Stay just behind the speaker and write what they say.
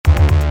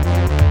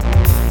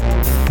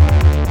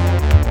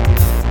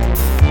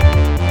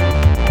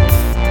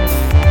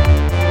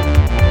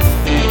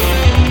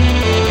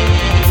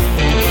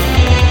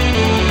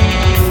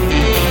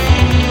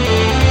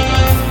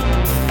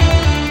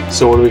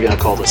So what are we going to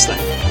call this thing?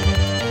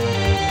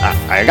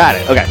 I got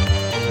it. Okay.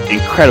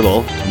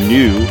 Incredible,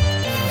 new,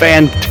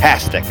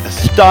 fantastic,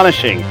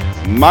 astonishing,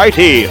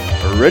 mighty,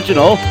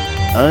 original,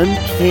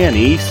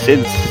 uncanny,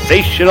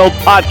 sensational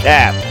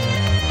podcast.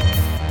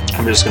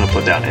 I'm just going to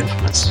put down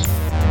infamous.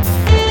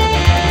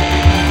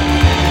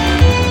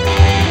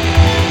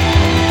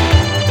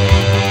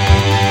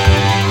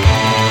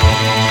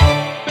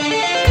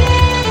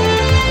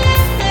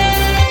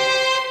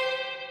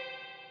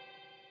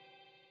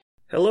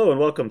 Hello and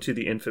welcome to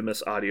the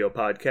Infamous Audio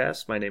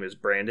Podcast. My name is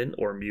Brandon,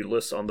 or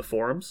Mutilus on the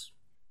forums.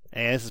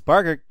 And this is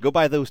Parker. Go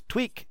buy those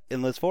Tweak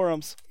in those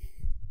forums.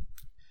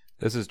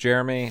 This is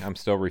Jeremy. I'm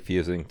still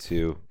refusing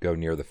to go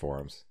near the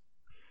forums.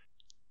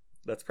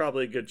 That's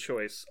probably a good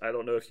choice. I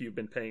don't know if you've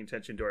been paying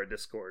attention to our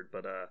Discord,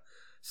 but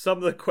some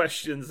of the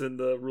questions in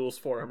the rules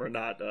forum are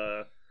not,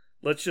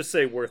 let's just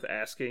say, worth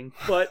asking.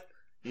 But,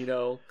 you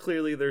know,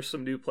 clearly there's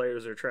some new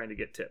players that are trying to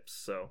get tips,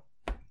 so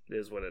it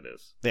is what it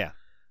is. Yeah.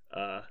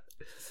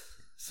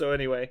 So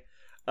anyway,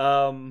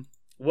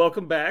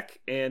 welcome back,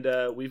 and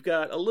we've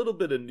got a little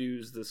bit of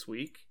news this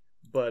week,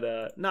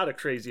 but not a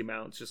crazy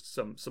amount. It's just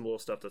some little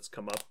stuff that's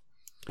come up.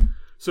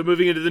 So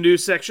moving into the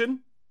news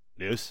section.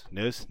 News.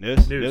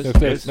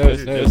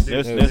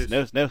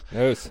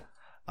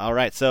 All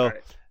right, so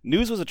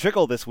news was a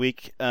trickle this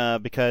week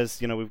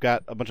because, you know, we've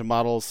got a bunch of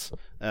models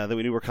that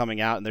we knew were coming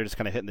out, and they're just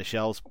kind of hitting the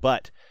shelves.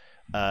 But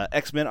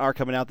X-Men are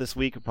coming out this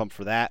week. We're pumped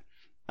for that.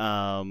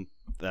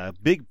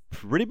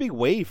 Pretty big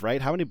wave,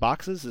 right? How many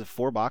boxes? Is it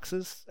 4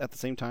 boxes at the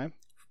same time?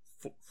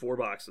 4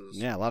 boxes.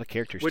 Yeah, a lot of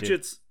characters. Which too.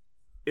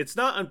 it's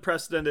not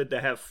unprecedented to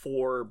have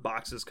 4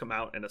 boxes come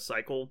out in a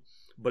cycle,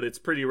 but it's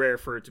pretty rare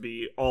for it to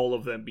be all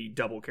of them be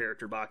double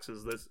character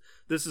boxes.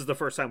 This is the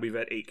first time we've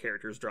had 8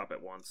 characters drop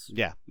at once.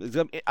 Yeah,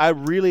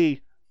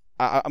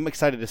 I'm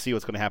excited to see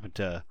what's going to happen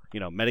to,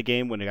 you know,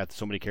 metagame when they got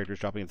so many characters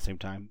dropping at the same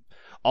time.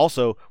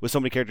 Also, with so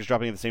many characters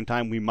dropping at the same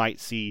time, we might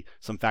see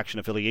some faction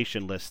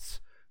affiliation lists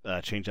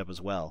change up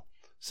as well.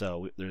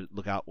 So we'll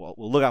look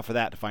out for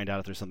that to find out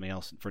if there's something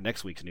else for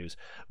next week's news.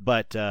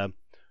 But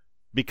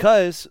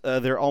because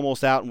they're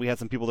almost out and we had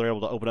some people that were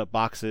able to open up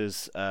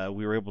boxes,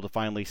 we were able to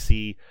finally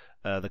see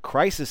the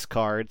Crisis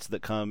cards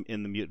that come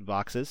in the mutant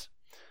boxes.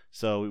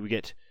 So we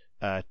get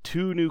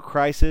 2 new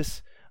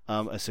Crisis,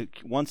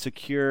 one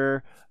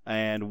Secure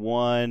and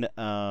one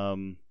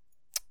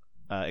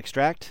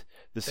Extract.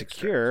 The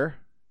Secure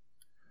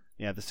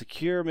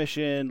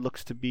mission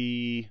looks to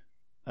be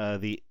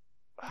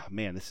oh,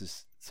 man, this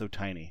is so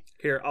tiny.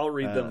 Here, I'll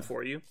read them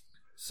for you.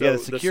 So yeah, the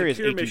Secure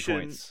is 18 mission,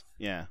 points.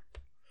 Yeah.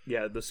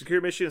 Yeah, the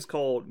Secure mission is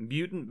called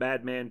Mutant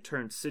Madman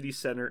Turns City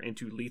Center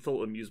into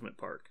Lethal Amusement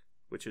Park,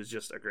 which is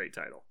just a great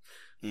title.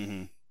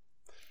 Mm-hmm.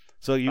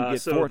 So you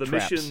get 4 the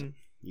traps. Mission,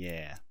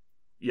 yeah,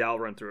 I'll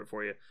run through it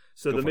for you.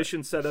 So the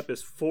mission setup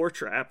is 4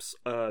 traps.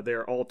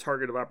 They're all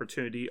target of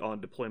opportunity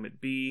on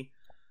deployment B.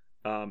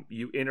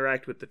 You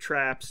interact with the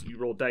traps. You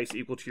roll dice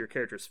equal to your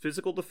character's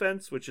physical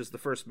defense, which is the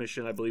first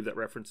mission, I believe, that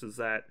references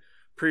that.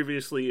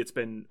 Previously, it's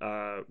been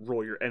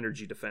roll your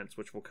energy defense,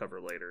 which we'll cover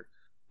later.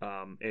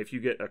 If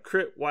you get a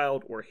crit,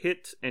 wild, or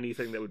hit,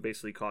 anything that would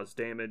basically cause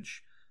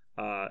damage,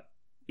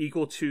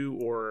 equal to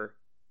or,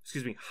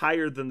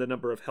 higher than the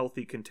number of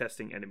healthy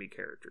contesting enemy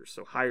characters.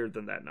 So higher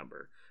than that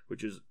number,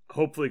 which is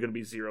hopefully going to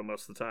be 0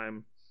 most of the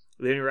time.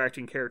 The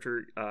interacting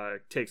character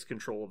takes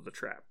control of the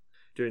trap.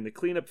 During the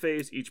cleanup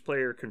phase, each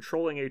player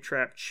controlling a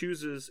trap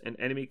chooses an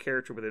enemy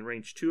character within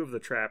range 2 of the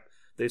trap.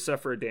 They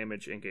suffer a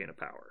damage and gain a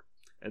power.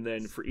 And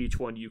then for each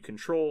one you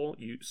control,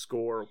 you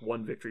score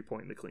 1 victory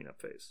point in the cleanup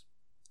phase.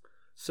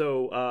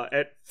 So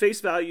at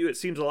face value, it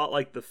seems a lot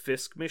like the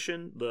Fisk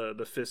mission.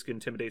 The Fisk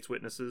intimidates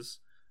witnesses,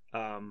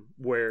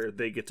 where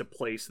they get to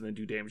place and then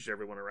do damage to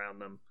everyone around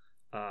them.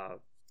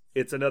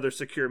 It's another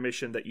secure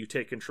mission that you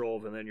take control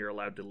of and then you're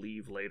allowed to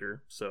leave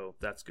later. So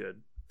that's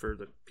good for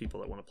the people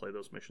that want to play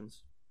those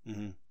missions.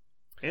 Mm-hmm. And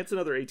it's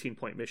another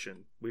 18-point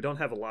mission. We don't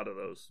have a lot of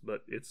those,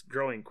 but it's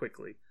growing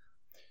quickly.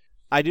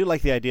 I do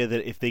like the idea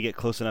that if they get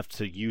close enough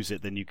to use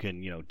it, then you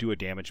can, you know, do a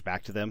damage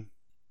back to them.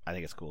 I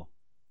think it's cool.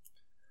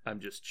 I'm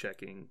just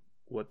checking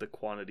what the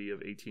quantity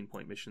of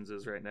 18-point missions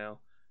is right now.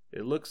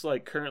 It looks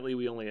like currently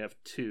we only have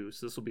 2,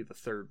 so this will be the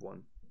 3rd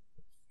one.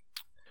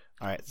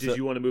 All right. Did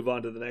you want to move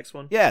on to the next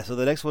one? Yeah, so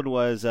the next one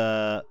was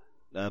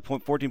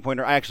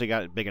 14-pointer. I actually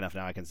got it big enough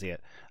now I can see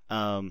it.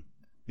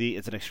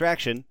 It's an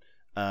extraction.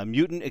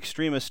 Mutant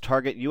extremists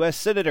target U.S.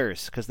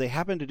 senators because they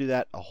happen to do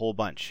that a whole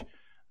bunch.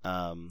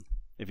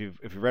 If you've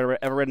ever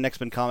read an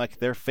X-Men comic,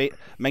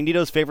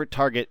 Magneto's favorite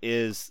target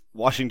is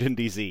Washington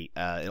D.C.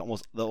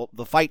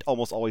 The fight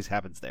almost always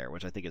happens there,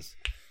 which I think is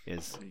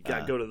you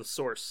gotta go to the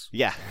source.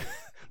 Yeah,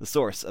 the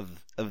source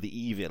of the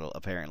evil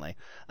apparently.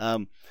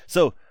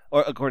 So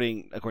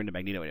according to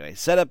Magneto anyway,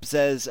 setup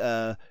says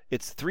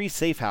it's 3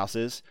 safe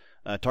houses,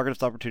 target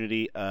of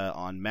opportunity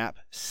on map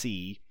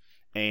C.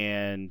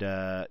 And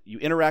you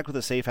interact with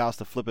a safe house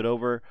to flip it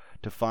over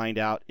to find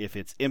out if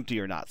it's empty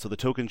or not. So the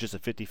token's just a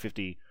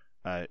 50-50.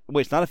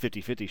 It's not a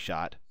 50-50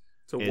 shot.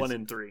 So 1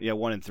 in 3. Yeah,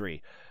 1 in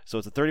 3. So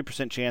it's a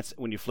 30% chance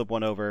when you flip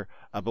one over.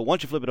 But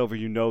once you flip it over,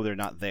 you know they're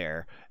not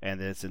there,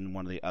 and it's in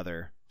one of the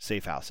other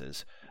safe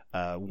houses.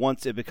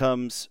 Once it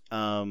becomes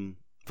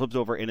flipped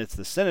over and it's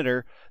the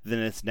senator, then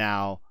it's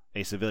now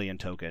a civilian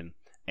token,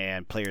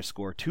 and players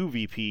score 2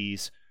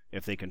 VPs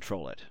if they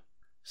control it.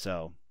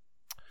 So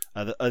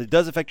it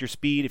does affect your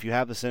speed. If you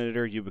have the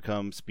senator, you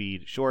become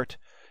speed short,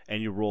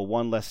 and you roll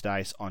 1 less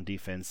dice on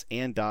defense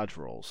and dodge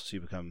rolls. So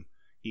you become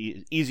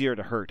easier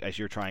to hurt as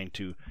you're trying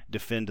to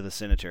defend the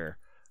senator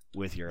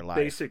with your life.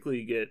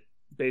 Basically get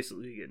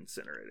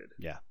incinerated.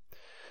 Yeah.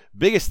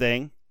 Biggest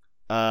thing,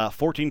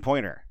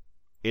 14-pointer.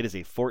 It is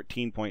a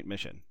 14-point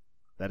mission.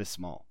 That is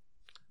small.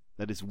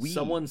 That is wee.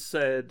 Someone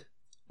said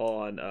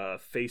on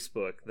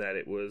Facebook that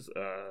it was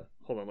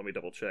hold on, let me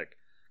double check.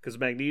 Because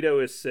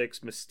Magneto is 6,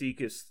 Mystique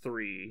is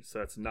 3, so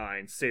that's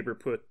 9.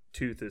 Sabretooth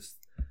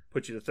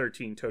puts you to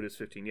 13, Toad is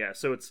 15. Yeah,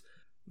 so it's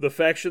the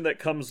faction that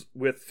comes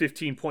with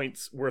 15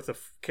 points worth of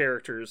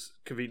characters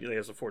conveniently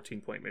has a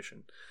 14-point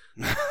mission.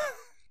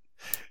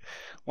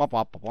 Womp,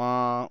 womp,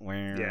 womp,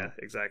 womp. Yeah,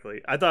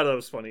 exactly. I thought that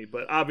was funny,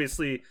 but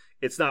obviously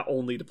it's not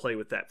only to play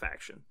with that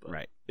faction. But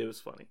right. It was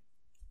funny.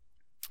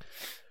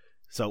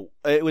 So,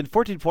 with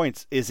 14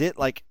 points, is it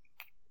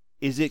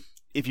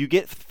if you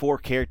get 4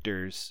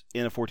 characters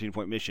in a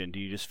 14-point mission, do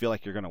you just feel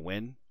like you're going to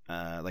win?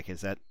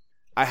 Is that...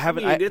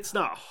 it's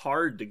not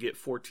hard to get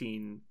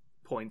 14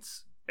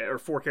 points, or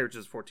 4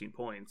 characters 14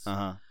 points.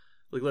 Uh-huh.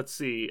 Let's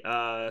see.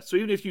 So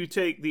even if you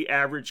take the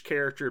average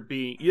character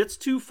being... It's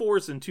 2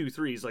 4s and 2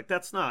 3s.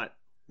 That's not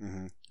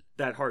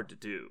that hard to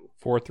do.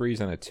 4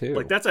 3s and a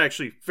 2. That's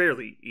actually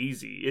fairly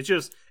easy. It's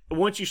just,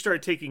 once you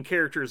start taking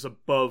characters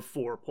above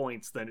 4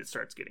 points, then it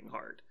starts getting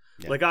hard.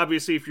 Yeah.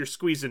 Obviously, if you're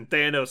squeezing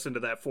Thanos into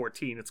that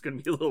 14, it's going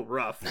to be a little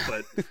rough,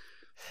 but...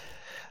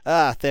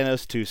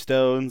 Thanos, 2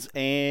 stones,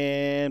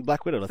 and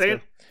Black Widow. Let's go.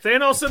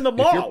 Thanos in the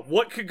mall.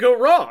 What could go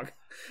wrong?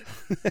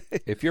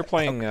 If you're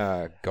playing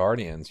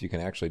Guardians, you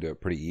can actually do it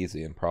pretty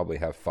easy and probably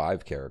have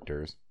 5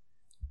 characters.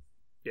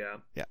 Yeah.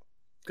 Yeah.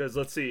 Because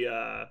let's see,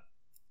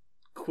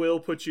 Quill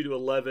puts you to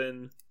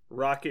 11,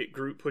 Rocket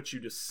Groot puts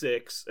you to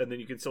 6, and then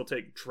you can still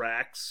take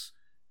Drax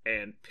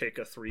and pick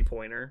a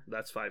 3-pointer.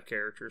 That's 5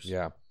 characters.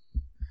 Yeah.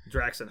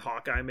 Drax and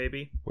Hawkeye,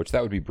 maybe. Which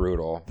that would be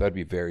brutal. That would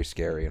be very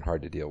scary and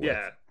hard to deal with.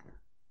 Yeah.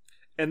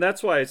 And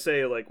that's why I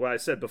say, what I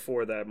said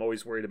before, that I'm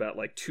always worried about,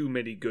 too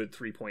many good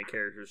 3-point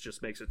characters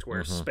just makes it to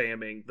where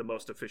spamming the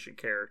most efficient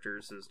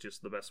characters is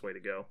just the best way to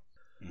go.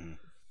 Mm-hmm.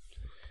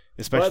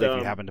 Especially if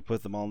you happen to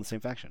put them all in the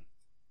same faction.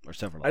 Or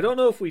several. I don't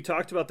know if we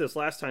talked about this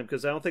last time,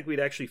 because I don't think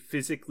we'd actually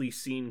physically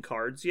seen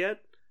cards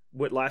yet,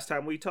 last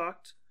time we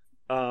talked.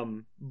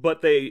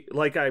 But they,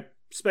 I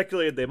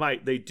speculated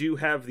they do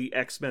have the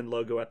X-Men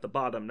logo at the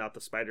bottom, not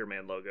the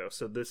Spider-Man logo.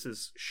 So this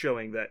is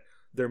showing that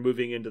they're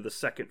moving into the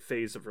second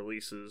phase of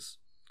releases.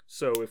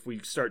 So if we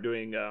start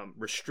doing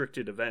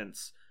restricted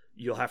events,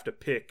 you'll have to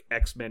pick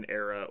X-Men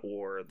era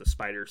or the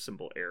Spider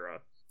symbol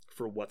era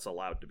for what's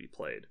allowed to be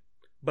played.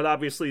 But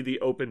obviously the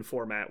open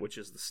format, which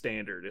is the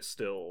standard, is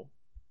still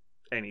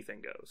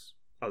anything goes,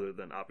 other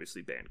than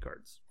obviously banned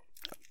cards.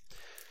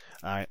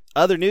 All right.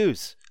 Other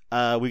news.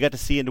 We got to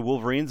see into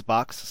Wolverine's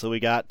box, so we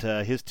got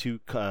his 2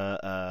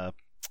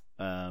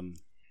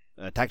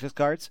 tactics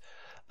cards.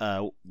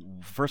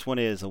 First one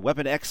is a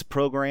Weapon X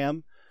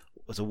program.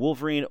 Was a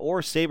Wolverine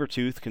or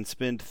Sabretooth can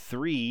spend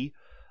 3.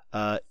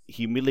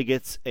 He immediately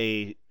gets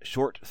a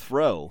short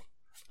throw.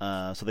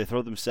 So they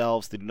throw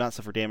themselves. They do not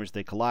suffer damage.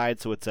 They collide.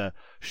 So it's a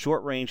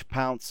short range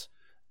pounce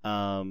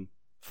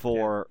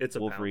for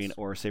Wolverine pounce.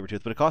 Or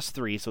Sabretooth. But it costs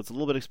 3, so it's a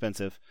little bit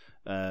expensive.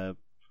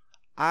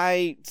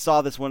 I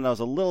saw this one and I was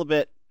a little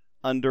bit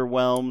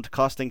underwhelmed.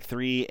 Costing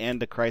 3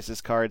 and a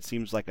crisis card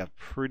seems like a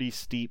pretty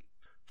steep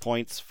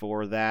points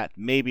for that.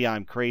 Maybe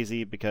I'm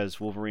crazy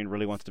because Wolverine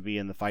really wants to be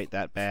in the fight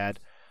that bad.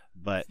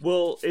 But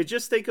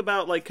just think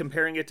about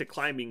comparing it to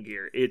climbing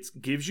gear. It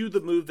gives you the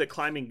move that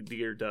climbing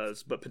gear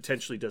does, but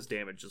potentially does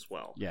damage as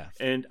well. Yeah.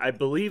 And I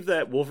believe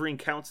that Wolverine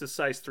counts as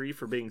size 3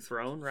 for being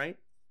thrown, right?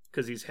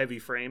 Because he's heavy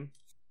frame.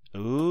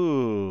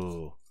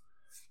 Ooh,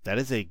 that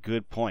is a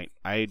good point.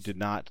 I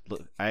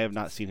have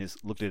not seen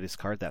looked at his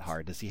card that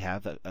hard. Does he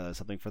have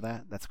something for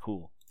that? That's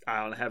cool.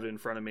 I don't have it in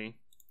front of me.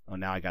 Oh,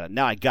 now I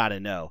gotta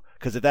know,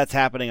 because if that's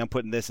happening, I'm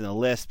putting this in the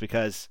list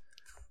because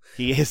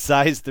he is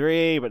size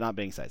 3, but not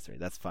being size 3.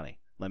 That's funny.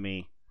 Let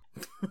me.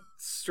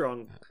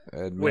 Strong.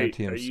 Wait,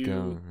 are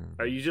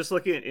you just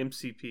looking at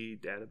MCP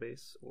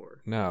database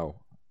or? No,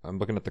 I'm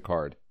looking at the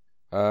card.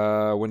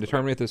 When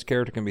determining if this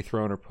character can be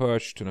thrown or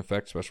pushed, an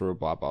effect special rule,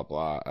 blah blah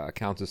blah,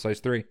 counts as size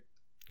 3.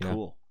 Yeah.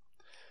 Cool.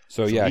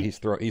 So yeah,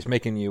 he's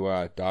making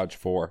you dodge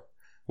 4,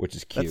 which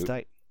is cute. That's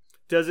tight.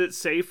 Does it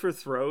say for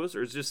throws,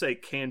 or does it just say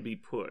can be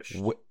pushed?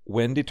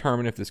 When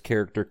determined if this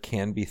character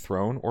can be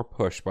thrown or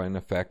pushed by an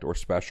effect or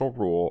special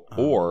rule,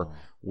 or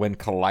when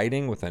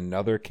colliding with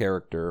another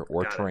character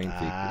or terrain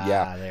feature.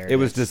 Yeah, it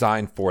was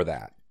designed for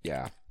that.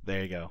 Yeah.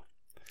 There you go.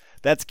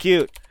 That's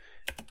cute.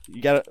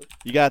 You got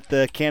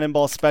the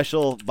Cannonball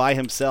special by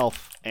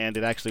himself, and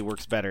it actually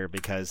works better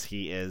because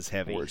he is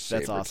heavy. Or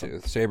That's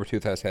awesome.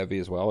 Sabretooth has heavy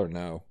as well, or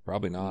no?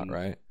 Probably not,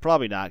 right?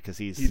 Probably not, because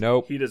he's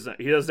Nope. He doesn't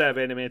have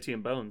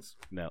adamantium bones.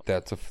 no.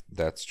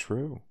 That's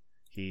true.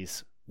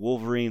 He's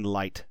Wolverine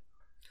light.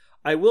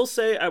 I will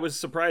say I was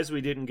surprised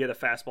we didn't get a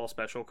fastball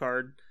special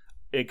card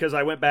because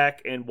I went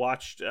back and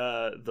watched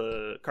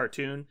the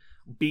cartoon.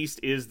 Beast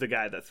is the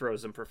guy that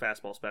throws them for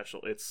fastball special.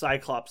 It's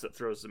Cyclops that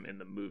throws them in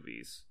the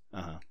movies.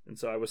 Uh-huh. And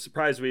so I was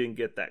surprised we didn't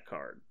get that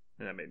card.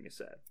 And that made me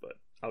sad, but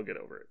I'll get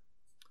over it.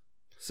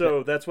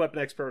 So that's Weapon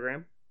X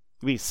program.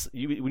 When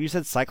you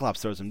said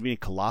Cyclops throws him, you mean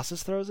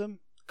Colossus throws him?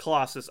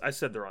 Colossus. I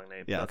said the wrong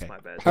name. Yeah, That's okay. my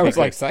bad. I was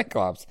like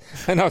Cyclops,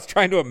 and I was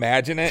trying to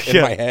imagine it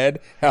in my head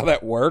how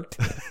that worked.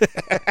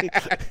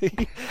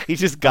 He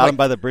just got him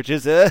by the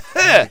britches.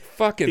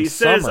 Fucking He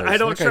says, Summers. I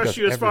don't That guy trust does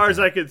you as far as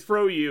I everything. can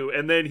throw you.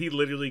 And then he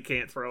literally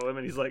can't throw him.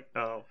 And he's like,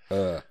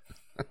 oh.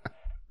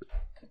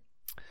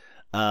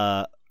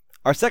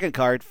 Our second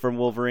card from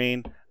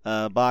Wolverine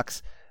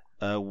box.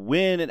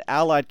 When an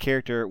allied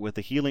character with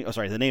the healing... Oh,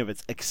 sorry, the name of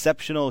it's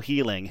Exceptional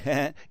Healing.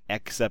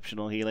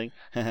 Exceptional Healing.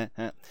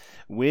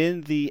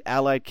 When the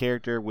allied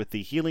character with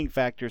the healing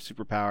factor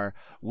superpower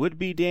would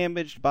be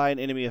damaged by an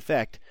enemy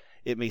effect,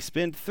 it may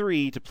spend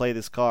 3 to play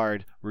this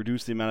card,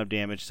 reduce the amount of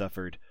damage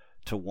suffered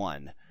to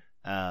 1.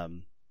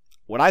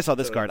 When I saw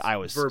this So card, it's I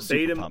was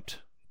verbatim- super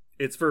pumped.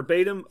 It's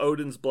verbatim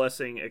Odin's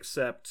Blessing,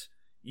 except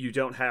you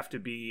don't have to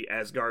be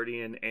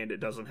Asgardian and it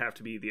doesn't have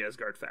to be the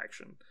Asgard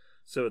faction.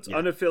 So it's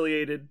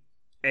unaffiliated,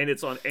 and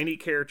it's on any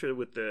character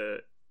with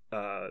the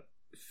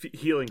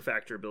healing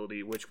factor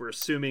ability, which we're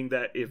assuming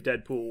that if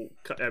Deadpool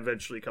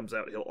eventually comes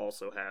out, he'll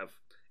also have.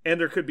 And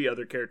there could be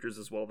other characters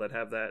as well that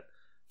have that.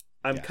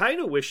 I'm kind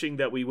of wishing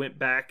that we went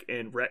back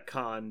and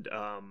retconned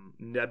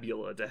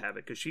Nebula to have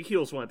it, because she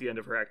heals one at the end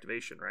of her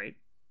activation, right?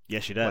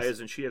 Yes, she Why does.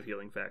 doesn't she have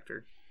healing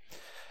factor?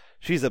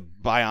 She's a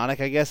bionic,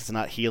 I guess. It's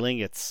not healing,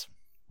 it's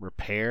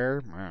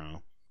repair. I don't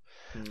know.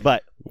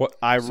 But What?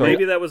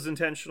 Maybe that was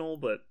intentional,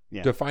 but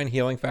yeah. Define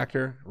healing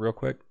factor real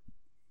quick.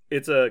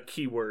 it's a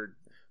keyword.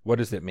 What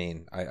does it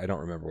mean? I don't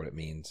remember what it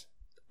means.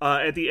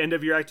 At the end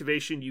of your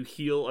activation, you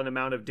heal an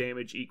amount of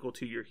damage equal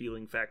to your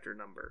healing factor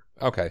number.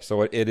 Okay,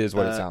 so it is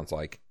what it sounds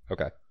like.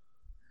 Okay.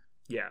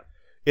 Yeah.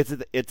 It's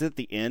at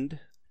the end.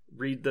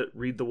 Read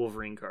the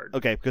Wolverine card.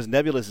 Okay, because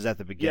Nebulous is at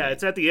the beginning. Yeah,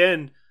 it's at the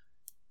end.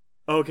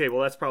 Okay,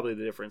 well that's probably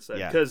the difference then.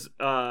 Yeah. Because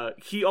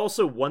he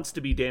also wants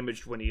to be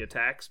damaged when he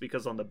attacks,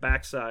 because on the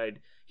backside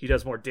he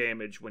does more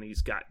damage when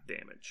he's got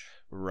damage.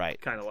 Right.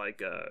 Kind of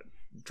like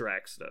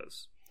Drax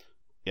does.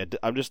 Yeah,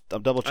 I'm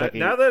double checking.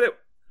 Now that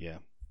yeah.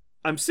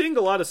 I'm seeing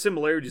a lot of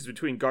similarities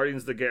between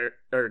Guardians of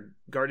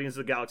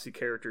the Galaxy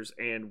characters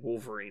and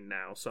Wolverine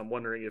now, so I'm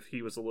wondering if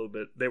they were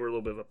a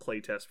little bit of a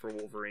playtest for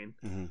Wolverine.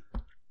 Mm-hmm.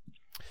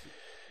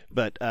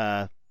 But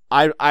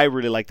I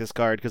really like this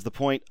card because the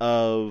point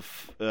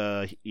of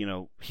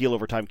heal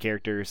over time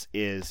characters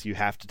is you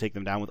have to take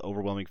them down with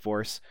overwhelming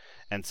force,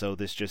 and so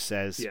this just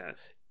says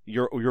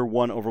your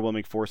one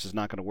overwhelming force is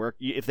not going to work.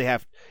 If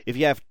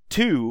you have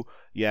 2,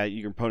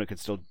 your opponent can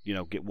still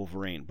get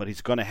Wolverine, but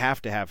he's going to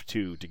have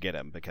 2 to get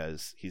him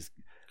because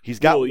he's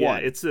got one. Yeah,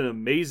 it's an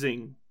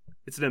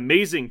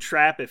amazing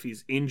trap if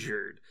he's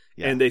injured,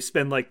 and they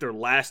spend like their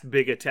last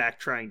big attack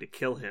trying to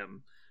kill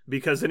him.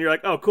 Because then you're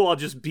like, oh, cool, I'll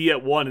just be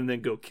at 1 and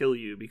then go kill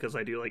you because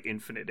I do like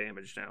infinite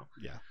damage now.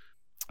 Yeah,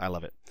 I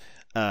love it.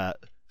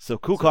 So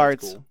cool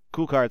cards.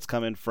 Cool cards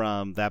coming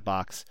from that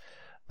box.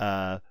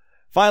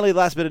 Finally, the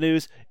last bit of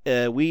news.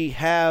 We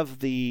have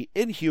the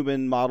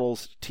Inhuman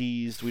models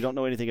teased. We don't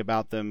know anything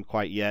about them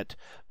quite yet,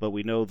 but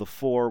we know the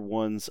 4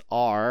 ones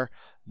are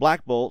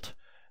Black Bolt,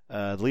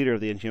 the leader of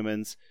the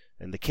Inhumans,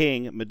 and the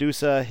King,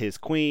 Medusa, his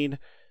queen,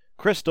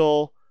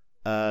 Crystal,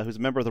 who's a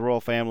member of the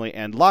royal family,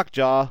 and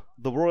Lockjaw,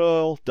 the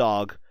royal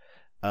dog.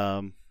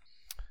 I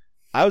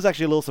was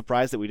actually a little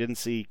surprised that we didn't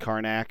see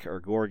Karnak or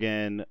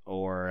Gorgon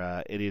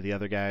or any of the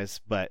other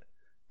guys, but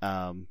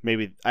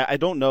maybe I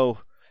don't know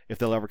if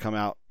they'll ever come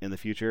out in the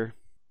future.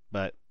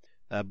 But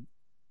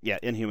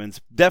Inhumans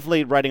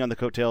definitely riding on the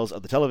coattails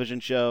of the television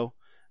show.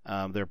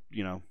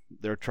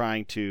 They're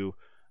trying to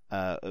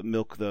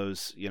milk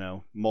those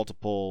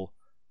multiple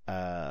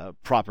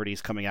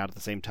properties coming out at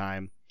the same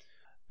time.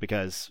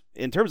 Because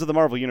in terms of the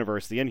Marvel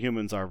Universe, the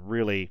Inhumans are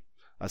really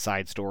a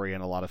side story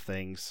in a lot of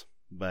things.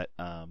 But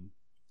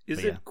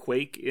is it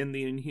Quake in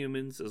the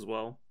Inhumans as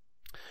well?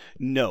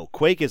 No,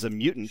 Quake is a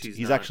mutant. He's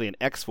He's not. actually an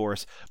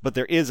X-Force, but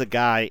there is a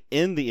guy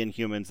in the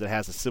Inhumans that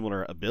has a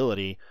similar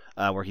ability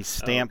where he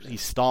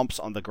stomps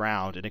on the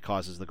ground and it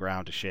causes the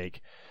ground to shake.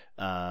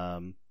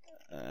 What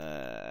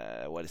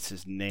is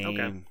his name?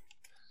 Okay.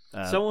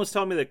 Someone was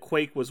telling me that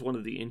Quake was one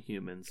of the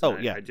Inhumans.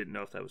 I didn't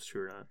know if that was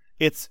true or not.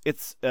 It's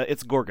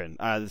Gorgon.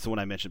 That's the one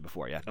I mentioned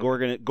before. Yeah,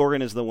 okay.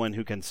 Gorgon is the one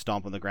who can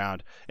stomp on the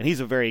ground, and he's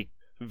a very,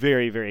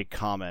 very, very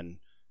common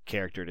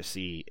character to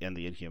see in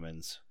the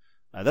Inhumans.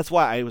 That's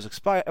why I was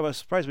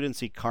surprised we didn't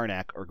see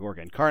Karnak or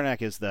Gorgon.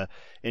 Karnak is the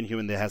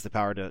Inhuman that has the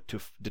power to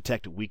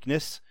detect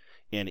weakness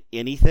in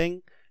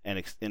anything,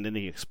 and then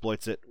he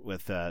exploits it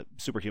with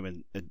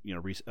superhuman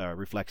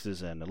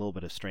reflexes and a little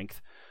bit of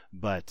strength.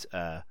 But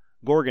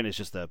Gorgon is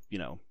just a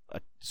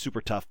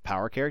super tough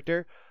power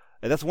character.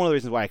 And that's one of the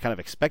reasons why I kind of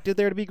expected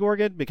there to be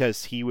Gorgon,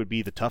 because he would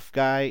be the tough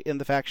guy in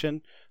the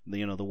faction.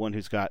 The one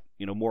who's got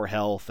more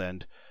health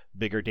and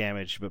bigger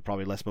damage, but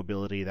probably less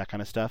mobility, that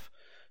kind of stuff.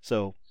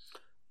 So,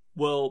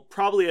 well,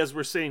 probably as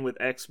we're seeing with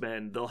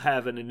X-Men, they'll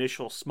have an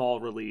initial small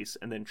release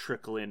and then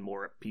trickle in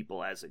more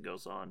people as it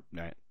goes on.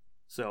 Right.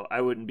 So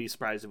I wouldn't be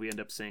surprised if we end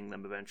up seeing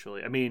them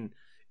eventually. I mean,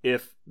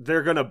 if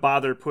they're going to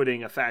bother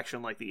putting a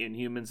faction like the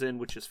Inhumans in,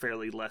 which is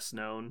fairly less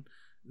known,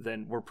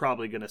 then we're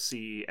probably going to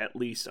see at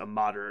least a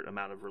moderate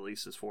amount of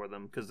releases for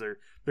them, because they're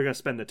going to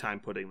spend the time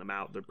putting them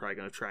out. They're probably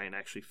going to try and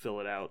actually fill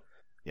it out.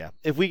 Yeah.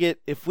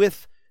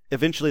 If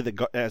eventually the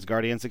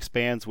Asgardians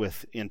expands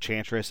with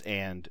Enchantress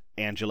and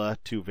Angela,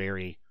 two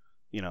very,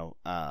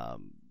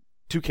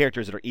 two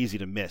characters that are easy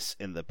to miss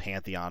in the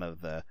pantheon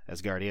of the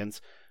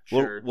Asgardians.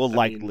 Sure. We'll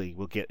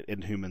get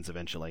Inhumans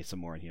eventually, some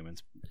more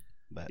Inhumans.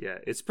 But yeah,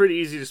 it's pretty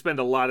easy to spend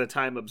a lot of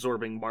time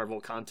absorbing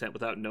Marvel content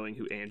without knowing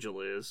who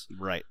Angela is.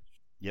 Right.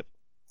 Yep.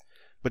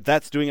 But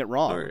that's doing it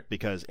wrong,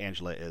 because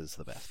Angela is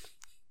the best.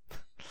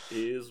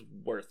 Is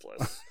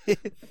worthless.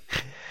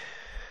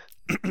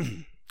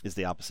 Is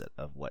the opposite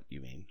of what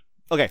you mean.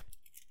 Okay.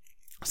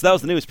 So that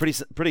was the news.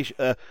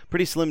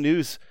 Pretty slim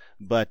news,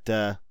 but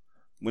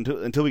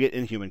until we get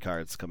Inhuman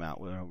cards come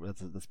out,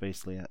 that's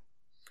basically it.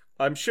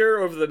 I'm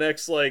sure over the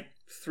next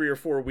 3 or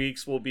 4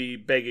 weeks we'll be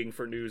begging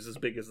for news as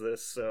big as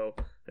this, so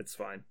it's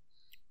fine.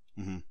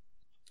 Mm-hmm.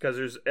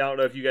 Because I don't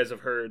know if you guys have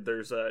heard,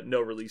 there's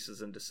no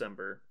releases in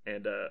December,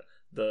 and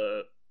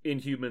the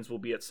Inhumans will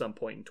be at some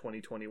point in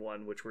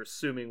 2021, which we're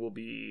assuming will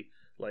be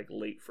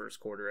late first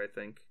quarter, I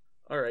think.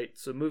 All right,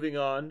 so moving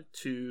on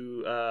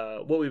to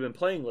what we've been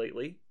playing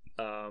lately.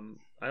 I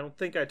don't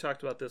think I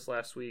talked about this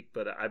last week,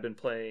 but I've been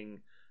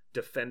playing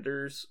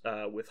Defenders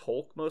with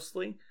Hulk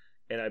mostly,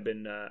 and I've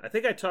been I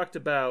think I talked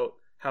about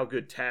how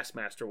good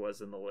Taskmaster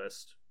was in the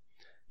list.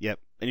 Yep,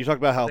 and you talked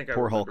about how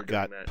poor Hulk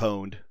got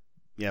pwned.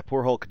 Yeah,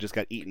 poor Hulk just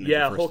got eaten.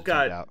 Yeah, Hulk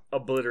got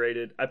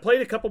obliterated. I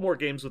played a couple more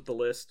games with the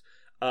list.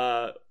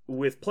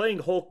 With playing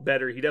Hulk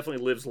better, he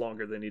definitely lives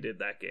longer than he did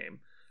that game.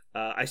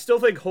 I still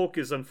think Hulk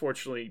is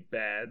unfortunately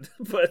bad,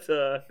 but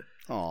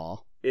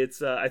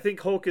it's I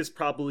think Hulk is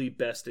probably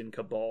best in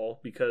Cabal,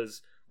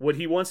 because what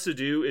he wants to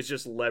do is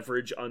just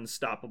leverage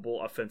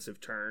unstoppable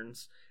offensive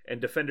turns, and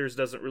Defenders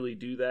doesn't really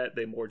do that.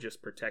 They more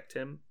just protect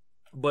him.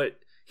 But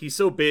he's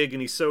so big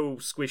and he's so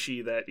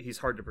squishy that he's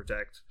hard to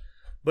protect.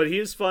 But he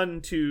is fun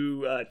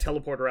to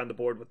teleport around the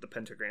board with the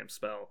pentagram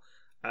spell.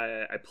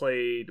 I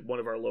played one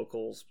of our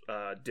locals,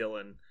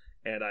 Dylan,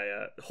 and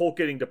Hulk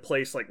getting to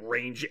place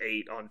range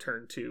 8 on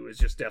turn 2 is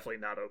just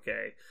definitely not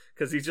okay.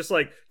 Because he's just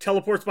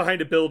teleports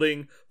behind a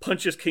building,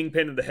 punches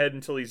Kingpin in the head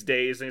until he's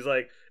dazed, and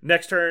he's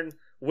next turn,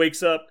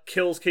 wakes up,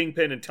 kills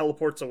Kingpin, and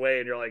teleports away,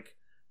 and you're like,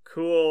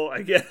 cool,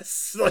 I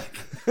guess.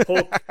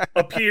 Hulk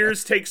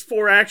appears, takes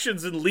 4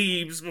 actions, and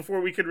leaves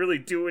before we can really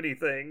do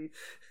anything.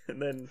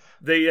 And then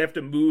they have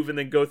to move and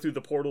then go through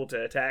the portal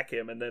to attack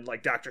him, and then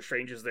Doctor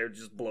Strange is there to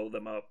just blow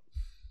them up.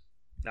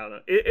 I don't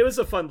know. It was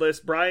a fun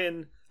list.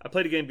 Brian, I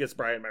played a game against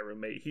Brian, my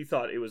roommate. He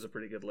thought it was a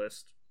pretty good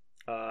list.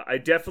 I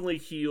definitely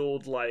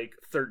healed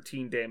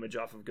 13 damage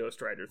off of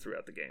Ghost Rider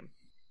throughout the game.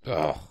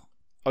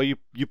 Oh,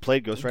 you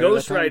played Ghost Rider?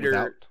 Ghost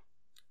Rider.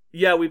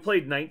 Yeah, we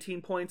played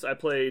 19 points. I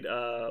played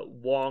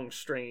Wong,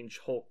 Strange,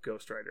 Hulk,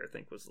 Ghost Rider, I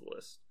think was the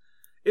list.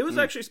 It was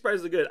actually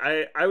surprisingly good.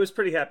 I was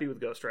pretty happy with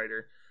Ghost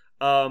Rider.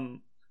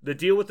 The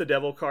deal with the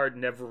Devil card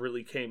never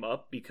really came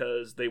up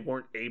because they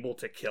weren't able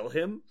to kill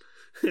him.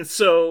 And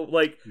so,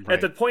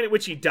 at the point at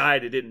which he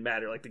died, it didn't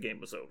matter. The game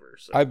was over.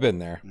 So. I've been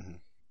there.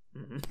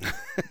 Mm-hmm.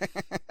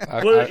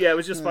 It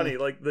was just funny.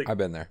 I've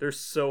been there. They're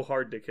so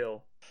hard to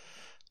kill.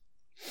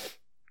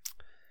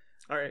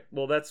 All right,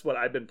 well, that's what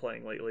I've been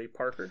playing lately.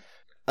 Parker?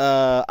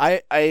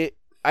 I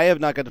have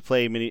not got to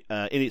play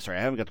I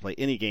haven't got to play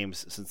any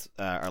games since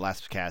our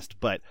last cast,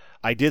 but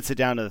I did sit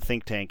down to the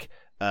think tank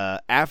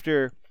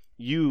after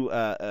you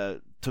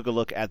took a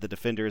look at the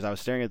Defenders. I was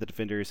staring at the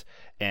Defenders,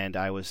 and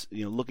I was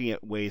looking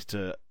at ways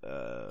to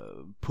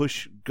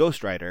push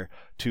Ghost Rider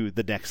to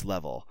the next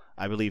level.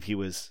 I believe he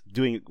was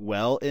doing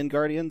well in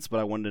Guardians, but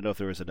I wanted to know if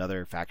there was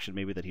another faction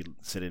maybe that he'd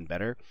sit in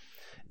better.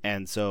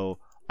 And so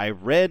I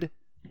read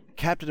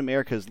Captain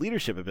America's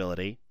leadership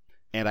ability,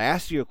 and I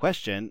asked you a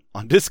question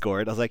on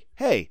Discord. I was like,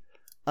 hey,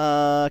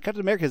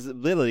 Captain America's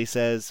ability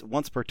says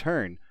once per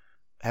turn.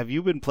 Have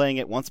you been playing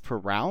it once per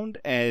round?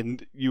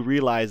 And you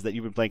realize that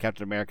you've been playing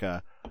Captain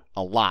America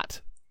a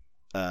lot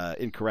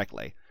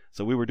incorrectly.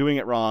 So we were doing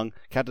it wrong.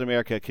 Captain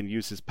America can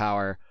use his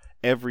power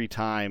every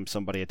time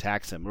somebody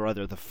attacks him, or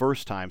rather the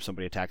first time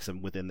somebody attacks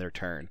him within their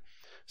turn.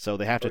 So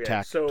they have to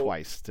attack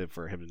twice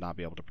for him to not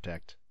be able to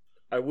protect.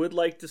 I would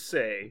like to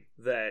say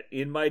that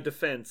in my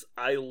defense,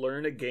 I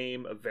learn a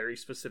game a very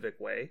specific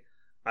way.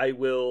 I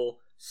will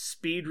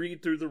speed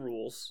read through the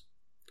rules,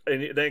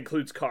 and that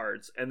includes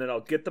cards, and then I'll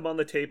get them on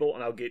the table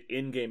and I'll get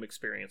in-game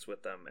experience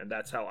with them, and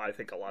that's how I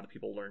think a lot of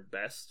people learn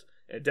best.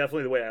 And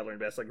definitely the way I learn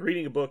best. Like,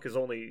 reading a book is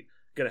only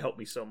going to help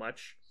me so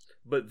much.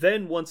 But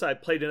then once I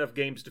played enough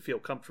games to feel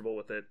comfortable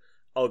with it,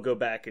 I'll go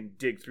back and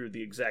dig through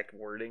the exact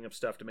wording of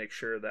stuff to make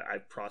sure that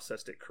I've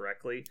processed it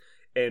correctly.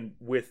 And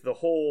with the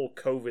whole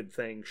COVID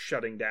thing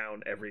shutting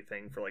down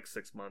everything for like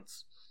 6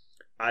 months,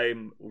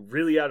 I'm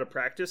really out of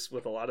practice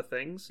with a lot of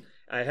things.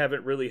 I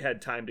haven't really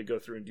had time to go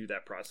through and do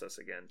that process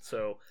again.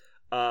 So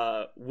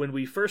when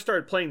we first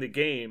started playing the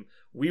game,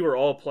 we were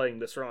all playing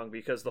this wrong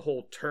because the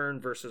whole turn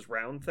versus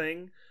round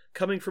thing,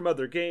 coming from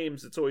other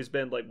games, it's always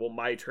been like, well,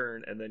 my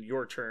turn and then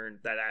your turn,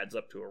 that adds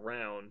up to a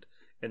round.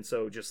 And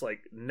so just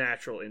like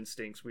natural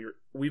instincts,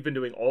 we've been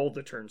doing all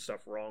the turn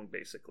stuff wrong,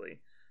 basically.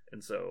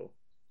 And so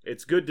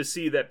it's good to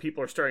see that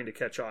people are starting to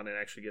catch on and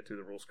actually get through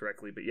the rules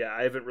correctly. But yeah,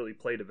 I haven't really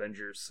played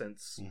Avengers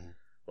since,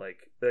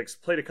 like, I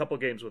played a couple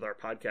games with our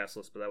podcast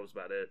list, but that was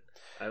about it.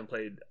 I haven't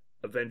played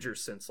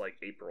Avengers since like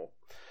April.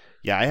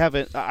 Yeah, I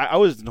haven't. I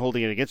wasn't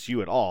holding it against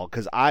you at all,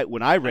 because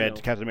when I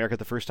read Captain America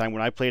the first time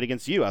when I played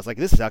against you, I was like,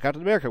 this is how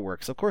Captain America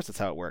works. Of course that's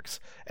how it works.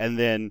 And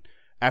then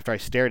after I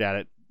stared at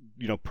it,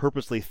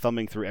 purposely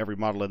thumbing through every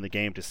model in the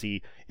game to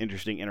see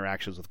interesting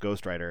interactions with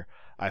Ghost Rider,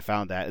 I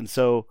found that. And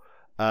so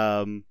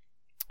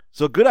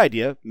a good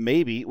idea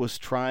maybe was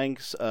trying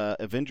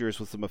Avengers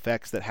with some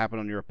effects that happen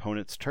on your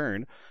opponent's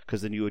turn,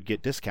 because then you would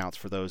get discounts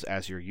for those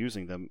as you're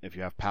using them if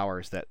you have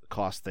powers that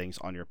cost things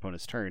on your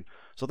opponent's turn.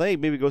 So I think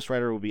maybe Ghost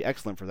Rider would be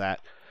excellent for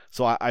that.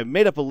 So I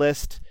made up a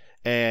list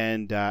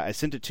and I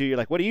sent it to you,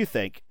 like, what do you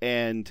think?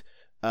 And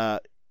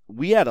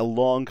we had a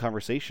long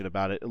conversation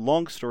about it.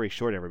 Long story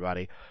short,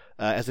 everybody,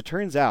 as it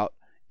turns out,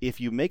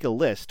 if you make a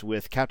list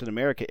with Captain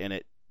America in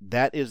it,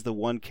 that is the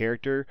one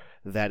character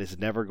that is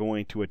never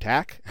going to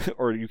attack,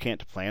 or you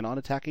can't plan on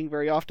attacking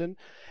very often.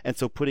 And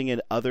so putting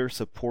in other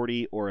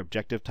supporty or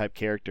objective type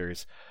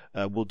characters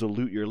will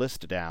dilute your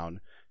list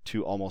down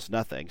to almost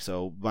nothing.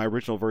 So my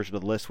original version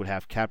of the list would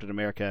have Captain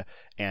America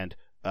and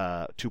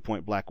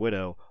 2-point Black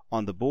Widow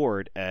on the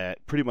board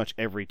at pretty much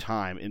every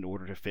time in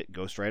order to fit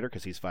Ghost Rider,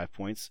 because he's 5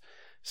 points.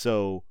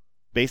 So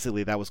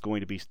basically that was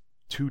going to be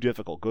too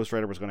difficult. Ghost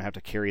Rider was going to have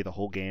to carry the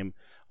whole game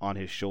on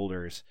his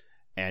shoulders.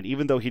 And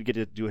even though he'd get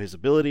to do his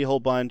ability a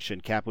whole bunch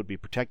and Cap would be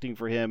protecting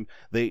for him,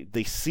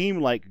 they seem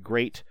like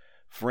great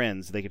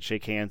friends. They could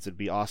shake hands and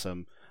be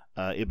awesome.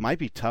 It might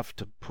be tough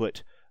to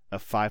put a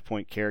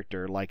 5-point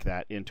character like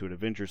that into an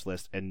Avengers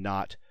list and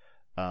not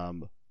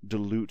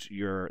dilute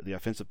the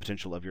offensive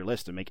potential of your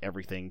list and make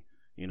everything,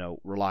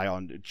 rely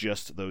on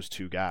just those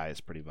two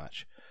guys pretty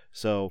much.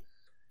 So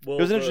it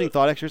was an interesting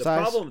thought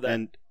exercise,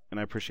 and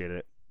I appreciated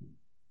it.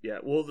 Yeah,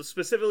 well,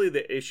 specifically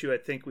the issue I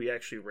think we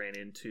actually ran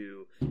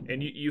into,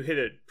 and you hit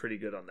it pretty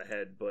good on the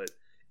head, but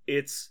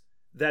it's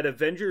that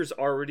Avengers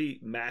already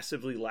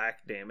massively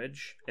lack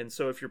damage, and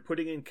so if you're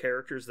putting in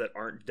characters that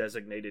aren't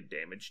designated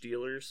damage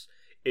dealers,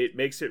 it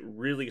makes it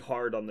really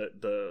hard on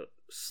the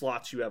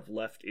slots you have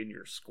left in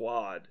your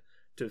squad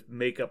to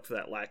make up for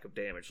that lack of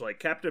damage. Like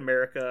Captain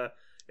America,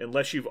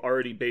 unless you've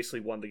already basically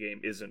won the game,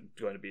 isn't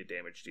going to be a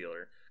damage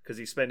dealer, because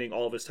he's spending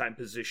all of his time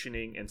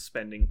positioning and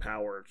spending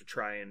power to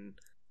try and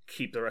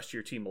keep the rest of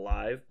your team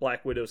alive.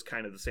 Black Widow's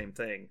kind of the same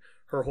thing.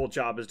 Her whole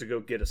job is to go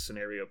get a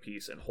scenario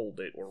piece and hold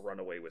it or run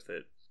away with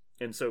it.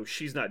 And so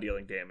she's not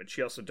dealing damage.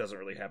 She also doesn't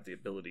really have the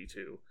ability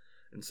to.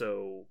 And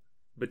so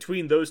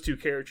between those two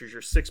characters,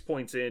 you're 6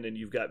 points in and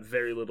you've got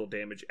very little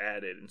damage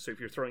added. And so if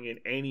you're throwing in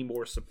any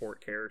more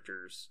support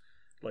characters,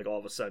 like all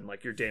of a sudden,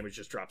 like your damage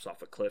just drops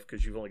off a cliff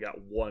because you've only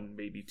got 1,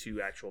 maybe 2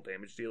 actual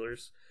damage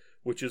dealers,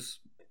 which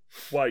is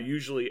why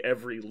usually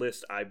every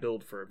list I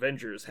build for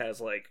Avengers has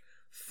like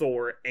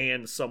Thor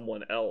and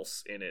someone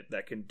else in it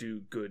that can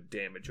do good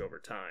damage over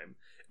time.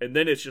 And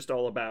then it's just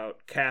all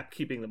about Cap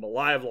keeping them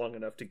alive long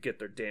enough to get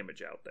their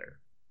damage out there.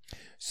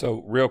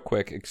 So real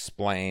quick,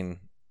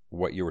 explain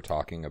what you were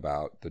talking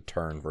about, the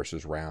turn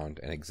versus round,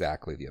 and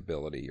exactly the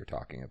ability you're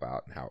talking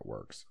about and how it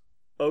works.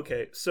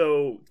 Okay,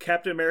 so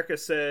Captain America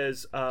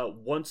says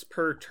once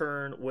per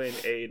turn when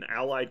an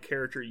allied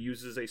character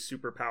uses a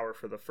superpower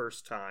for the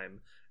first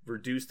time,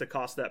 reduce the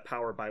cost of that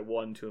power by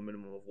 1 to a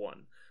minimum of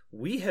 1.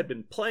 We had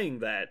been playing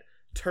that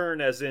turn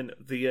as in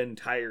the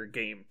entire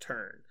game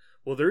turn.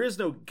 Well, there is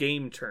no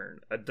game turn.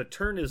 The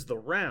turn is the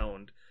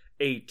round.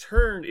 A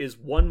turn is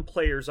one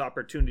player's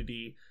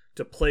opportunity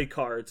to play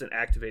cards and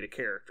activate a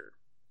character.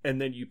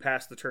 And then you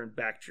pass the turn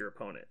back to your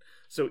opponent.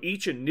 So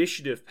each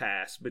initiative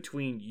pass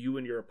between you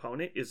and your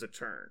opponent is a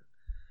turn.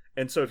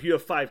 And so if you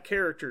have 5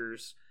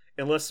 characters,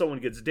 unless someone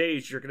gets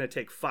dazed, you're going to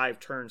take 5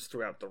 turns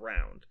throughout the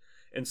round.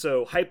 And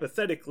so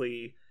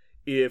hypothetically,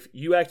 if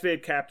you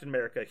activate Captain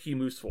America, he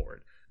moves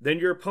forward. Then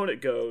your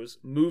opponent goes,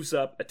 moves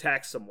up,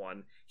 attacks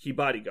someone, he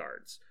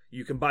bodyguards.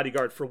 You can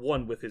bodyguard for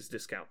 1 with his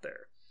discount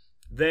there.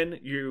 Then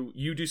you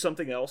do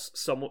something else,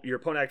 your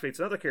opponent activates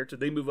another character,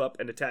 they move up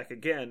and attack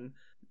again.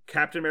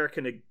 Captain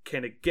America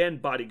can again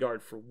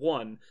bodyguard for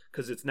 1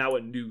 because it's now a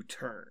new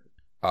turn.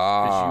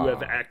 Because you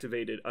have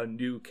activated a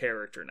new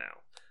character now.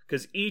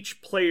 Because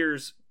each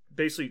player's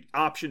basically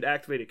option to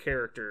activate a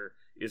character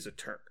is a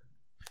turn.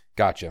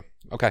 Gotcha.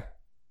 Okay.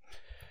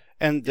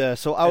 And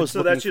so I was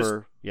looking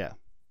for... Yeah,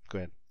 go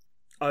ahead.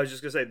 I was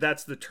just gonna say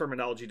that's the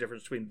terminology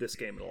difference between this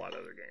game and a lot of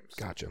other games.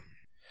 Gotcha.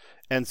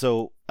 And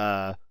so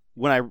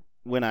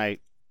when I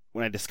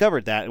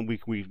discovered that, and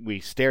we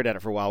stared at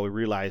it for a while, we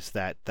realized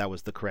that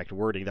was the correct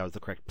wording, that was the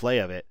correct play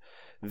of it.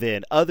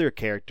 Then other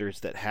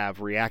characters that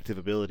have reactive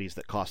abilities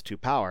that cost 2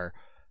 power,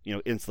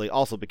 instantly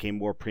also became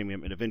more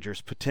premium in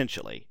Avengers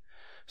potentially.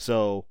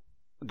 So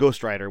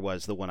Ghost Rider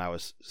was the one I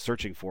was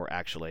searching for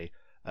actually,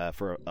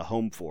 for a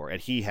home for,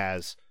 and he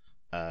has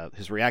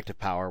his reactive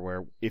power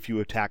where if you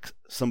attack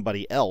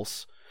somebody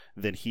else,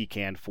 then he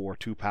can, for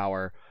 2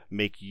 power,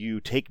 make you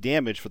take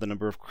damage for the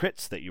number of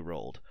crits that you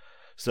rolled.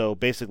 So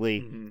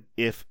basically,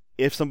 if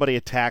somebody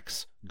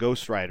attacks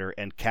Ghost Rider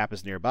and Cap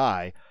is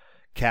nearby,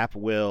 Cap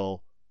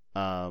will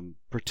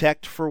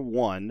protect for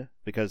 1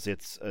 because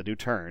it's a new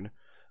turn,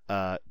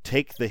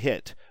 take the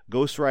hit.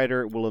 Ghost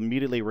Rider will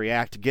immediately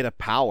react, get a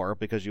power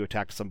because you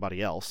attacked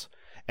somebody else,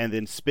 and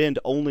then spend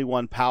only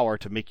 1 power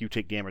to make you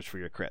take damage for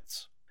your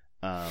crits.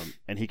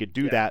 And he could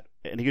do that,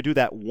 and he could do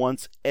that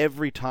once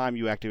every time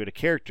you activate a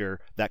character.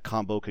 That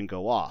combo can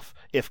go off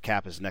if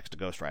Cap is next to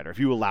Ghost Rider, if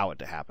you allow it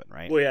to happen,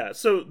 right? Well, yeah.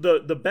 So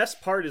the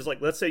best part is, like,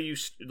 let's say you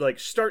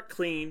start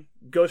clean,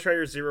 Ghost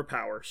Rider 0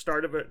 power,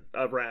 start of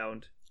a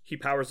round, he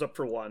powers up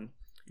for 1,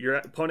 your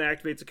opponent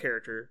activates a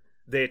character,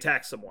 they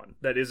attack someone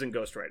that isn't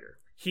Ghost Rider,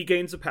 he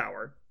gains a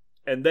power,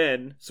 and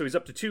then so he's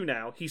up to 2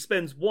 now. He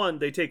spends 1,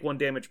 they take 1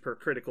 damage per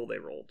critical they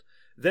rolled.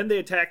 Then they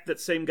attack that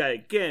same guy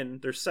again,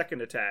 their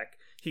second attack.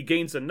 He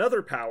gains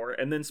another power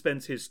and then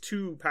spends his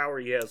 2 power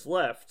he has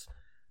left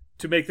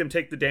to make them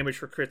take the damage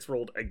for crits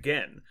rolled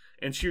again.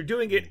 And so you're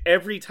doing it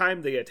every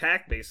time they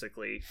attack,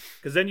 basically.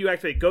 Because then you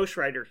activate Ghost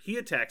Rider, he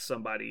attacks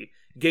somebody,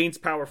 gains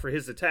power for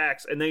his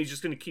attacks, and then he's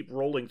just going to keep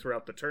rolling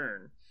throughout the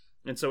turn.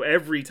 And so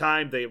every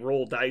time they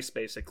roll dice,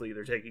 basically,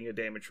 they're taking a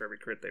damage for every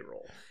crit they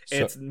roll.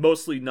 And it's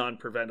mostly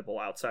non-preventable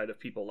outside of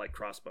people like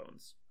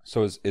Crossbones.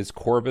 So is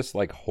Corvus,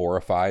 like,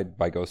 horrified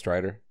by Ghost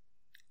Rider?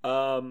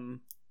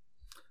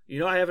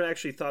 I haven't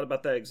actually thought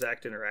about that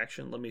exact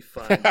interaction. Let me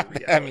find the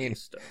reality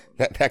stone.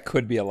 That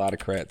could be a lot of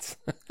crits.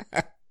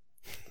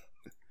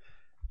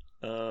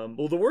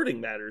 Well, the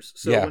wording matters.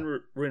 So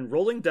when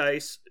rolling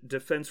dice,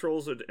 defense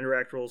rolls, or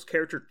interact rolls,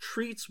 character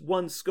treats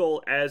one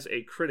skull as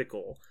a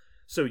critical.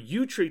 So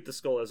you treat the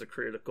skull as a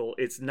critical.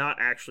 It's not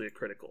actually a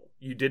critical.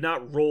 You did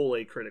not roll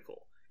a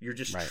critical. You're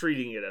just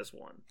treating it as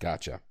one.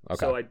 Gotcha. Okay.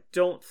 So I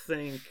don't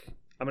think...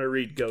 I'm going to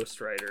read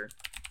Ghost Rider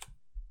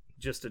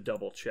just to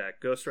double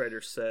check. Ghost Rider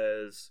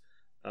says,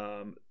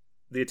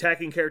 the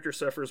attacking character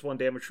suffers 1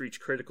 damage for each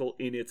critical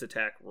in its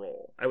attack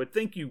roll. I would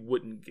think you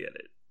wouldn't get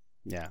it.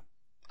 Yeah.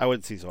 I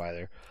wouldn't see so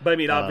either. But I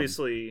mean,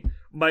 obviously,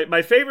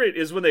 my favorite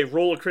is when they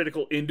roll a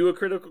critical into a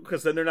critical,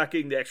 because then they're not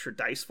getting the extra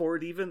dice for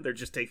it even. They're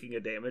just taking a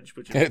damage.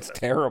 Which is it's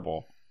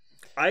terrible.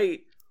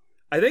 I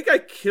think I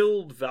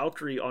killed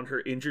Valkyrie on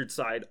her injured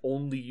side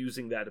only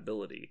using that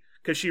ability.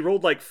 Because she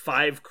rolled like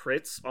 5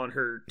 crits on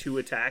her 2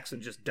 attacks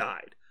and just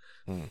died.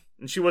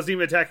 And she wasn't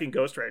even attacking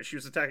Ghost Rider. She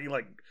was attacking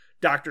like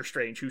Doctor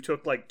Strange, who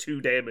took like 2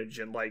 damage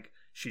and like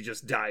she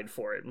just died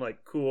for it. I'm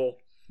like, cool.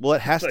 Well,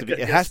 it has to be.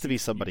 It has to be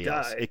somebody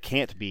else. It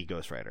can't be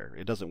Ghost Rider.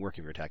 It doesn't work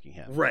if you're attacking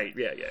him. Right?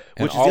 Yeah.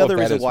 And which is the other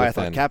reason why I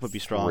thought Cap would be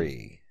strong.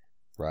 3,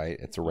 right?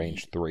 It's a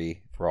range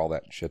 3 for all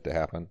that shit to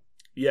happen.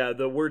 Yeah.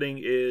 The wording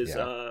is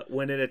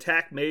when an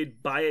attack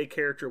made by a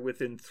character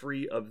within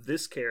 3 of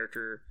this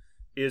character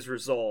is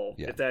resolved.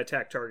 If that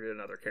attack targeted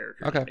another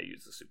character, you may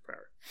use the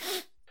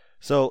superpower.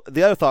 So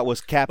the other thought was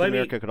Captain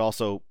America could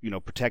also,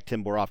 protect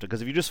him more often.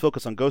 Because if you just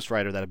focus on Ghost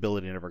Rider, that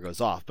ability never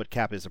goes off. But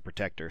Cap is a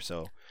protector,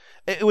 so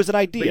it was an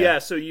idea. But yeah,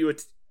 so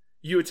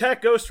you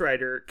attack Ghost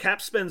Rider,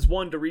 Cap spends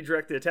 1 to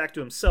redirect the attack to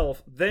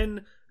himself,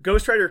 then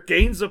Ghost Rider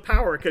gains a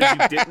power because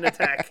you didn't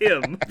attack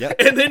him,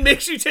 and then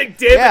makes you take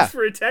damage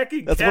for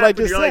attacking That's Cap. What I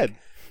just said. Like,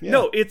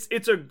 no,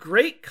 it's a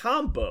great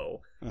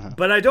combo.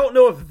 But I don't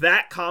know if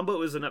that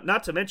combo is enough.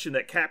 Not to mention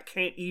that Cap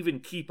can't even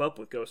keep up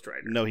with Ghost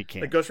Rider. No, he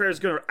can't. Like, Ghost Rider's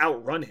going to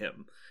outrun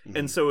him.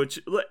 And so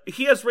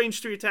he has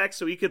range 3 attacks,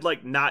 so he could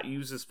like not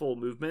use his full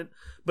movement.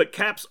 But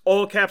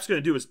all Cap's going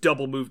to do is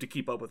double move to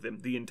keep up with him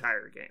the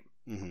entire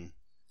game.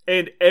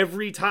 And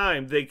every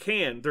time they're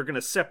going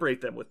to separate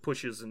them with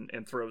pushes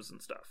and throws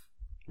and stuff.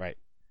 Right.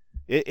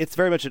 It's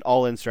very much an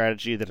all-in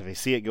strategy that if they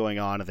see it going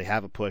on, if they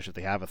have a push, if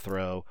they have a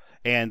throw,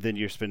 and then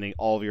you're spending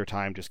all of your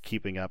time just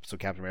keeping up so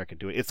Captain America can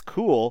do it. It's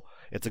cool.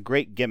 It's a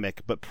great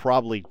gimmick, but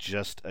probably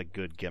just a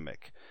good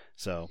gimmick.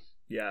 So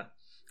yeah.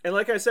 And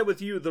like I said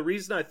with you, the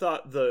reason I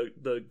thought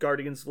the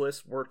Guardians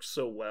list worked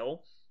so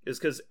well is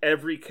because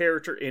every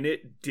character in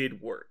it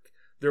did work.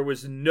 There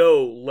was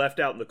no left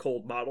out in the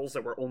cold models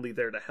that were only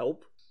there to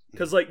help.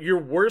 Because like your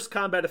worst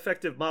combat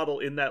effective model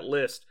in that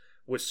list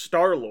was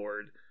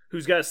Star-Lord,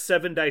 who's got a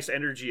 7 dice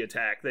energy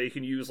attack that you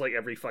can use like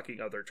every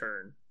fucking other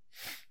turn.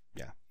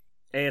 Yeah.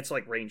 And it's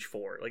like range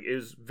 4. Like it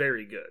was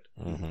very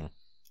good.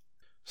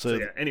 So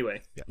yeah,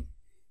 anyway. Yeah.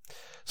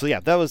 So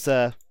yeah, that was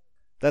that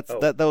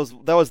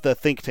was the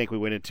think tank we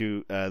went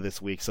into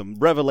this week. Some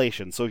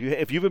revelation. So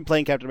if you've been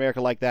playing Captain America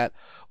like that,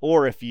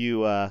 or if you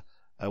want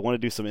to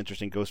do some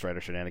interesting Ghost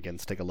Rider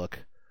shenanigans, take a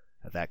look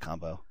at that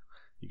combo.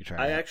 You can try.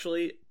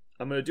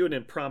 I'm going to do an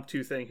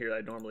impromptu thing here that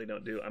I normally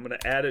don't do. I'm going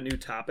to add a new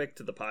topic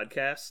to the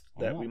podcast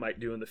that we might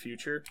do in the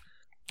future.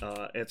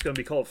 And it's going to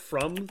be called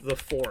From the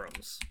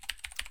Forums.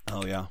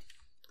 Oh, yeah.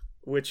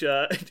 Which,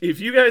 if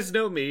you guys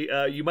know me,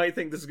 you might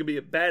think this is going to be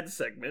a bad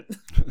segment,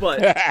 but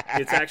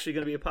it's actually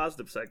going to be a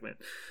positive segment.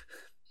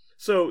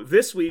 So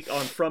this week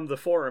on From the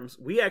Forums,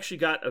 we actually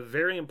got a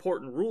very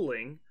important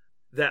ruling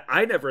that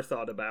I never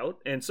thought about.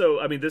 And so,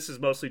 I mean, this is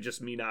mostly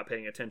just me not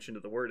paying attention to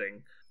the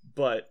wording,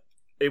 but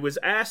it was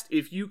asked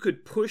if you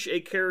could push a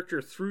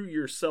character through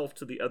yourself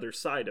to the other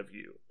side of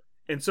you.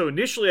 And so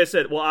initially I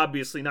said, well,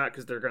 obviously not,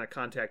 because they're going to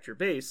contact your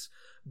base.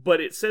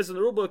 But it says in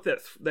the rulebook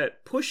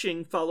that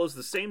pushing follows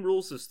the same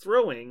rules as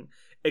throwing,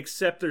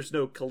 except there's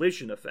no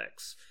collision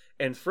effects.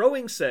 And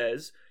throwing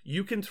says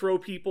you can throw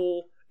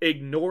people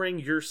ignoring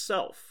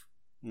yourself.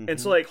 Mm-hmm.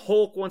 And so, like,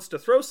 Hulk wants to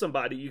throw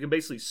somebody, you can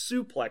basically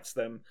suplex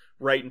them,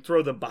 right, and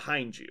throw them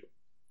behind you.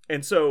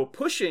 And so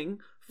pushing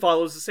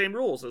follows the same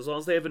rules. As long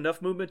as they have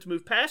enough movement to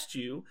move past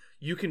you,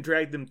 you can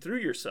drag them through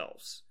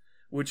yourselves.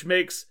 Which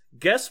makes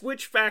guess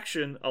which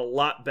faction a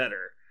lot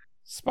better.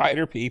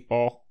 Spider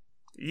people.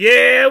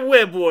 Yeah,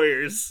 Web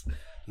Warriors.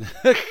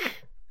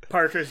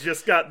 Parker's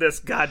just got this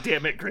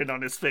goddamn grin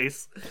on his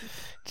face.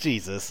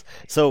 Jesus.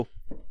 So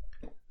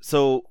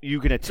you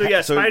can attack. So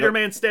yeah,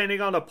 Spider-Man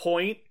standing on a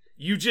point.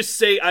 You just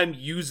say, "I'm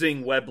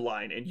using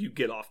Webline," and you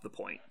get off the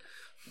point.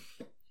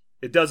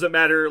 It doesn't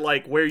matter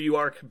like where you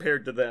are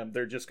compared to them.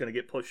 They're just going to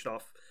get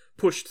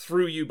pushed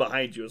through you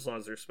behind you as long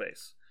as there's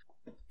space.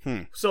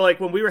 So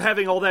like when we were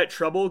having all that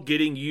trouble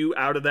getting you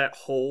out of that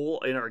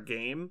hole in our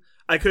game,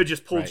 I could have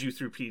just pulled you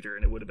through Peter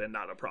and it would have been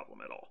not a problem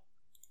at all.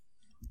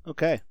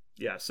 Okay.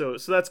 Yeah, so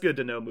that's good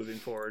to know moving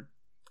forward.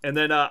 And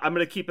then I'm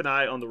going to keep an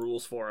eye on the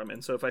rules forum.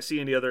 And so if I see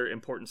any other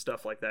important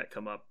stuff like that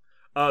come up,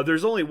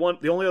 there's only one.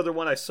 The only other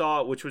one I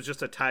saw, which was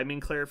just a timing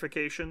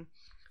clarification.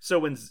 So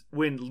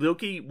when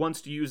Loki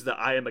wants to use the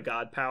I am a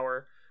god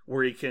power,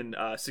 where he can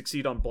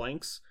succeed on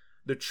blanks,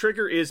 the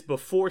trigger is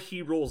before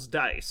he rolls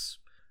dice.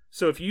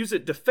 So if you use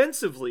it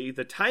defensively,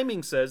 the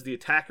timing says the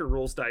attacker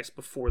rolls dice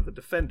before the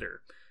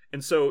defender.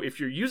 And so if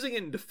you're using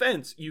it in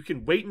defense, you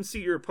can wait and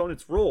see your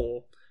opponent's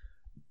roll,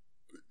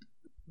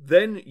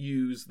 then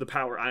use the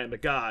power I am a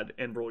god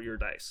and roll your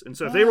dice. And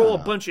so if they roll a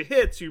bunch of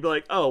hits, you'd be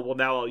like, oh, well,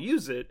 now I'll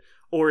use it.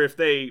 Or if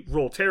they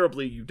roll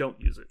terribly, you don't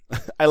use it.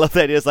 I love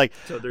that idea. It's like,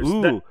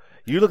 ooh,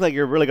 you look like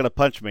you're really going to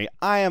punch me.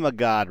 I am a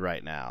god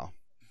right now.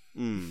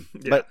 Yeah,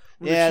 but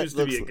yeah, choose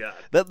to be a god.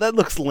 That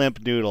looks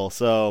limp noodle,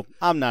 so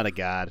I'm not a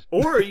god.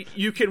 Or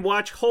you can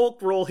watch Hulk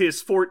roll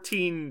his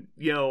 14,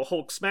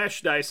 Hulk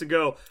smash dice and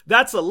go,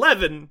 that's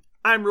 11.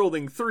 I'm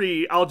rolling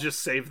 3. I'll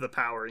just save the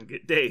power and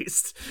get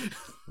dazed.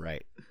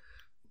 Right.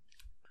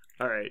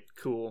 All right,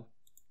 cool.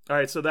 All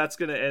right, so that's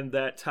going to end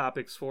that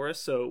topics for us.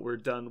 So we're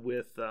done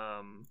with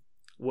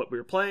what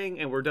we're playing,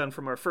 and we're done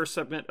from our first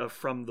segment of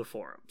From the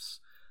Forums.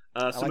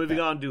 So moving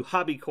on to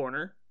Hobby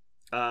Corner.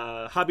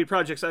 Hobby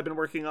projects I've been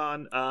working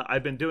on.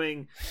 I've been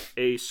doing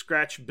a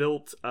scratch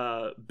built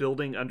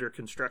building under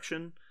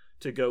construction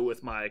to go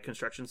with my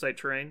construction site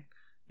terrain.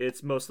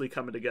 It's mostly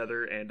coming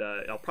together, and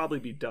I'll probably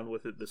be done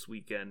with it this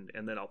weekend,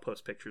 and then I'll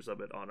post pictures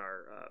of it on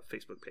our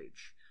Facebook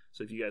page.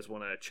 So if you guys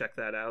want to check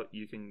that out,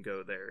 you can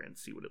go there and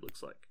see what it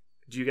looks like.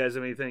 Do you guys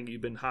have anything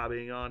you've been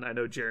hobbying on? I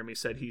know Jeremy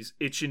said he's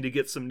itching to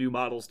get some new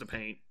models to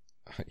paint.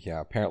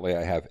 Yeah, apparently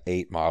I have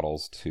 8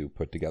 models to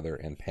put together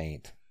and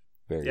paint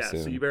very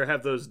soon. So you better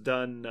have those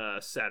done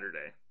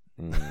Saturday.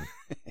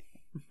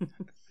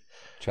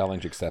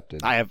 Challenge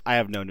accepted. I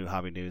have no new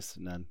hobby news,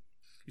 none.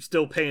 You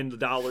still paying the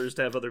dollars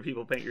to have other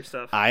people paint your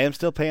stuff? I am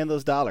still paying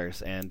those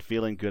dollars and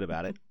feeling good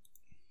about it.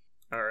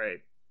 All right.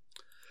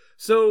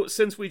 So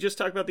since we just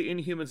talked about the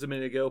Inhumans a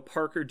minute ago,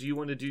 Parker, do you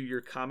want to do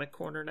your comic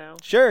corner now?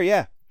 Sure,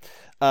 yeah.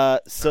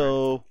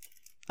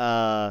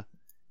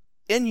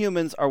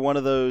 Inhumans are one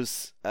of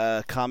those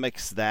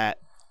comics that,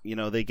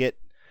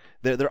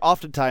 they're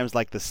oftentimes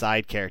like the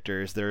side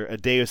characters. They're a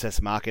deus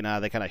ex machina.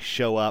 They kind of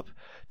show up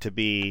to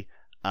be,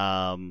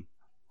 we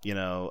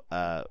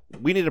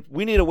need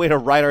a way to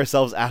write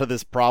ourselves out of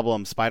this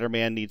problem.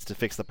 Spider-Man needs to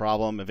fix the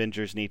problem.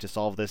 Avengers need to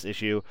solve this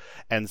issue.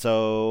 And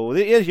so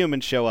the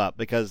Inhumans show up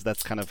because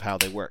that's kind of how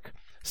they work.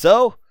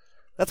 So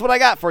that's what I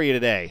got for you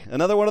today.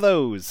 Another one of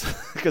those,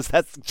 because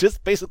that's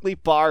just basically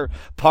par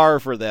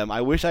for them.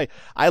 I wish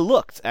I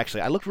looked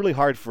really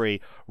hard for a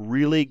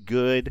really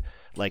good,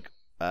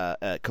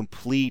 a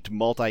complete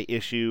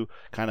multi-issue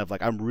kind of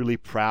I'm really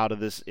proud of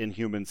this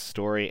Inhumans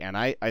story, and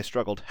I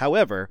struggled.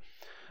 However,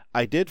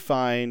 I did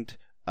find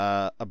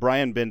a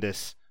Brian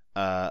Bendis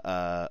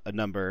a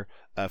number.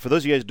 For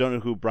those of you guys who don't know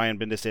who Brian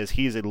Bendis is,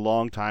 he's a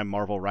longtime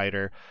Marvel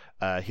writer.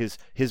 His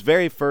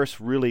very first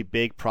really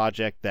big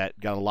project that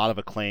got a lot of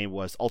acclaim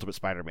was Ultimate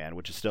Spider-Man,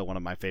 which is still one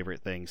of my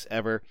favorite things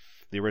ever.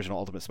 The original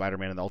Ultimate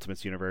Spider-Man in the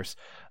Ultimates universe.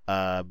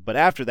 But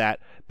after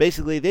that,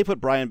 basically they put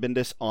Brian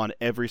Bendis on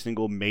every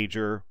single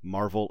major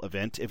Marvel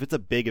event. If it's a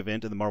big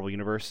event in the Marvel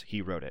universe,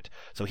 he wrote it.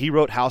 So he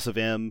wrote House of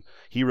M.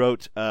 He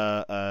wrote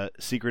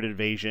Secret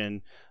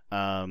Invasion.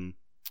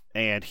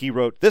 And he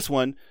wrote this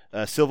one,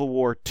 Civil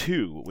War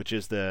II, which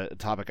is the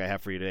topic I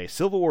have for you today.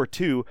 Civil War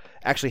II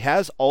actually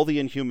has all the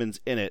Inhumans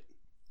in it,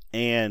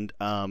 and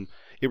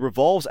it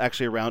revolves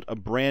actually around a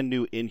brand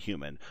new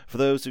Inhuman. For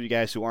those of you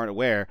guys who aren't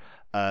aware,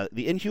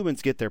 the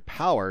Inhumans get their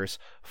powers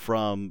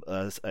from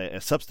a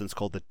substance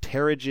called the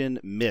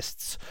Terrigen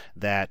Mists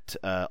that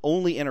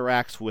only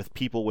interacts with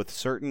people with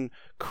certain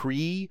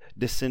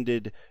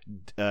Kree-descended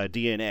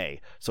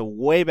DNA. So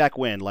way back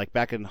when, like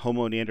back in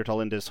Homo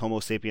neanderthalensis, Homo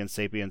sapiens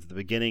sapiens, the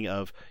beginning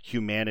of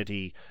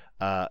humanity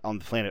on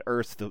the planet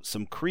Earth,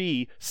 some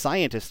Kree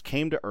scientists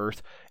came to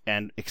Earth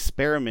and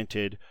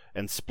experimented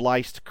and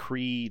spliced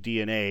Kree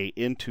DNA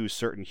into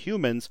certain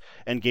humans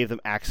and gave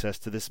them access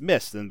to this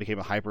mist, and became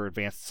a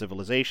hyper-advanced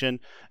civilization,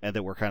 and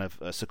that were kind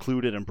of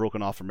secluded and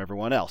broken off from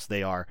everyone else.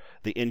 They are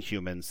the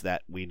Inhumans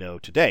that we know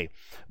today.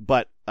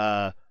 But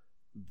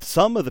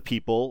some of the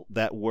people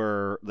that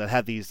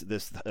had this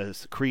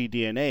Kree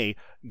DNA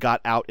got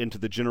out into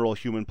the general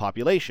human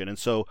population, and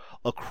so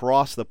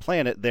across the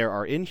planet there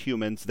are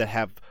Inhumans that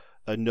have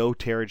a no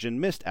Terrigen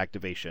Mist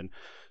activation.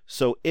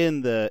 So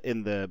in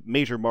the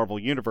major Marvel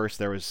universe,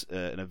 there was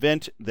an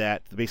event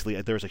that basically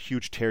there was a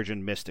huge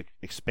Terrigen Mist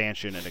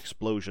expansion and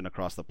explosion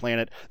across the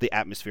planet. The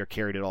atmosphere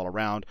carried it all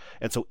around,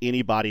 and so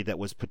anybody that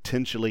was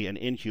potentially an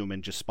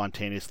Inhuman just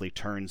spontaneously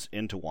turns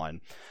into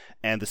one.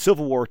 And the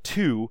Civil War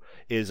II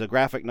is a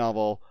graphic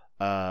novel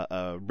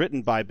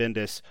written by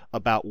Bendis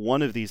about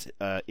one of these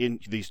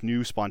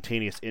new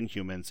spontaneous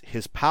Inhumans.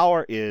 His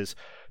power is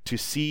to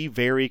see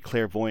very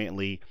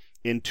clairvoyantly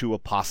into a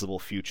possible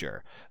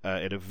future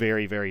in a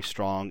very, very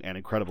strong and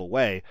incredible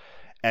way.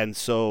 And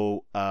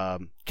so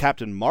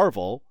Captain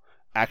Marvel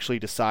actually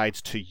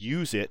decides to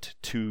use it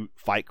to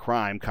fight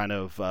crime, kind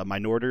of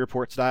Minority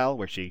Report style,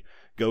 where she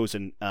goes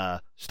and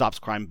stops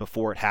crime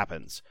before it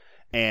happens.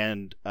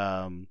 And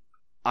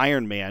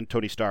Iron Man,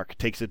 Tony Stark,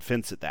 takes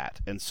offense at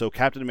that. And so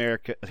Captain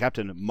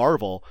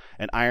Marvel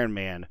and Iron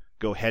Man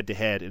go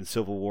head-to-head in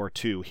Civil War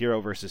II,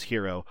 hero versus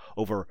hero,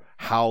 over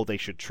how they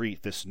should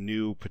treat this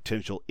new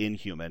potential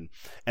Inhuman.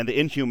 And the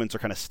Inhumans are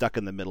kind of stuck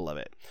in the middle of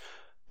it.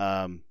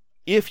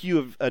 If you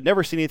have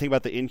never seen anything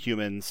about the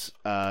Inhumans,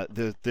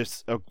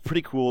 there's a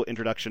pretty cool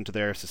introduction to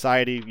their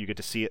society. You get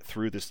to see it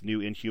through this new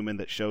Inhuman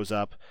that shows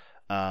up,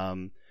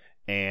 and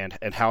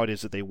how it is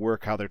that they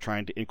work, how they're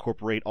trying to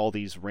incorporate all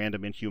these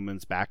random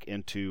Inhumans back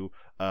into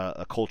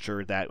a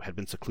culture that had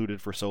been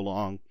secluded for so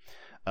long.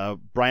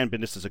 Brian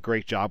Bendis does a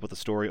great job with the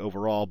story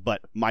overall,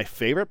 but my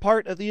favorite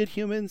part of the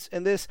Inhumans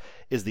in this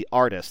is the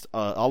artist.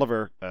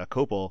 Oliver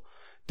Coipel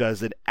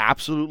does an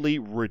absolutely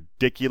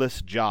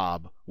ridiculous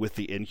job with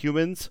the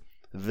Inhumans.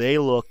 They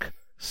look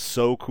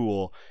so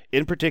cool.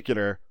 In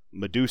particular,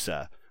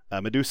 Medusa.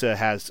 Medusa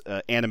has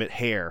animate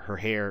hair. Her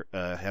hair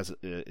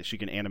she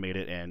can animate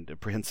it and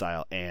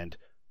prehensile, and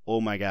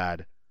oh my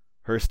god,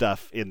 her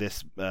stuff in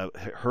this,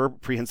 her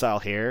prehensile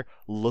hair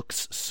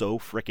looks so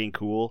freaking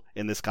cool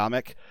in this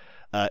comic.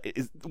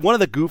 It's one of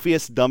the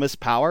goofiest,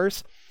 dumbest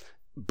powers,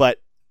 but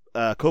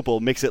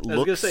Coipel makes it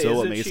look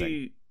so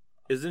amazing.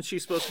 Isn't she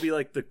supposed to be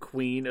like the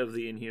queen of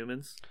the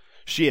Inhumans?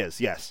 She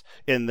is, yes.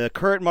 In the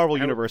current Marvel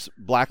universe,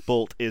 Black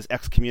Bolt is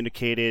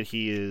excommunicated.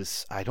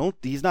 He's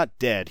not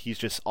dead. He's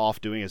just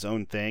off doing his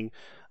own thing.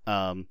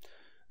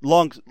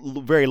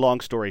 Very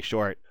long story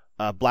short,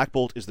 Black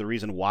Bolt is the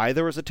reason why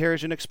there was a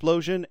Terrigen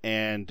explosion,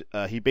 and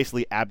he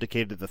basically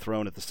abdicated the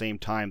throne at the same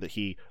time that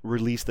he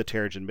released the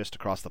Terrigen Mist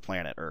across the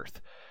planet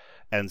Earth.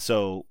 And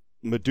so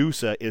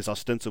Medusa is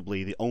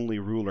ostensibly the only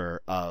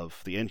ruler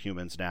of the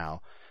Inhumans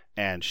now,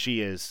 and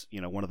she is,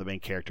 one of the main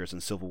characters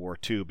in Civil War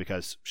II,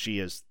 because she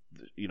is,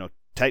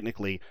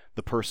 technically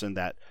the person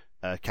that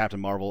Captain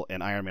Marvel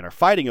and Iron Man are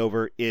fighting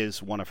over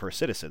is one of her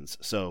citizens.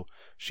 So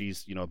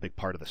she's, a big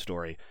part of the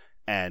story.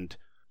 And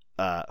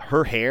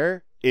her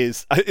hair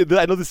is,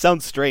 I know this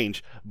sounds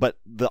strange, but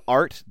the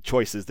art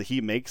choices that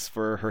he makes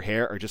for her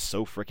hair are just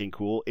so freaking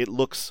cool. It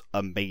looks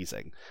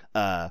amazing.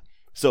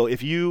 So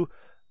if you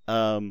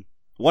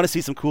want to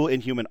see some cool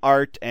Inhuman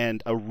art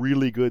and a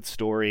really good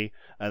story,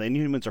 the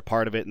Inhumans are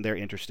part of it, and they're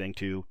interesting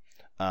too.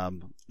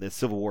 The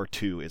Civil War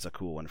II is a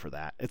cool one for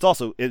that. It's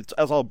also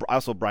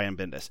Brian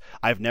Bendis.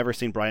 I've never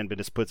seen Brian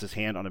Bendis puts his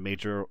hand on a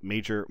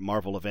major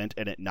Marvel event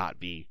and it not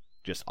be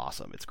just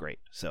awesome. It's great.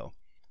 So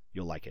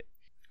you'll like it.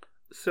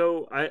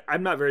 So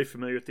I'm not very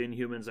familiar with the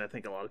Inhumans. I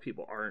think a lot of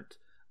people aren't.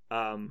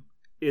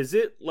 Is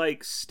it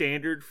like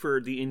standard for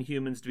the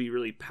Inhumans to be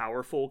really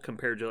powerful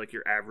compared to like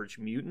your average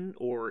mutant,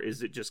 or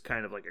is it just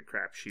kind of like a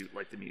crapshoot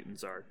like the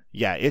mutants are?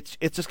 Yeah, it's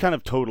just kind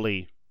of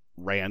totally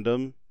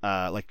random,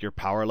 like your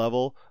power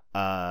level.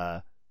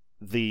 One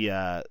of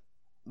the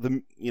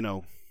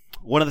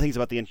things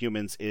about the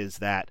Inhumans is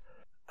that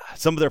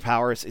some of their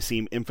powers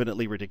seem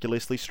infinitely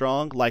ridiculously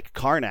strong. Like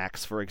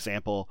Karnak's, for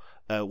example,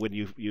 when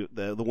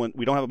the one,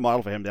 we don't have a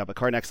model for him now, but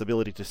Karnak's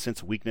ability to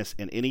sense weakness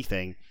in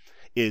anything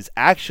is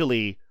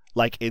actually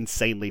like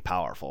insanely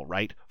powerful,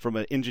 right? From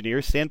an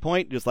engineer's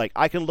standpoint, just like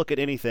I can look at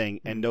anything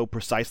and know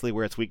precisely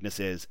where its weakness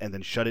is and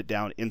then shut it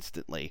down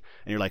instantly.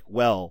 And you're like,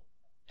 well,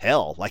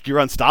 hell. Like, you're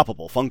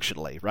unstoppable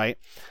functionally, right?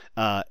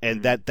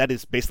 And that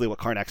is basically what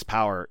Karnak's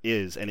power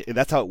is, and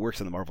that's how it works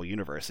in the Marvel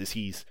Universe. Is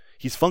he's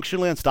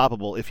functionally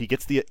unstoppable if he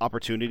gets the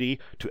opportunity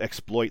to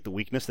exploit the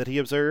weakness that he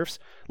observes.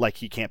 Like,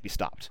 he can't be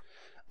stopped.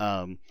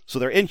 So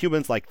they're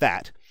Inhumans like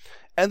that,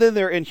 and then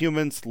they're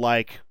Inhumans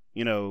like,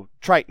 you know,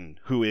 Triton,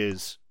 who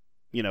is,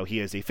 you know, he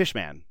is a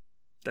fishman.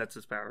 That's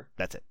his power.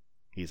 That's it.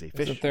 He's a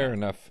fish.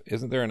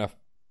 Isn't there enough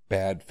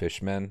bad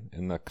fishmen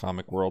in the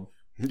comic world?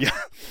 Yeah.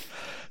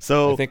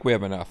 So I think we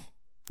have enough.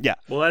 Yeah.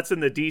 Well, that's in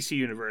the DC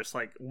universe.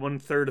 Like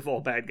 1/3 of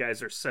all bad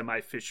guys are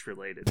semi-fish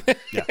related.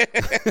 Yeah.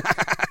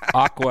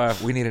 Aqua.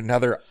 We need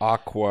another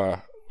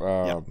Aqua.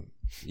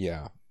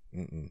 Yeah.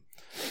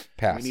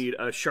 Pass. We need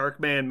a shark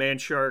man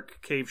shark,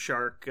 cave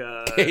shark,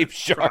 Cave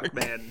shark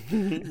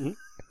man,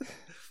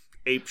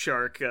 ape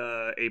shark,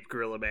 ape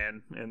gorilla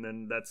man, and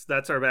then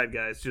that's our bad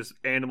guys. Just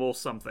animal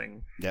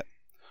something. Yep.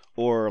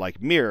 Or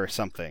like mirror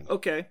something.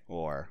 Okay.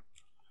 Or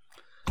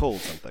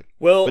cold something.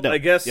 Well, No, I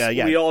guess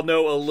yeah. we all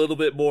know a little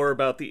bit more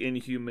about the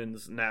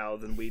Inhumans now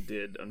than we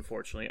did,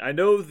 unfortunately. I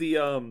know the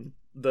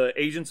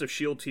Agents of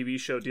S.H.I.E.L.D. TV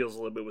show deals a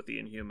little bit with the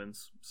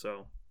Inhumans,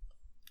 so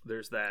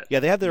there's that. Yeah,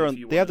 they have their If own.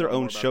 you They wanna have their know more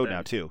own about show that.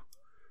 now too.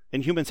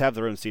 Inhumans have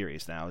their own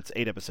series now. It's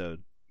 8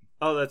 episode.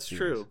 Oh, that's series.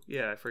 true.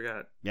 Yeah, I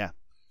forgot. Yeah.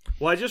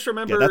 Well, I just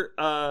remember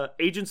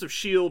Agents of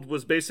S.H.I.E.L.D.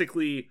 was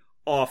basically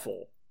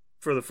awful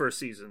for the first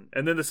season.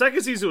 And then the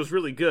second season was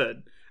really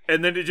good.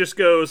 And then it just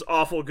goes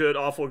awful, good,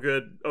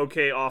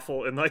 okay,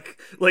 awful, and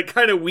like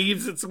kind of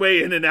weaves its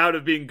way in and out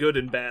of being good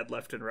and bad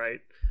left and right.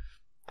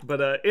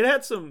 But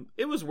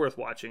it was worth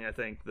watching, I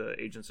think, the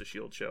Agents of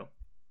S.H.I.E.L.D. show.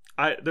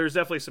 There's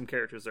definitely some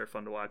characters that are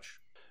fun to watch.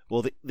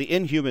 Well, the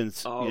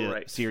Inhumans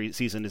right.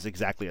 season is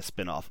exactly a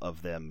spin-off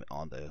of them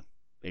on the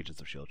Agents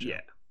of S.H.I.E.L.D. show.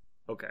 Yeah.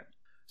 Okay.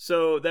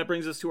 So that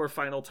brings us to our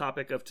final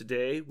topic of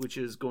today, which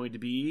is going to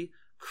be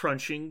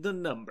crunching the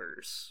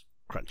numbers.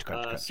 Crunch.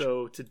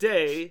 So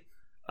today,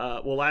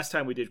 last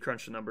time we did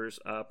crunch the numbers,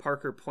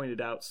 Parker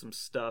pointed out some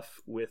stuff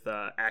with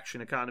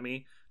Action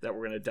Economy that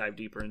we're going to dive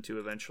deeper into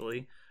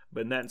eventually.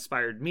 But that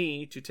inspired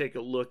me to take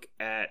a look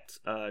at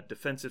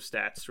defensive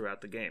stats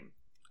throughout the game.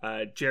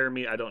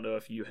 Jeremy, I don't know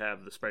if you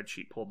have the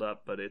spreadsheet pulled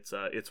up, but it's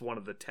one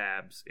of the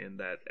tabs in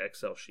that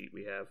Excel sheet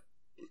we have.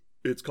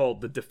 It's called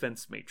the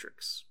Defense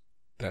Matrix.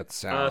 That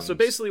sounds... So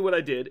basically what I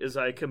did is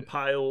I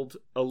compiled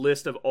a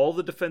list of all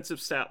the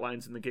defensive stat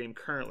lines in the game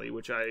currently,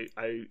 which I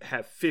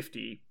have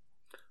 50,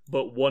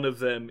 but one of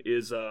them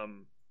is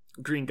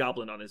Green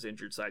Goblin on his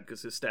injured side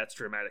because his stats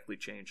dramatically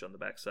change on the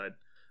backside.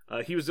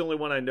 He was the only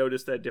one I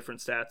noticed that had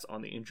different stats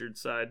on the injured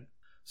side.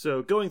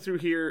 So going through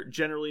here,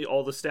 generally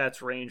all the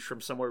stats range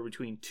from somewhere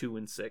between 2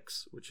 and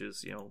 6, which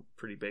is, you know,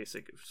 pretty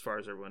basic as far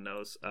as everyone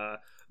knows.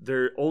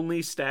 Their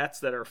only stats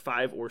that are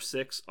 5 or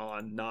 6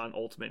 on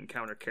non-ultimate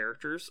encounter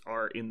characters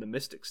are in the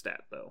Mystic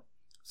stat, though.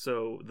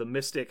 So the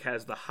Mystic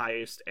has the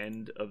highest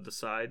end of the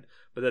side,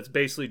 but that's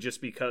basically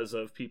just because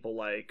of people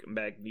like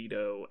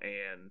Magneto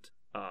and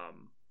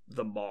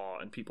the Maw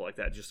and people like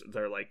that. Just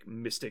they're like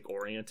Mystic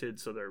oriented,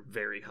 so they're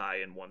very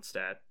high in one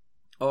stat.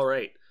 All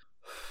right.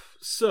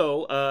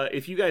 So,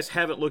 if you guys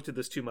haven't looked at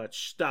this too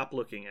much, stop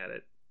looking at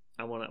it.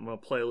 I'm gonna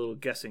play a little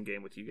guessing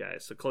game with you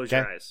guys. So close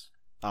your eyes.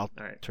 I'll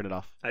All right. turn it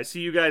off. I see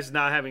you guys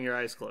not having your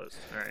eyes closed.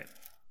 All right.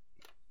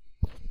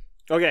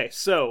 Okay,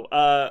 so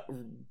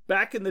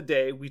back in the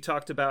day, we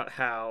talked about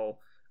how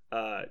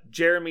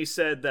Jeremy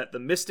said that the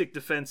Mystic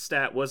defense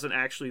stat wasn't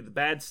actually the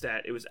bad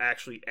stat; it was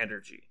actually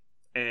energy.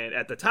 And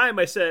at the time,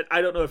 I said,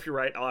 I don't know if you're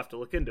right. I'll have to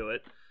look into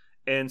it.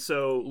 And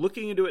so,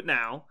 looking into it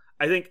now,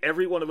 I think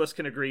every one of us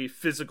can agree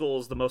physical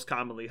is the most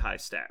commonly high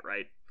stat,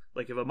 right?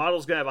 Like, if a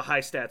model's going to have a high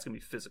stat, it's going to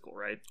be physical,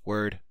 right?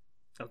 Word.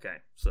 Okay,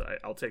 so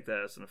I'll take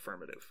that as an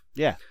affirmative.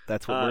 Yeah,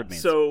 that's what word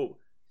means. So,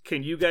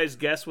 can you guys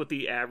guess what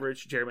the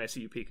average... Jeremy, I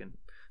see you peeking.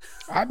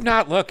 I'm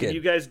not looking. Can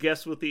you guys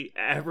guess what the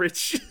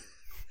average...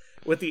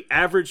 what the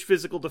average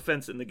physical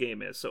defense in the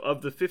game is? So,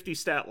 of the 50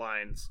 stat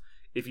lines,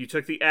 if you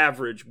took the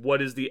average,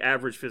 what is the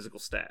average physical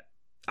stat?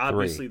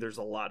 Obviously, there's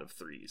a lot of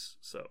 3s,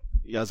 so...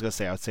 Yeah, I was going to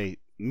say, I would say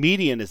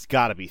median has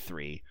got to be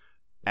 3.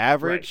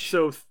 Average?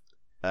 Right. So...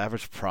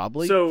 Average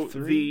probably So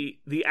 3?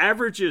 the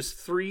average is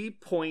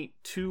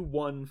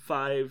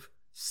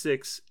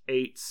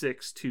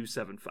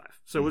 3.215686275.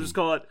 So we'll just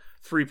call it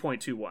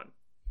 3.21.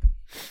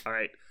 All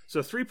right. So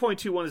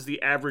 3.21 is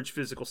the average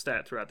physical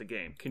stat throughout the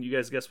game. Can you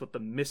guys guess what the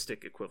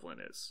Mystic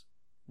equivalent is?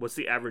 What's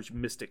the average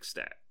Mystic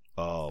stat?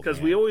 Oh,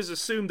 because we always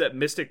assumed that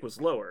Mystic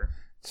was lower.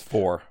 It's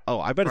 4. Oh,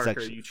 I bet Parker, it's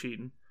actually... are you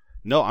cheating?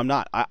 No, I'm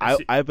not.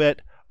 I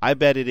bet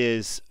it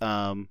is...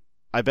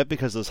 I bet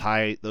because those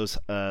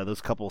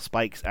couple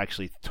spikes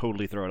actually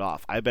totally throw it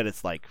off. I bet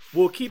it's like...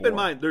 Well, keep 4. in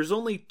mind, there's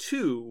only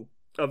 2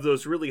 of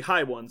those really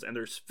high ones, and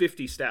there's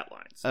 50 stat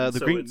lines.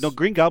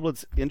 Green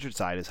Goblin's injured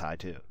side is high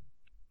too.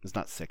 It's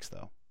not 6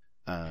 though.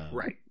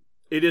 Right.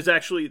 It is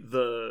actually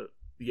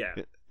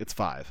it's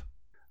 5.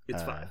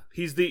 It's 5.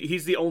 He's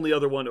the only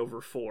other one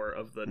over 4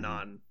 of the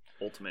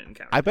non-ultimate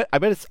encounter. I bet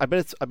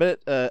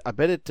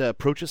it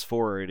approaches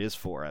 4 or it is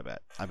 4. I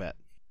bet.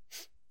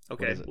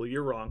 Okay. Well,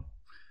 you're wrong.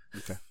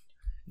 Okay.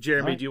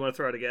 Jeremy, Right. do you want to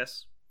throw out a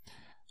guess?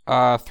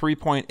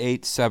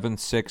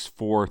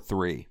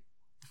 3.87643.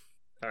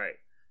 All right.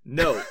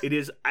 No, it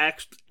is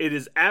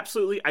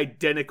absolutely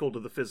identical to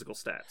the physical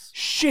stats.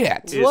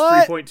 Shit. It is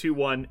What?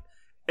 3.21,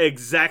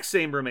 exact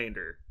same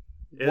remainder.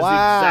 It is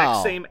Wow. the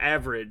exact same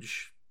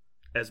average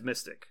as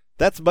Mystic.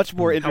 That's much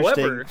more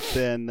interesting However-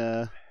 than.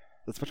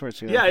 That's much more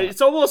interesting. Yeah, than I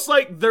it's almost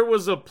like there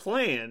was a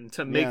plan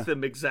to make Yeah.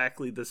 them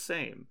exactly the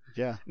same. thought.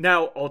 Yeah.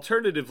 Now,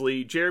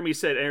 alternatively, Jeremy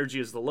said energy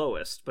is the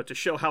lowest, but to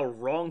show how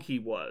wrong he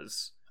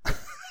was,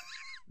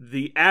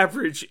 the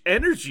average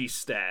energy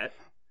stat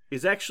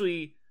is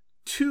actually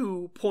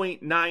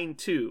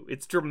 2.92.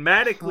 It's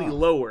dramatically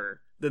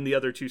lower than the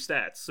other two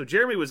stats. So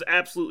Jeremy was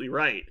absolutely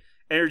right.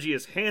 Energy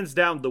is hands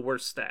down the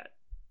worst stat.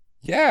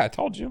 Yeah, I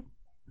told you.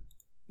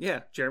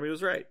 Yeah, Jeremy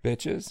was right.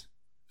 Bitches.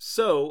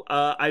 So,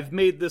 I've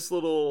made this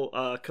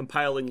little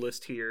compiling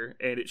list here,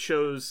 and it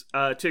shows,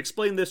 to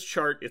explain this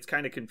chart, it's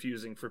kind of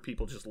confusing for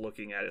people just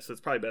looking at it, so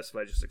it's probably best if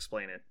I just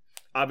explain it.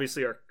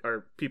 Obviously,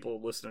 our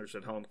people, listeners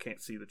at home, can't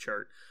see the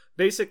chart.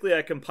 Basically,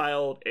 I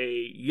compiled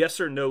a yes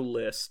or no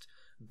list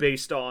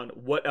based on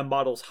what a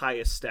model's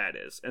highest stat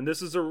is. And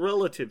this is a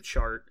relative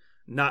chart,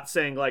 not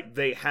saying like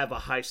they have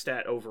a high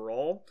stat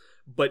overall,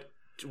 but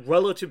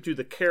relative to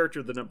the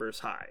character, the number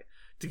is high.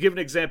 To give an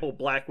example,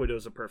 Black Widow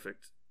is a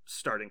perfect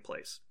starting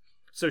place.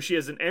 So she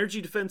has an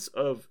energy defense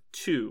of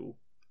 2,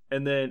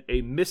 and then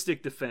a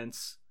mystic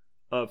defense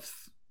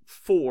of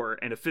 4,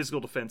 and a physical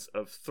defense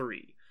of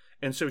 3.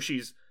 And so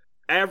she's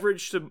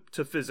average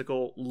to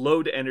physical,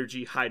 low to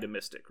energy, high to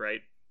mystic,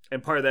 right?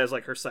 And part of that is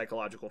like her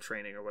psychological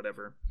training or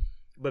whatever.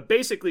 But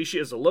basically she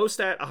has a low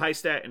stat, a high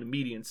stat, and a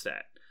median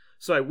stat.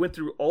 So I went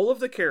through all of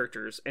the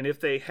characters, and if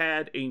they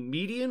had a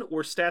median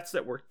or stats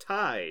that were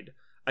tied,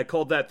 I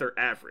called that their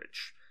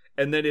average.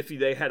 And then if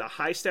they had a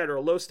high stat or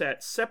a low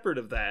stat separate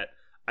of that,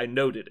 I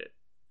noted it.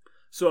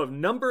 So a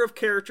number of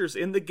characters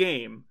in the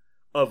game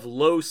of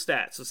low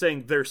stats, so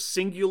saying their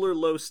singular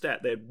low stat,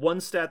 they had one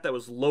stat that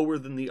was lower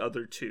than the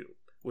other two,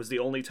 was the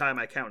only time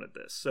I counted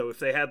this. So if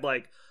they had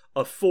like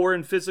a 4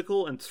 in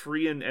physical and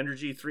 3 in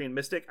energy, 3 in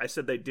mystic, I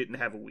said they didn't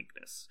have a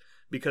weakness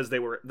because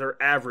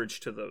they're average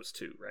to those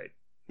two, right?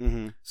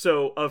 Mm-hmm.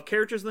 So of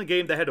characters in the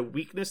game that had a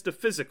weakness to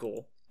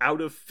physical, out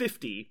of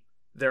 50,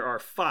 there are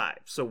 5.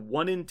 So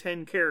 1 in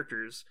 10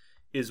 characters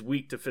is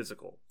weak to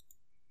physical.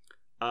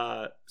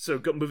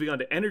 Moving on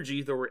to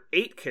energy, there were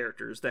 8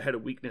 characters that had a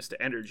weakness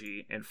to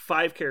energy, and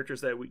 5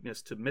 characters that had a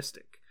weakness to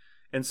mystic.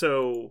 And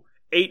so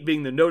 8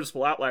 being the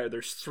noticeable outlier,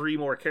 there's 3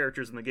 more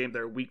characters in the game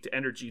that are weak to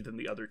energy than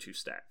the other 2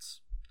 stats,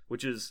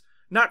 which is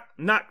not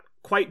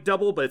quite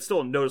double, but it's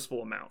still a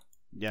noticeable amount.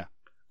 Yeah.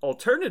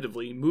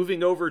 Alternatively,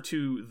 moving over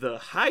to the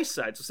high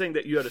side, so saying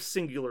that you had a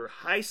singular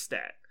high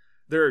stat,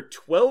 there are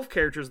 12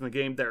 characters in the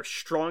game that are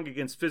strong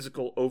against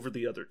physical over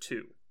the other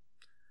 2.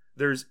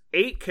 There's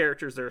 8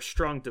 characters that are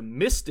strong to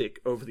mystic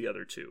over the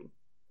other 2.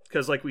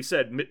 Because like we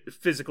said,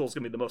 physical is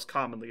going to be the most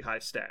commonly high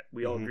stat.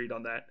 We all agreed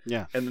on that.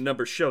 Yeah. And the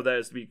numbers show that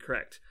as to be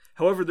correct.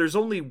 However, there's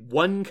only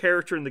one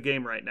character in the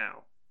game right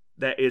now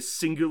that is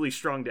singularly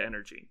strong to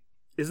energy.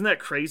 Isn't that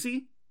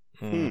crazy?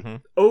 Mm-hmm.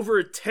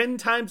 Over 10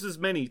 times as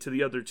many to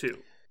the other 2.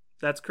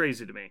 That's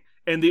crazy to me.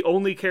 And the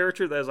only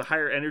character that has a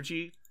higher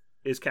energy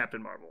is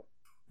Captain Marvel,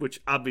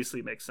 which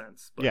obviously makes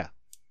sense. But, Yeah.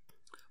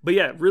 But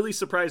yeah, it really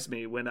surprised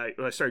me when I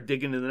started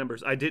digging into the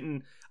numbers. I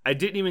didn't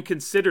even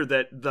consider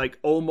that like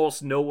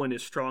almost no one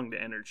is strong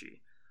to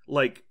energy.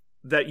 Like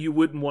that you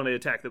wouldn't want to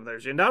attack them with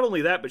energy. And not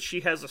only that, but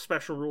she has a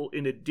special rule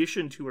in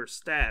addition to her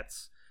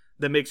stats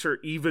that makes her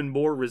even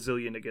more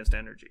resilient against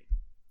energy.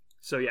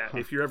 So yeah,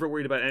 if you're ever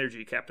worried about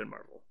energy, Captain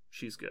Marvel,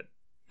 she's good.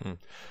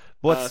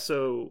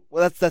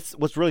 That's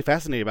what's really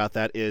fascinating about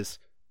that is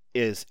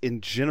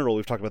in general,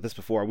 we've talked about this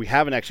before. We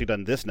haven't actually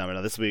done this number.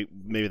 Now, this will be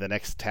maybe the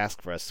next task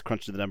for us,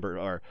 crunching the number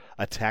or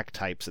attack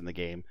types in the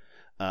game.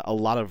 A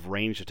lot of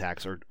ranged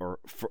attacks or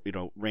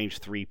range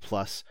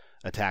 3+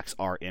 attacks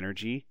are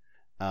energy.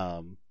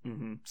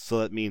 So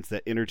that means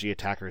that energy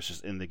attackers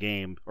just in the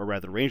game, or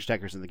rather ranged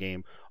attackers in the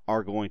game,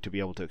 are going to be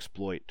able to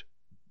exploit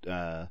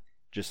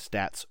just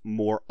stats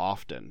more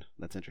often.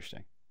 That's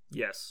interesting.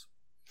 Yes.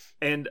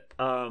 And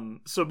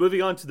so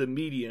moving on to the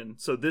median.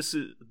 So these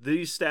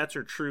stats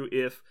are true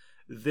if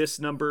this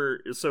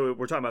number. So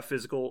we're talking about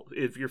physical.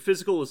 If your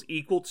physical is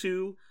equal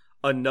to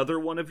another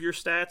one of your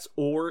stats,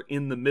 or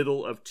in the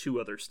middle of 2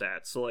 other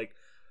stats. So like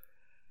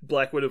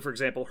Black Widow, for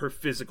example, her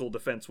physical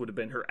defense would have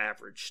been her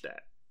average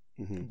stat.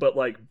 Mm-hmm. But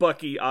like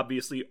Bucky,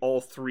 obviously all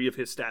 3 of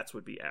his stats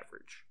would be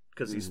average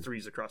because he's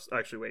 3s across.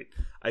 Actually, wait,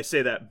 I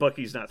say that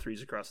Bucky's not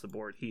 3s across the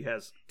board. He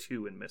has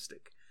 2 in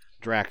Mystic.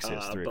 Drax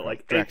is 3. But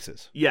like Drax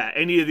is. Yeah,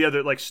 any of the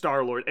other, like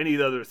Star-Lord, any of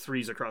the other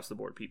 3s across the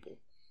board people.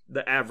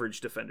 The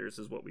average defenders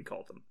is what we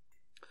call them.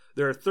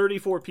 There are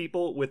 34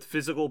 people with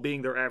physical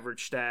being their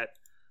average stat,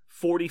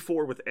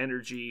 44 with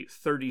energy,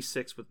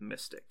 36 with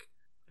mystic.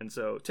 And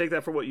so take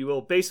that for what you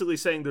will. Basically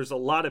saying there's a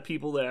lot of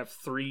people that have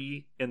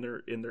 3 in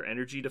their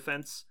energy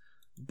defense,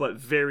 but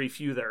very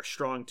few that are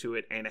strong to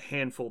it, and a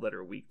handful that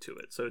are weak to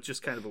it. So it's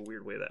just kind of a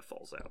weird way that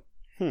falls out.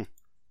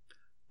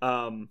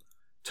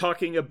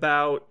 talking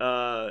about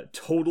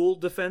total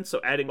defense,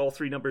 so adding all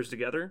three numbers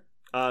together,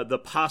 the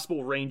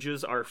possible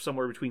ranges are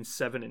somewhere between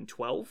 7 and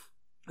 12.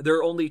 There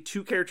are only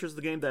 2 characters in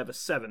the game that have a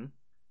 7,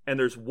 and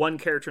there's 1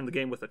 character in the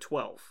game with a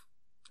 12.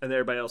 And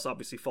everybody else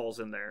obviously falls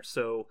in there.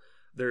 So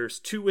there's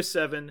 2 with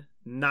 7,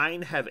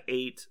 9 have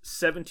 8,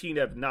 17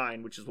 have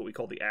 9, which is what we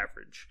call the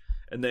average.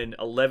 And then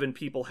 11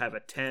 people have a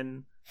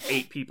 10,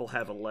 8 people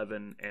have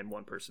 11, and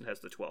 1 person has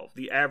the 12.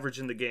 The average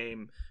in the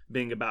game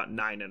being about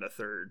 9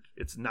 1/3.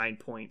 It's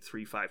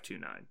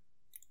 9.3529.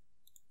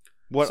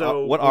 What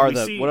are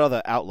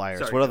the outliers?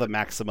 Sorry, what are the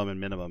maximum and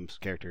minimum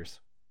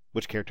characters?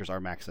 Which characters are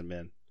max and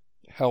min?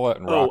 Hela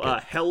and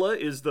Rocket. Hela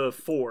is the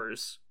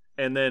 4s,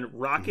 and then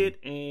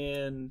Rocket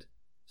and...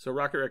 So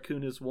Rocket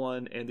Raccoon is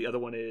 1, and the other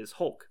one is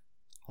Hulk.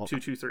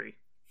 223.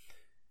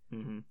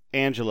 Mm-hmm.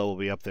 Angela will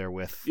be up there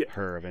with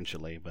her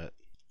eventually, but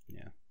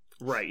yeah.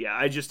 Right, yeah.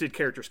 I just did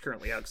characters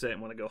currently out because I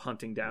didn't want to go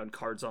hunting down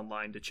cards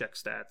online to check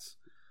stats.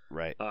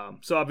 Right.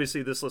 So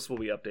obviously this list will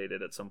be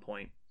updated at some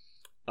point.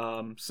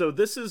 So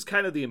this is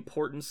kind of the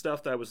important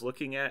stuff that I was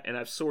looking at, and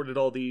I've sorted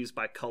all these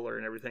by color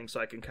and everything so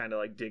I can kind of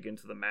like dig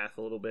into the math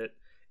a little bit.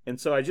 And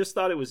so I just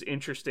thought it was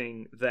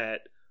interesting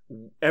that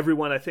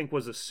everyone, I think,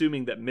 was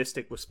assuming that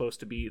Mystic was supposed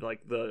to be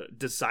like the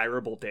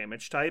desirable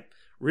damage type.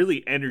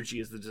 Really, Energy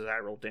is the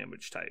desirable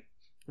damage type,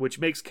 which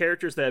makes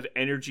characters that have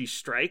energy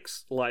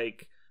strikes,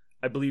 like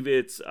I believe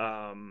it's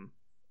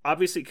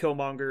obviously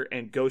Killmonger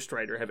and Ghost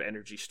Rider have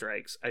energy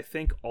strikes. I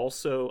think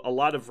also a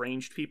lot of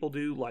ranged people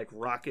do, like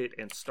Rocket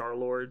and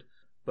Star-Lord.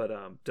 But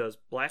does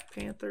Black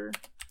Panther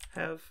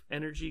have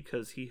energy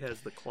because he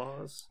has the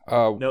claws?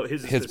 No,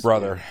 his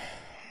brother.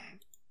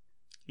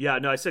 Yeah,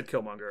 no, I said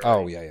Killmonger. Right?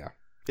 Oh, yeah.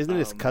 Isn't it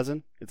his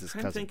cousin? It's his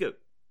cousin.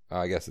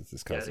 I guess it's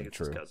his cousin. Yeah, I think it's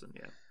true. his cousin,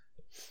 yeah.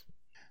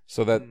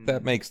 So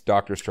that makes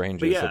Doctor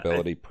Strange's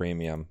ability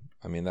premium.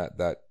 I mean,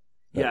 that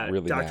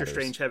really Doctor matters.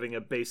 Strange having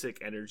a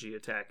basic energy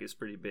attack is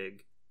pretty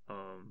big.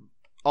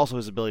 Also,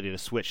 his ability to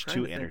switch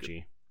to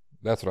energy.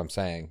 That's what I'm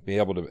saying. Be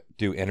able to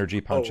do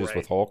energy punches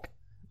with Hulk.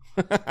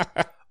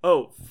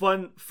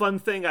 Fun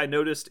thing I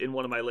noticed in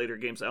one of my later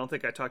games. I don't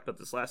think I talked about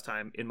this last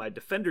time. In my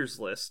defenders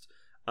list,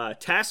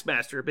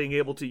 Taskmaster being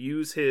able to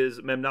use his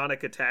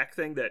Memnonic attack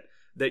thing that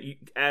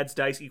adds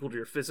dice equal to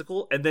your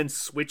physical, and then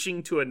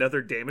switching to another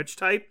damage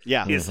type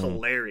is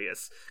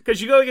hilarious.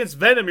 Because you go against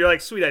Venom, you're like,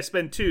 sweet, I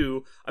spend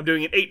 2, I'm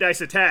doing an 8 dice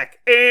attack,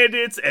 and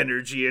it's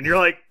energy, and you're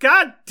like,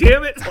 god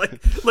damn it!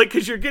 Like,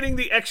 because you're getting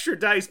the extra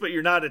dice, but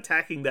you're not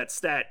attacking that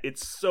stat.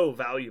 It's so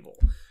valuable.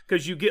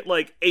 Because you get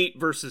like 8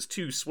 versus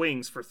 2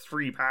 swings for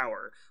 3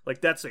 power. Like,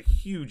 that's a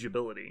huge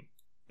ability.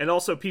 And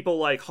also people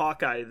like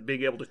Hawkeye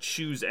being able to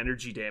choose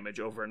energy damage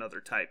over another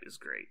type is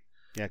great.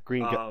 Yeah,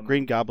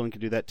 Green Goblin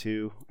can do that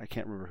too. I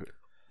can't remember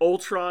who.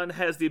 Ultron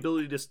has the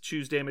ability to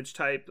choose damage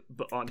type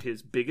on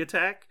his big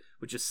attack,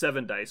 which is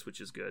 7 dice,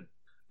 which is good.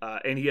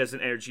 And he has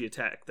an energy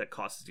attack that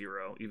costs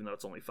 0, even though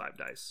it's only 5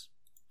 dice.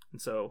 And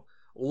so,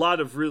 a lot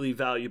of really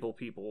valuable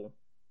people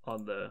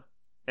on the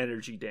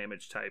energy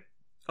damage type.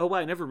 Oh, wow,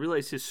 I never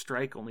realized his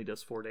strike only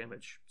does 4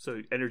 damage.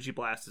 So, Energy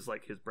Blast is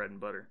like his bread and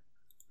butter.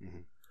 Mm-hmm.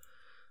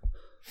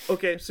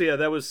 Okay, so yeah,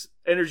 that was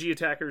energy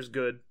attackers,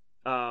 good.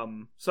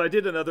 So I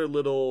did another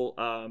little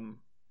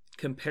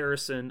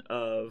comparison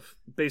of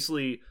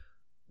basically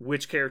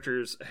which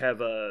characters have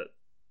a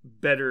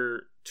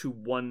better to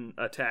one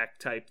attack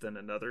type than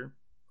another.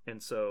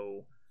 And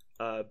so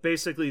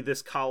basically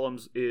this column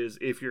is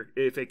if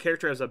a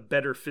character has a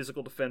better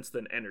physical defense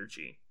than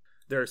energy.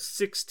 There are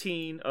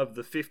 16 of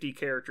the 50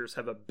 characters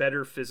have a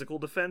better physical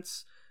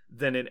defense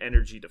than an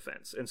energy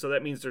defense. And so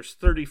that means there's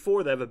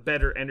 34 that have a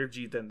better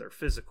energy than their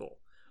physical,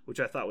 which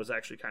I thought was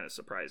actually kind of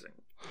surprising.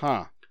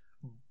 Huh.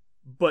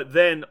 But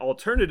then,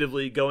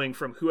 alternatively, going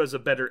from who has a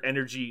better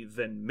energy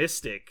than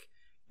Mystic,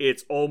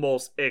 it's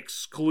almost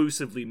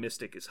exclusively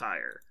Mystic is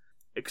higher.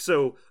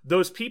 So,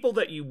 those people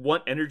that you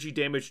want energy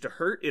damage to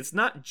hurt, it's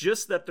not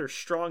just that they're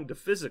strong to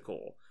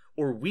physical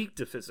or weak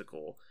to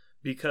physical,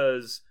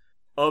 because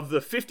of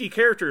the 50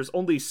 characters,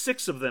 only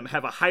 6 of them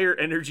have a higher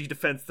energy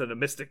defense than a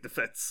Mystic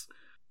defense,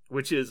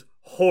 which is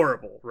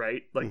horrible,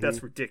 right? Like,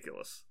 that's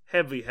ridiculous.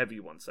 Heavy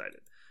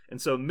one-sided.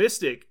 And so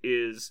Mystic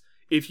is,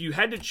 if you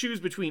had to choose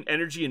between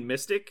energy and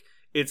Mystic,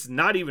 it's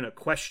not even a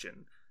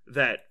question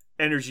that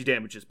energy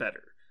damage is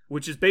better,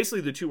 which is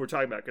basically the two we're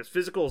talking about, because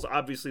physical is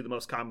obviously the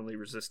most commonly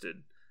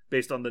resisted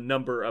based on the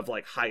number of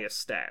like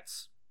highest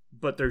stats.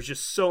 But there's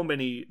just so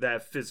many that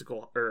have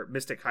physical or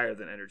Mystic higher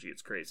than energy,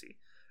 it's crazy.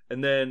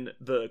 And then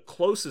the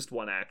closest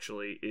one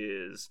actually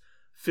is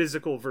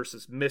physical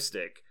versus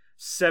Mystic.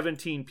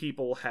 17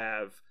 people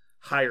have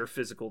higher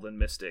physical than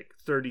Mystic,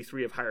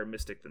 33 have higher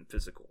Mystic than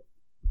physical.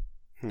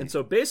 And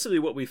so basically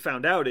what we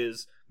found out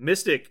is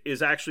Mystic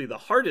is actually the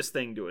hardest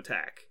thing to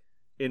attack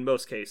in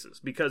most cases,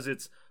 because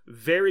it's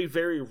very,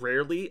 very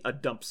rarely a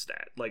dump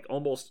stat. Like,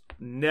 almost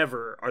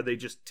never are they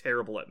just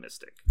terrible at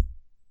Mystic.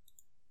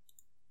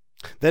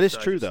 That is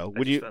true, though.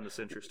 I found this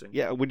interesting.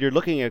 Yeah, when you're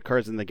looking at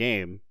cards in the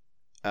game,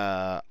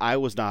 I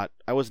was not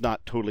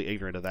totally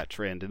ignorant of that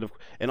trend.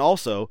 And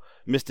also,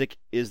 Mystic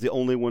is the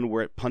only one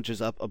where it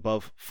punches up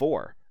above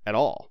 4 at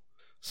all.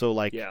 So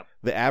like Yeah.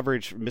 the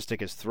average Mystic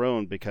is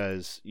thrown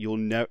because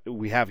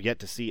we have yet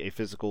to see a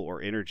physical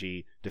or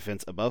energy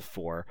defense above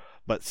 4,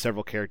 but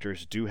several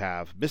characters do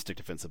have Mystic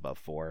defense above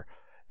 4,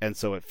 and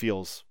so it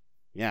feels,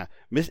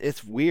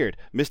 it's weird.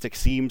 Mystic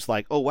seems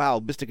like, oh wow,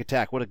 Mystic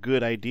attack, what a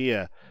good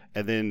idea,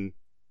 and then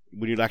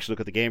when you actually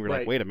look at the game, you're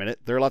like, wait a minute,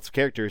 there are lots of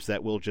characters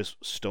that will just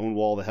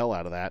stonewall the hell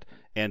out of that,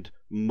 and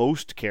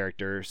most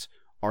characters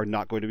are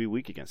not going to be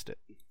weak against it.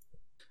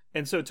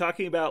 And so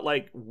talking about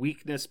like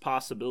weakness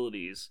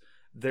possibilities,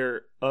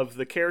 there of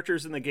the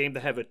characters in the game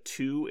that have a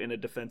 2 in a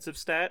defensive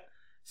stat,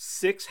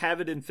 6 have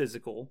it in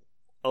physical,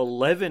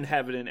 11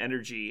 have it in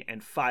energy,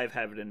 and 5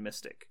 have it in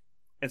mystic.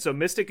 And so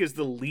mystic is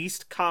the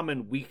least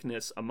common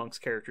weakness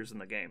amongst characters in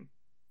the game,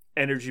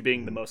 energy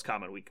being the most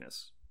common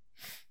weakness.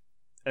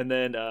 And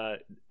then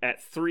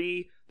at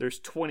 3, there's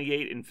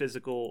 28 in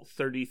physical,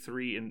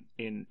 33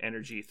 in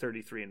energy,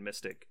 33 in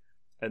mystic.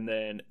 And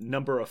then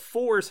number of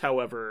 4s,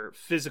 however,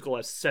 physical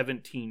has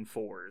 17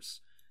 4s.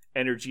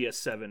 Energy has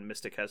 7,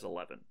 Mystic has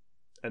 11.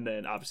 And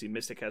then obviously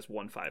Mystic has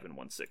 1 5 and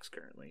 1 6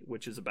 currently,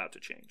 which is about to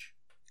change.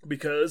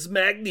 Because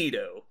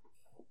Magneto.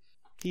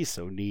 He's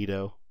so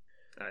neato.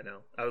 I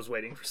know. I was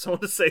waiting for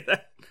someone to say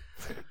that.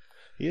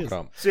 He is.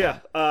 So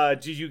yeah,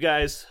 do you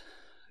guys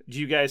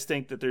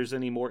think that there's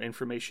any more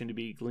information to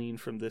be gleaned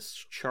from this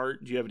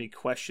chart? Do you have any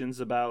questions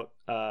about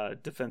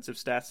defensive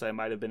stats that I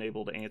might have been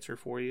able to answer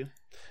for you?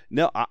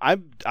 No,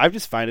 I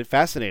just find it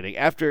fascinating.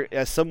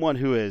 As someone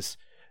who has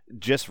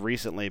just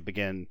recently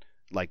began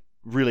like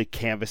really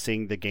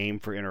canvassing the game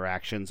for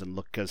interactions and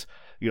look, because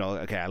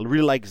I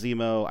really like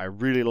Zemo, I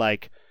really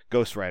like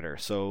Ghost Rider,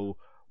 so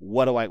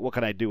what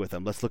can I do with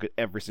them? Let's look at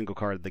every single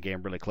card of the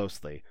game really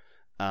closely.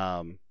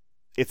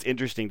 It's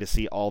interesting to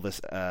see all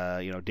this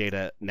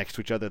data next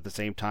to each other at the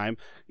same time,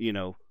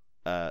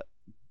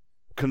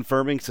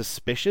 confirming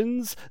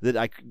suspicions that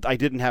I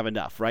didn't have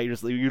enough, right?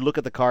 You look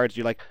at the cards,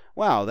 you're like,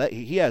 wow, that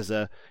he has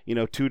a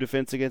 2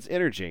 defense against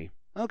energy.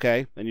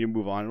 Okay, and you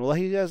move on. Well,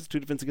 he has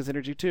 2 defense against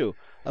energy too.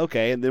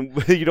 Okay, and then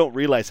you don't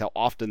realize how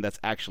often that's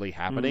actually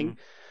happening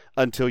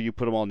until you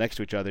put them all next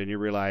to each other, and you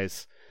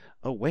realize,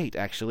 oh wait,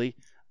 actually,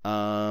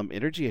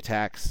 energy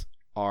attacks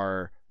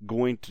are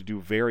going to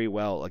do very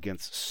well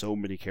against so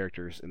many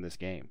characters in this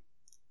game.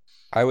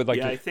 I would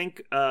like to. I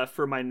think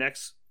for my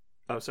next.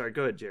 Oh, sorry.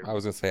 Go ahead, Jared. I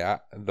was going to say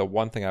the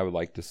one thing I would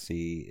like to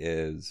see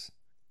is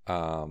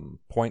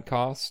point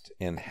cost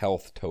and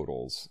health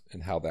totals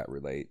and how that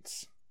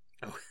relates.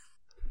 Oh.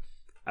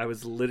 I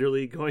was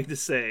literally going to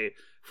say,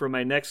 for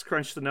my next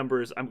crunch the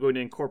numbers, I'm going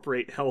to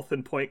incorporate health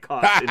and point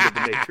cost into the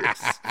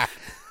matrix.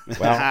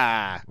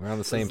 Well, we're on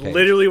the same page.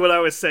 Literally what I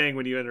was saying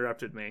when you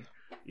interrupted me.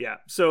 Yeah.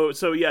 So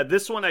yeah,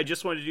 this one I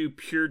just wanted to do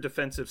pure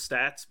defensive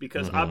stats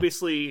because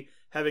obviously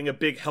having a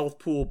big health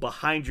pool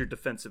behind your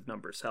defensive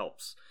numbers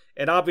helps.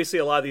 And obviously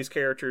a lot of these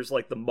characters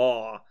like the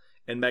Maw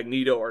and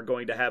Magneto are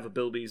going to have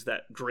abilities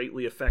that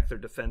greatly affect their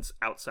defense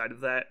outside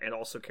of that, and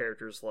also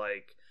characters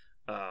like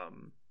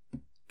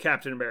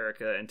Captain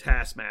America and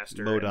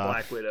Taskmaster and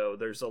Black Widow.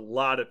 There's a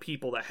lot of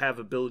people that have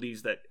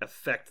abilities that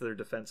affect their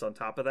defense on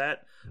top of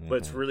that, but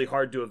it's really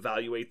hard to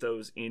evaluate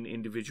those in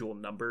individual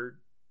number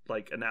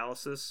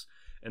analysis.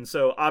 And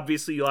so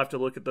obviously you'll have to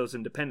look at those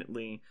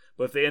independently,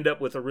 but if they end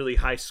up with a really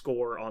high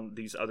score on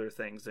these other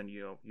things, then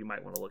you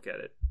might want to look at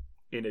it.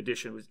 In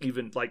addition, with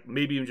even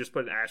maybe even just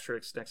put an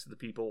asterisk next to the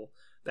people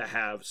that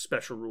have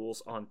special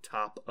rules on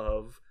top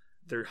of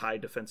their high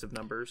defensive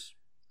numbers.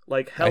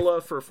 Like Hela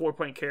for a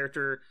 4-point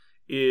character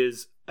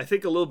is, I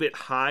think, a little bit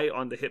high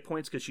on the hit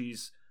points because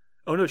she's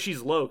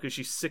low because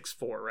she's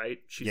 6'4", right?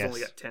 She's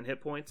only got 10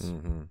 hit points.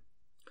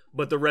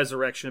 But the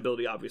resurrection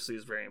ability obviously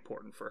is very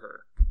important for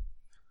her.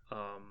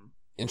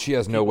 And she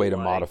has no way to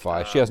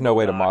modify. She has no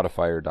way to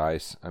modify her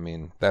dice. I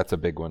mean, that's a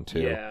big one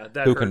too. Yeah,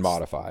 that Who hurts. Can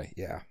modify?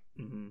 Yeah.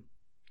 Mm-hmm.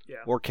 Yeah.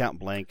 Or count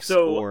blanks,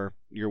 So- or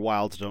your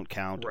wilds don't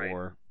count, Right.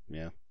 or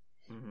yeah.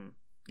 Mm-hmm.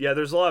 Yeah,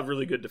 there's a lot of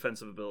really good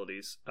defensive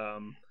abilities.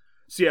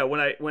 So yeah, when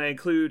I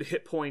include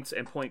hit points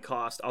and point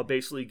cost, I'll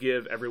basically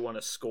give everyone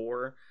a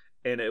score,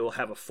 and it will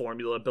have a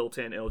formula built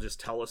in. It'll just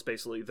tell us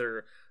basically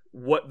the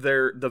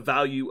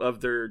value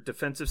of their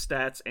defensive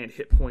stats and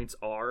hit points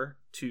are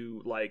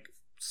to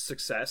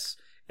success.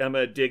 And I'm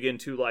gonna dig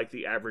into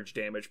the average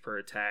damage per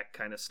attack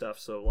kind of stuff.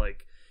 So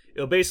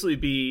it'll basically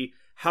be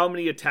how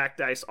many attack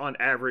dice on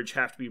average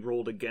have to be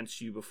rolled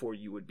against you before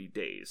you would be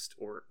dazed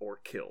or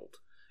killed.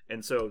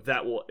 And so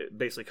that will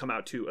basically come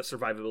out to a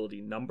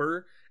survivability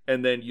number.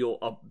 And then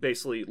you'll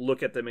basically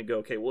look at them and go,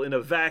 okay, well, in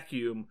a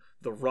vacuum,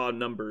 the raw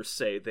numbers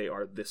say they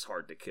are this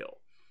hard to kill.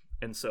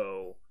 And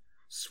so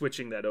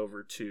switching that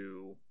over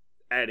to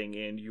adding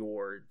in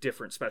your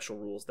different special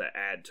rules that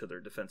add to their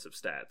defensive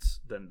stats,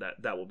 then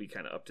that will be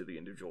kind of up to the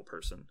individual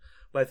person.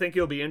 But I think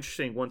it'll be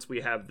interesting once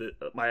we have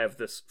I have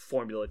this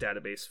formula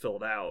database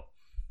filled out,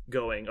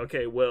 going,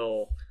 okay,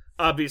 well,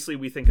 obviously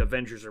we think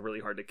Avengers are really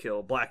hard to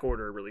kill, Black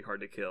Order are really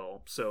hard to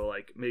kill, so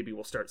maybe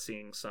we'll start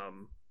seeing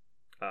some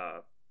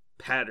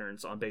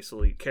patterns on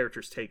basically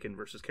characters taken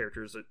versus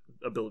characters'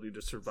 ability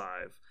to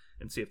survive,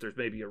 and see if there's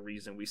maybe a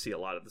reason we see a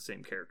lot of the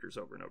same characters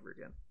over and over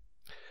again.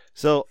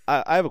 So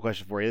I have a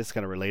question for you. It's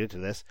kind of related to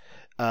this.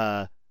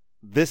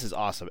 This is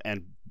awesome,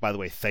 and by the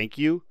way, thank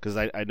you, because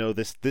I know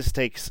this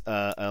takes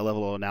a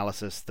level of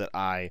analysis that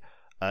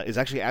is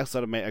actually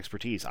outside of my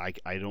expertise.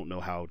 I don't know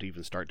how to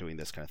even start doing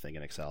this kind of thing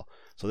in Excel.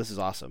 So this is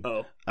awesome.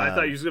 Oh, I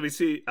thought you were going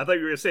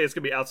to say it's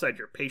going to be outside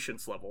your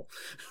patience level.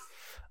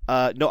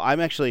 No, I'm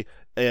actually.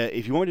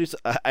 If you want me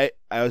to,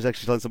 I was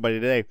actually telling somebody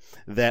today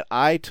that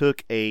I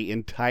took a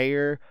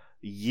entire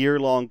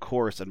year-long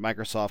course in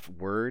Microsoft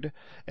Word,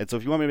 and so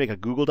if you want me to make a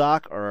Google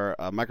Doc or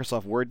a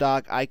Microsoft Word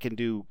doc, I can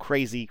do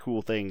crazy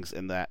cool things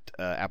in that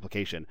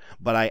application.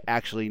 But I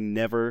actually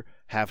never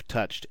have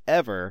touched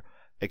ever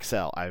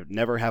Excel. I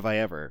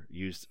ever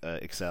used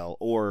Excel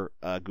or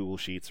Google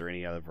Sheets or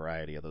any other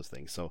variety of those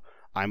things. So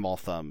I'm all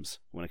thumbs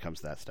when it comes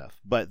to that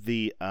stuff. But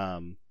it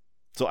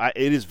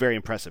is very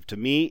impressive to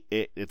me.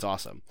 It's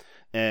awesome.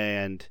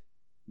 And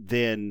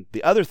then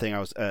the other thing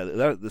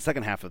the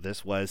second half of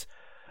this was,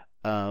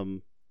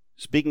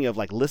 speaking of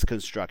like list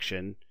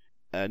construction,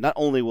 not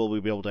only will we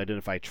be able to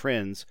identify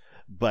trends,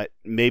 but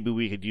maybe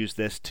we could use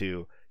this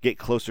to get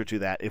closer to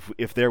that.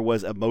 If there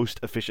was a most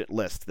efficient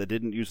list that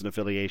didn't use an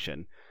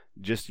affiliation,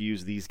 just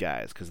use these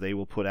guys because they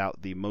will put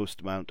out the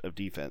most amount of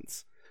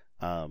defense.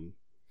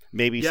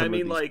 Maybe. Yeah,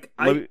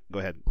 go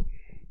ahead.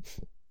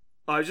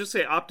 I was just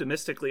saying,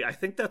 optimistically, I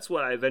think that's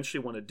what I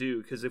eventually want to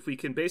do, because if we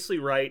can basically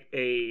write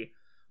a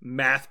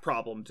math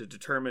problem to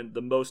determine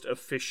the most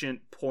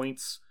efficient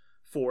points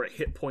for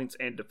hit points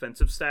and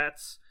defensive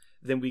stats,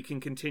 then we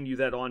can continue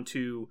that on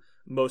to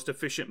most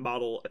efficient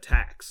model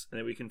attacks, and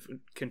then we can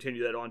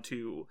continue that on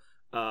to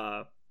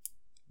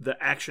the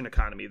action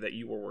economy that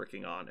you were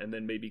working on, and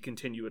then maybe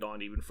continue it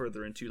on even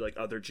further into like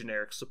other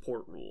generic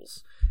support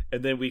rules.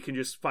 And then we can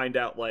just find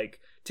out, like,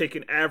 take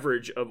an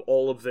average of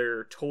all of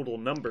their total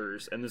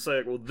numbers and it's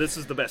like, well, this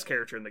is the best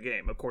character in the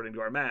game according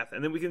to our math.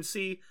 And then we can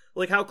see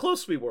like how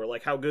close we were,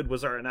 like how good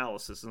was our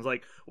analysis. And it's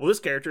like, well, this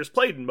character is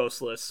played in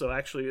most lists, so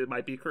actually it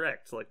might be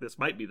correct. Like, this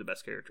might be the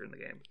best character in the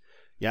game.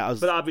 Yeah,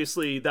 but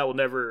obviously that will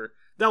never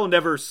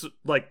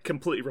like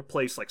completely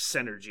replace like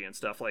synergy and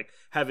stuff, like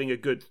having a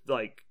good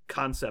like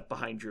concept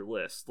behind your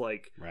list.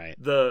 Like, right.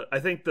 I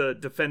think the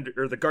Defender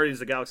or the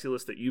Guardians of the Galaxy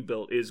list that you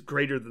built is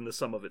greater than the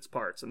sum of its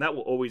parts, and that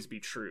will always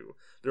be true.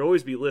 There'll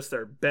always be lists that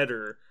are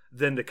better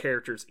than the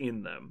characters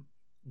in them.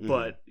 Mm-hmm.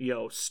 But,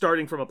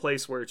 starting from a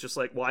place where it's just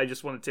like, well, I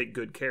just want to take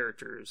good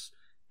characters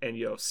and,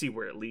 see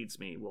where it leads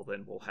me. Well,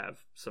 then we'll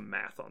have some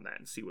math on that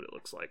and see what it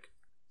looks like.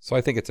 So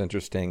I think it's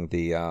interesting,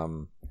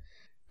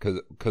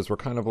 because we're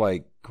kind of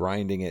like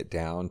grinding it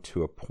down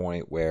to a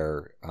point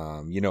where,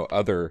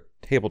 other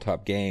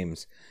tabletop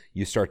games,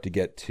 you start to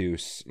get to,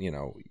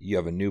 you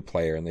have a new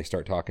player and they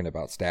start talking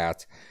about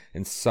stats,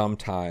 and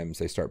sometimes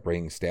they start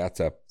bringing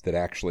stats up that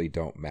actually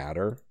don't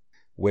matter,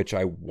 which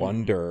I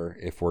wonder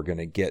if we're going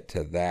to get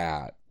to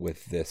that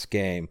with this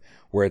game,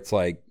 where it's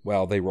like,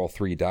 well, they roll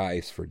 3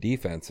 dice for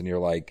defense, and you're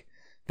like,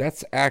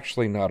 that's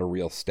actually not a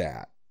real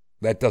stat.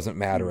 That doesn't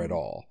matter at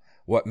all.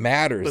 What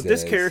matters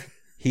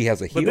he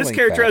has a healing But this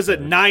character factor. has a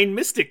 9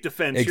 Mystic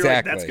defense. Exactly. You're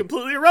like, that's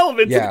completely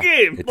irrelevant to the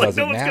game. It like,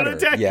 doesn't no one's going to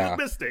attack you with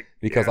Mystic.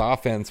 Because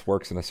offense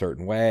works in a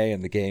certain way,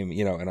 and the game,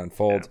 it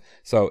unfolds. Yeah.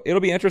 So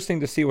it'll be interesting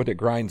to see what it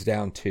grinds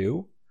down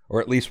to,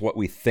 or at least what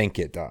we think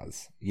it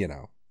does,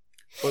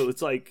 Well,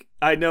 it's like,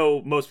 I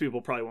know most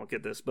people probably won't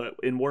get this, but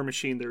in War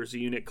Machine, there's a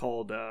unit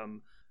called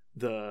what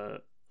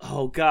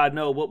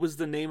was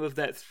the name of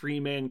that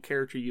 3-man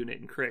character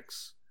unit in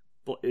Crix?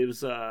 It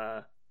was,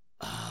 I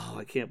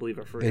can't believe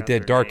I forgot. They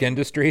did Dark name.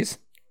 Industries?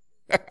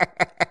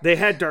 They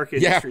had Dark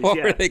Industries. What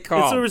were they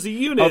called? And so there was a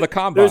unit. Oh, the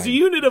Combine. There was a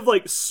unit of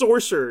like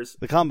sorcerers.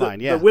 The Combine,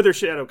 the Wither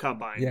Shadow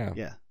Combine.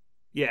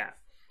 Yeah.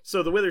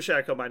 So the Wither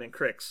Shadow Combine in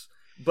Crix.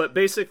 But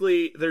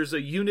basically, there's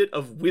a unit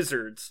of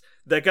wizards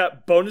that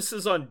got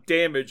bonuses on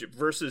damage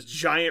versus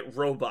giant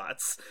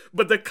robots.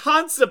 But the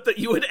concept that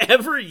you would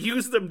ever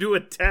use them to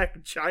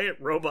attack giant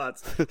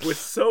robots was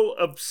so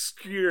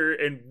obscure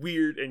and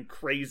weird and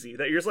crazy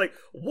that you're just like,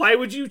 why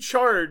would you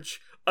charge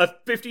a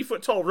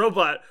 50-foot tall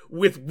robot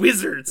with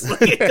wizards?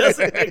 Like, it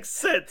doesn't make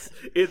sense.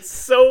 It's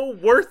so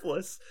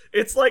worthless.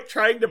 It's like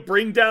trying to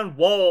bring down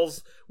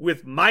walls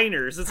with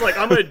miners. It's like,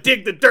 I'm gonna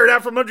dig the dirt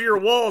out from under your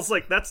walls.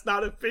 Like, that's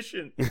not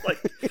efficient. Like,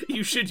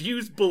 you should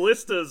use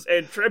ballistas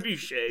and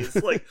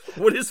trebuchets. Like,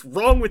 what is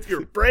wrong with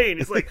your brain?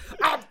 It's like,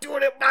 I'm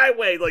doing it my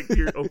way. Like,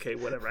 you're okay,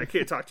 whatever, I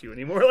can't talk to you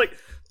anymore.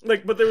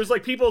 Like, but there was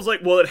like people's like,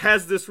 well, it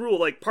has this rule.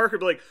 Like, Parker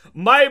be like,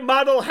 my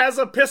model has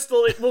a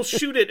pistol, it will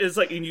shoot it. It's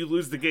like, and you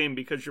lose the game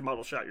because your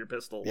model shot your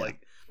pistol. Yeah.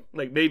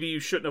 Like maybe you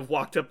shouldn't have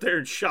walked up there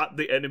and shot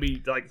the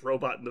enemy like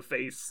robot in the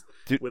face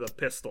with a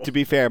pistol. To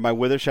be fair, my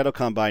Wither Shadow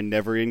Combine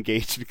never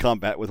engaged in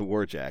combat with a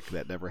Warjack.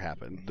 That never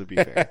happened, to be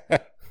fair.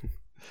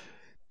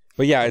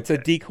 But yeah, it's a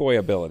decoy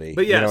ability.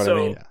 But yeah, you know so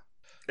what I mean?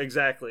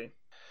 Exactly.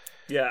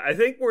 Yeah, I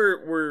think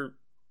we're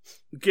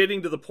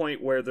getting to the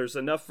point where there's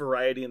enough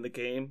variety in the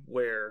game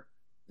where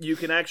you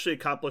can actually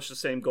accomplish the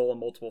same goal in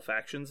multiple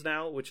factions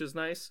now, which is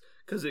nice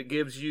because it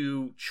gives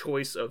you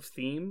choice of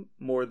theme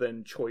more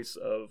than choice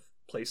of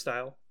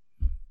playstyle.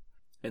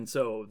 And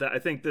so I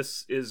think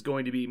this is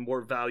going to be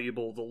more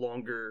valuable the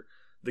longer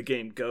the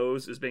game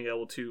goes, is being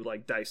able to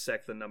like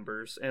dissect the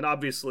numbers. And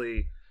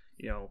obviously,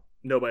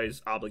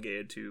 nobody's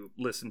obligated to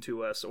listen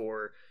to us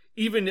or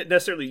even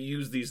necessarily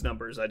use these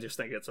numbers. I just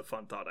think it's a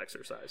fun thought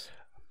exercise.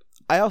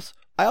 I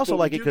also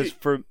like it because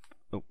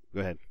go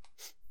ahead.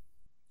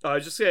 I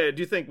was just saying, I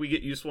do think we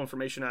get useful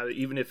information out of it,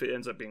 even if it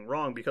ends up being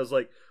wrong, because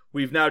like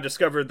we've now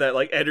discovered that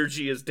like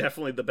energy is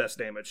definitely the best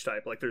damage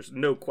type. Like there's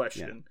no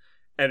question,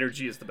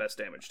 energy is the best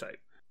damage type.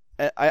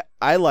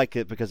 I like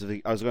it because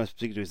I was going to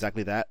speak to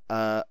exactly that.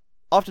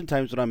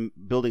 Oftentimes when I'm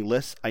building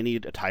lists, I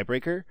need a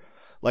tiebreaker.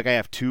 Like I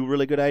have two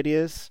really good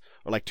ideas,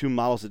 or like two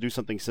models that do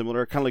something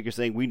similar. Kind of like you're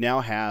saying, we now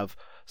have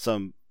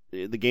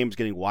the game's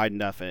getting wide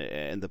enough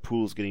and the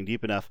pool's getting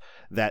deep enough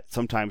that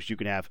sometimes you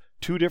can have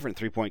two different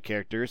 3-point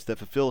characters that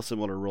fulfill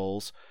similar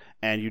roles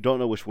and you don't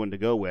know which one to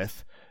go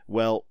with.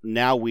 Well,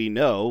 now we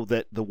know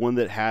that the one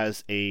that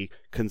has a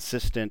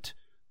consistent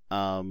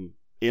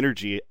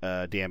energy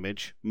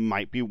damage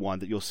might be one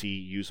that you'll see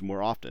used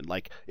more often.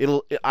 Like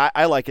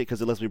I like it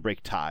because it lets me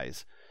break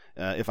ties.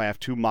 If I have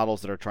two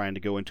models that are trying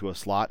to go into a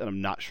slot and I'm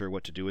not sure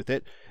what to do with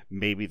it,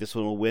 maybe this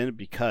one will win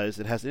because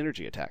it has an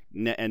energy attack.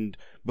 And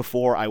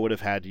before I would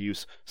have had to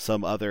use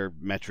some other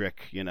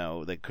metric,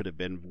 that could have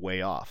been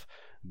way off.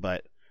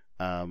 But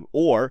I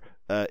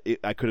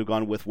could have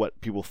gone with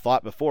what people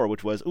thought before,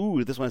 which was,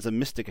 this one has a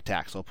mystic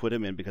attack, so I'll put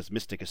him in because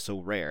mystic is so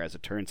rare. As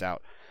it turns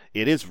out,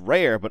 it is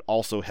rare, but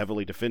also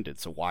heavily defended,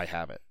 so why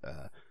have it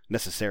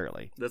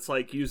necessarily? That's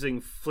like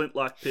using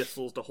flintlock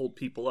pistols to hold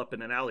people up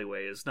in an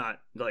alleyway is not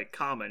like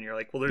common. You're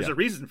like, well, there's a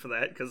reason for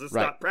that because it's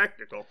not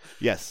practical.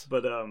 Yes,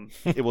 but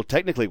it will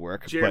technically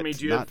work, Jeremy,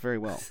 but not very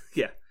well.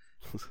 Yeah.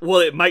 Well,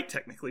 it might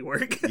technically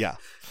work. Yeah.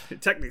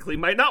 It technically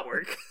might not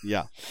work.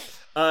 Yeah.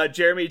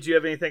 Jeremy, do you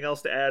have anything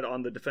else to add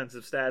on the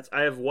defensive stats?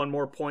 I have one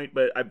more point,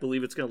 but I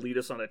believe it's going to lead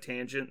us on a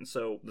tangent, and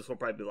so this will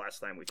probably be the last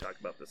time we talk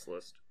about this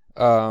list.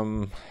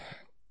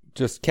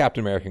 Just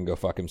Captain America can go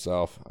fuck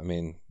himself. I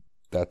mean,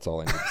 that's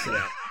all I need to say.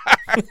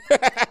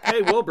 Yeah.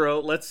 Hey, well,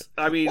 bro,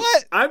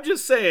 I'm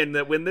just saying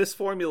that when this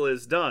formula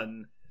is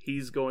done,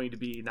 he's going to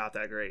be not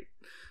that great.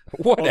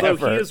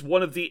 Whatever. Although he is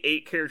one of the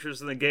 8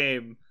 characters in the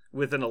game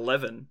with an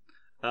 11.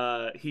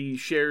 He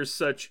shares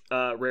such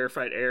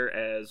rarefied air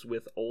as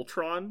with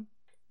Ultron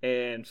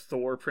and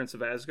Thor, Prince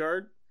of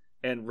Asgard,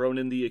 and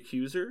Ronan the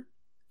Accuser,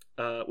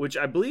 which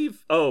I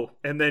believe... Oh,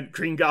 and then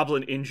Green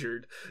Goblin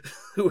Injured,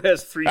 who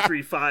has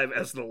 335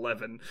 as an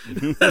 11.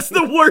 That's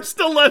the worst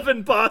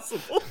 11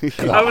 possible.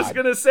 God. I was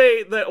going to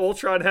say that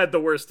Ultron had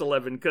the worst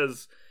 11,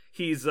 because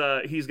he's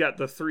got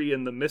the 3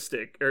 in the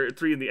Mystic, or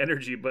 3 in the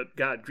Energy, but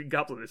God, Green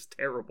Goblin is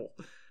terrible.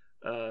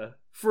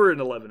 For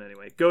an 11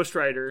 anyway. Ghost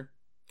Rider...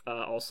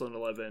 also an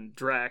 11.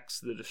 Drax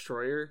the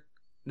Destroyer.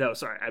 No,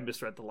 sorry, I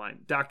misread the line.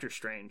 Doctor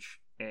Strange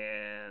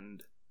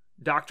and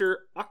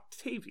Dr.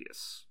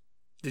 Octavius.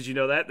 Did you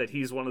know that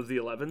he's one of the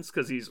 11s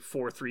because he's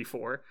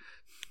 434?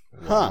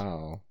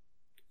 Wow.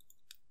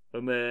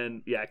 And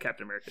then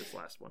Captain America is the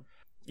last one.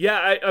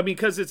 Yeah, I mean,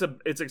 because it's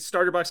a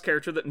starter box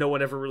character that no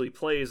one ever really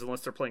plays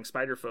unless they're playing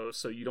Spider-Foes,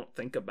 so you don't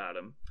think about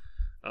him.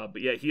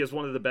 But yeah, he has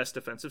one of the best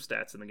defensive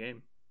stats in the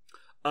game.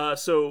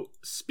 So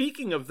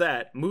speaking of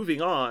that,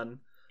 moving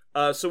on.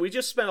 So we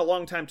just spent a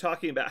long time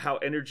talking about how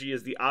energy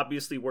is the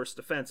obviously worst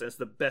defense and it's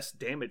the best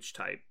damage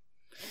type.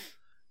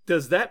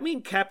 Does that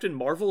mean Captain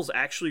Marvel's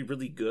actually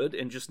really good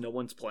and just no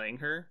one's playing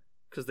her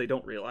because they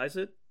don't realize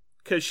it?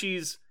 Because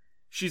she's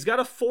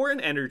got a 4 in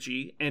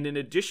energy, and in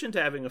addition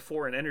to having a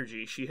 4 in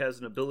energy, she has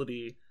an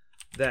ability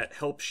that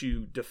helps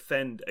you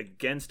defend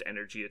against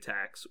energy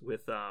attacks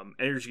with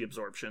energy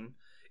absorption.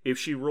 If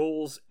she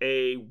rolls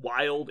a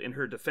wild in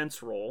her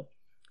defense roll,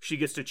 she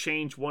gets to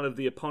change one of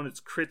the opponent's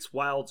crits,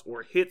 wilds,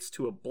 or hits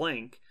to a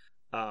blank,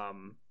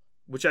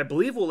 which I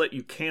believe will let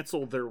you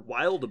cancel their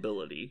wild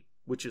ability,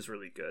 which is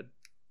really good.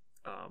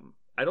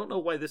 I don't know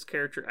why this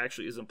character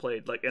actually isn't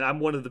played. And I'm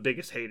one of the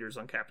biggest haters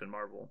on Captain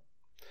Marvel.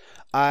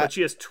 But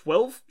she has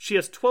 12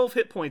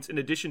 hit points in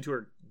addition to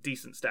her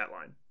decent stat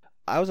line.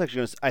 I was actually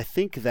going to say, I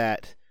think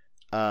that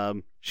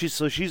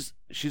she's a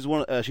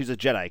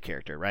Jedi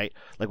character, right?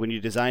 Like when you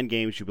design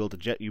games, you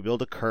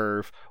build a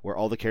curve where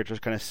all the characters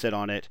kind of sit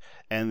on it,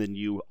 and then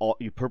you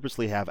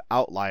purposely have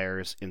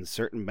outliers in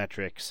certain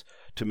metrics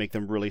to make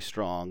them really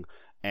strong,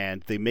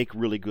 and they make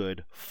really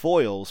good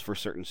foils for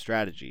certain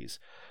strategies.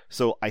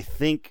 So I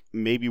think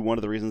maybe one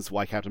of the reasons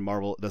why Captain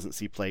Marvel doesn't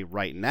see play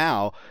right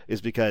now is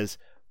because,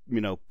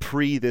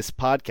 pre this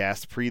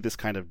podcast, pre this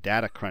kind of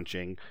data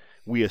crunching,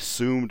 we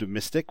assumed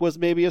Mystic was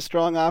maybe a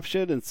strong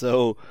option, and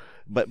so,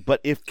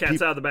 but if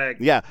cat's out of the bag,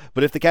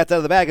 but if the cat's out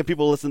of the bag and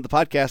people listen to the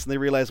podcast and they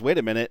realize, wait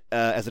a minute,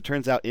 as it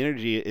turns out,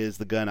 energy is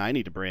the gun I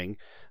need to bring,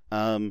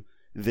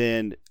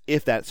 then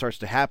if that starts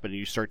to happen,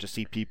 you start to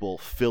see people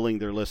filling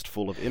their list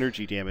full of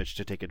energy damage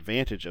to take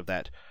advantage of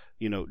that,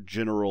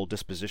 general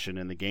disposition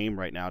in the game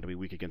right now to be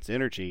weak against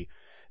energy.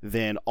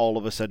 Then all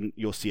of a sudden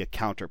you'll see a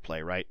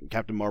counterplay, right?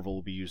 Captain Marvel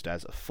will be used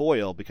as a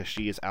foil because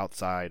she is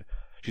outside,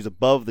 she's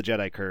above the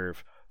Jedi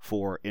curve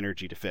for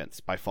energy defense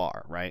by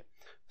far, right?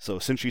 So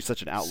since she's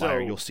such an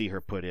outlier, you'll see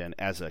her put in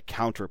as a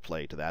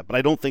counterplay to that. But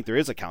I don't think there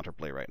is a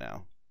counterplay right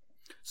now.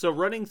 So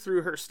running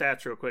through her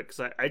stats real quick,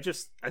 because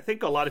I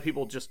think a lot of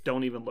people just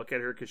don't even look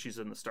at her because she's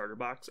in the starter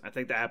box. I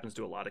think that happens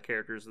to a lot of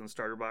characters in the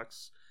starter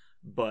box.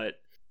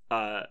 But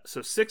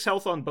so 6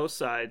 health on both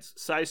sides,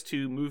 size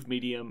 2, move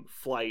medium,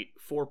 flight,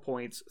 4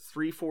 points,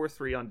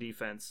 3/4/3 on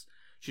defense.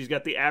 She's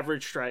got the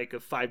average strike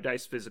of 5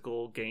 dice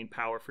physical, gain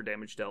power for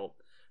damage dealt.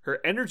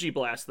 Her energy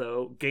blast,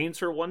 though, gains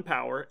her 1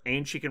 power,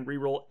 and she can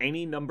reroll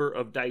any number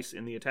of dice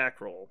in the attack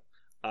roll.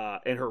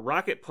 And her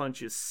rocket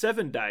punch is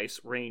 7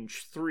 dice,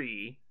 range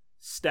 3,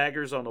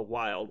 staggers on a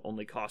wild,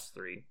 only costs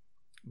 3.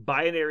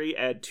 Binary,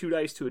 add 2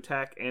 dice to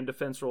attack and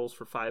defense rolls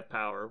for 5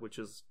 power, which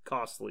is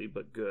costly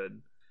but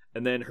good.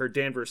 And then her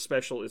Danvers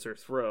special is her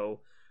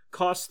throw.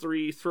 Cost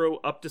 3, throw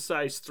up to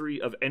size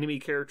 3 of enemy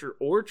character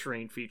or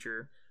terrain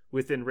feature.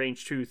 Within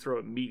range 2, throw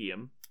at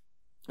medium.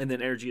 And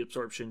then energy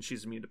absorption,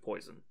 she's immune to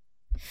poison.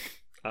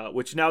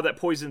 Which now that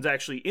poison's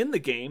actually in the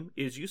game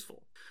is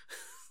useful.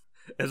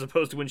 As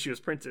opposed to when she was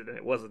printed and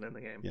it wasn't in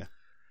the game. Yeah.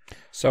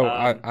 So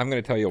I'm going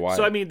to tell you why.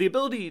 So, I mean, the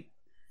ability...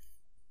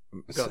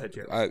 Go ahead,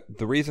 Jared.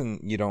 The reason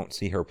you don't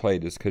see her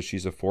played is because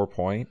she's a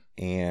 4-point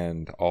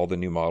and all the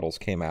new models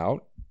came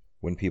out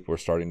when people were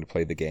starting to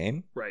play the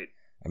game. Right.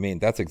 I mean,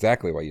 that's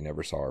exactly why you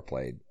never saw her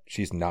played.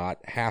 She's not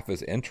half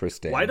as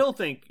interesting. Well, I don't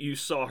think you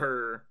saw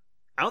her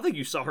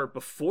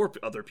before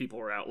other people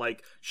were out.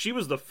 Like, she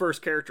was the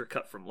first character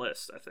cut from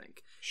lists, I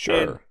think.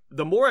 Sure. And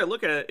the more I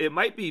look at it, it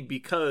might be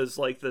because,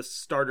 like, the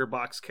starter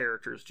box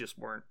characters just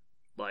weren't,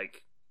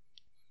 like...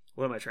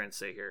 What am I trying to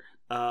say here?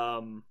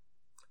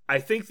 I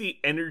think the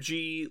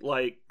energy,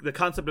 like, the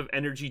concept of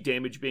energy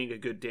damage being a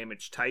good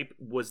damage type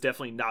was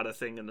definitely not a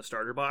thing in the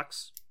starter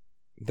box.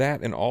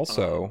 That, and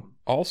also,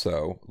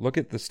 look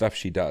at the stuff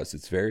she does.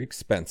 It's very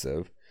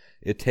expensive.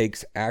 It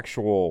takes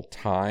actual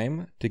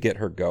time to get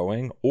her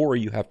going, or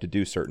you have to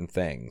do certain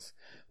things,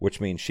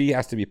 which means she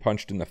has to be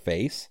punched in the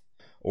face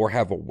or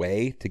have a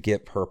way to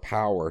get her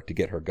power to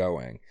get her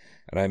going.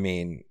 And I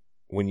mean,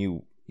 when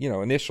you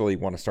initially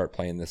want to start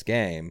playing this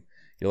game,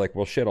 you're like,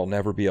 well, shit, I'll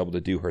never be able to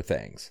do her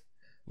things.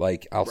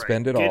 Like, I'll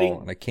spend it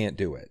all and I can't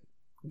do it.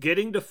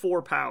 Getting to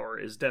 4 power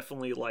is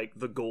definitely, like,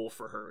 the goal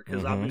for her,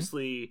 because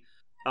obviously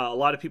a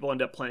lot of people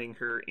end up playing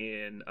her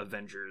in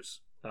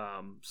Avengers.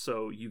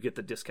 So you get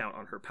the discount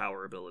on her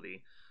power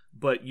ability.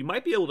 But you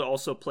might be able to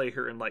also play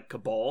her in, like,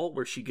 Cabal,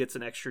 where she gets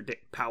an extra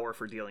power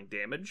for dealing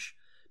damage,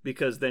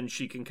 because then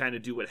she can kind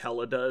of do what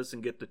Hela does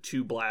and get the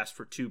 2 blast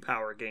for 2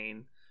 power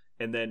gain.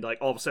 And then, like,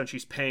 all of a sudden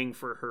she's paying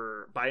for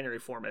her binary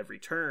form every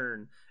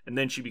turn, and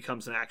then she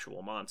becomes an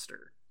actual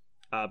monster.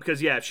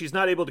 Because, yeah, if she's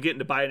not able to get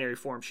into binary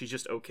form, she's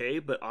just okay.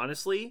 But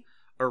honestly,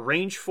 a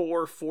range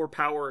 4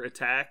 power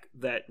attack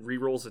that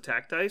rerolls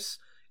attack dice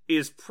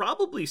is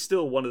probably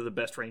still one of the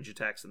best range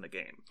attacks in the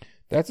game.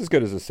 That's as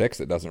good as a 6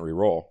 that doesn't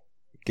reroll.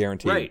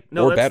 Guaranteed. Right.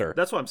 No, or better.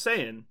 That's what I'm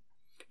saying.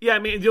 Yeah, I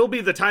mean, there'll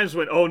be the times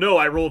when, oh no,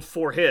 I rolled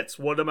 4 hits.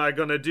 What am I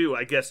going to do?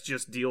 I guess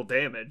just deal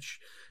damage.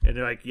 And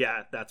they're like,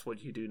 yeah, that's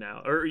what you do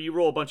now. Or you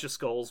roll a bunch of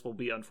skulls, will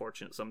be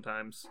unfortunate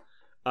sometimes.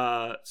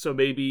 So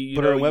maybe, you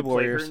put know, her in you Web play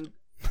Warriors. her in,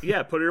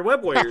 yeah, put her in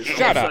Web Warriors.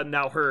 Shut all of a up. sudden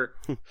now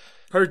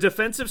her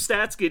defensive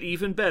stats get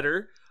even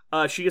better.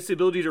 She gets the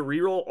ability to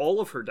reroll all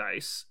of her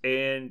dice.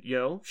 And, you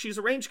know, she's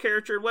a ranged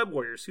character in Web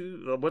Warriors.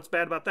 What's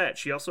bad about that?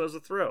 She also has a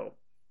throw.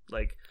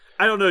 Like,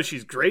 I don't know if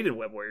she's great in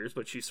Web Warriors,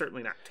 but she's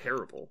certainly not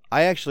terrible.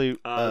 I actually,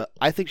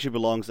 I think she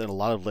belongs in a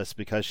lot of lists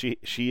because she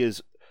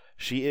is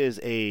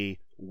a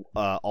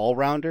all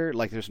rounder.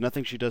 Like, there's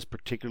nothing she does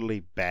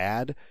particularly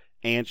bad,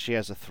 and she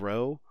has a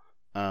throw.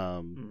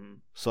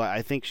 So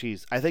I think she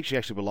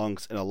actually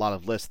belongs in a lot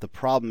of lists. The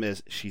problem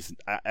is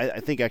I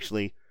think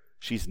actually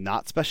she's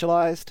not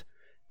specialized,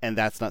 and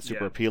that's not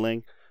super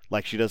appealing.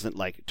 Like, she doesn't,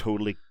 like,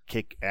 totally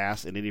kick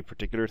ass in any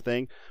particular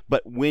thing.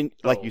 But when,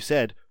 like you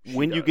said,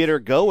 when you get her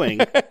going,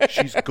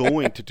 she's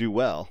going to do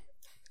well.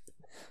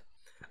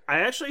 I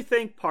actually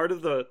think part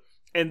of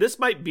and this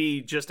might be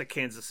just a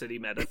Kansas City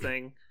meta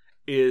thing,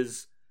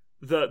 is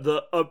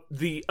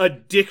the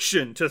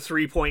addiction to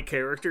 3-point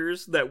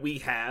characters that we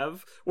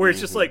have, where it's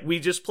just like we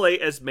just play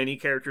as many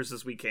characters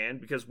as we can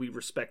because we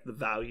respect the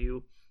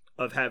value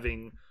of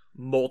having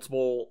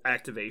multiple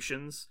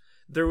activations.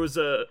 There was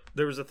a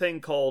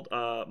thing called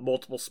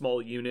multiple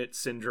small unit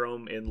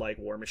syndrome in, like,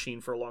 War Machine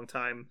for a long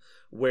time,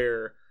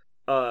 where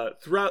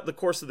throughout the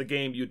course of the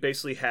game you'd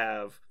basically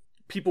have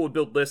people would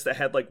build lists that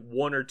had, like,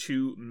 1 or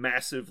 2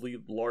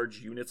 massively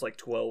large units, like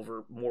 12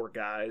 or more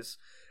guys,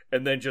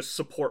 and then just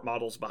support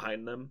models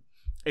behind them.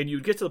 And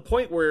you'd get to the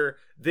point where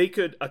they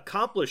could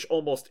accomplish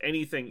almost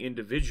anything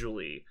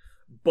individually,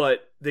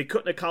 but they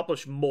couldn't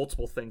accomplish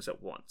multiple things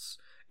at once.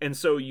 And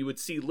so you would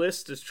see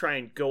lists just try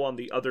and go on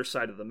the other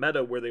side of the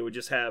meta, where they would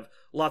just have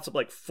lots of,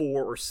 like,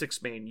 4 or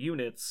 6 man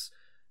units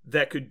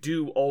that could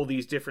do all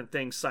these different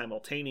things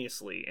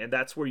simultaneously. And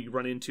that's where you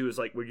run into, is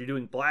like when you're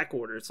doing Black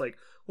Order, it's like,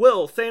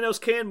 well,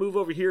 Thanos can move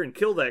over here and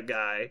kill that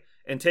guy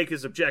and take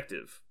his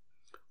objective.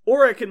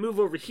 Or I can move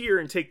over here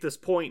and take this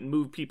point and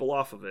move people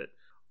off of it.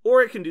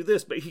 Or it can do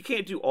this, but he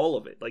can't do all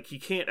of it. Like, he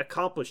can't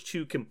accomplish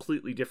two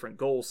completely different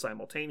goals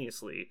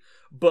simultaneously.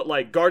 But,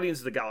 like, Guardians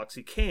of the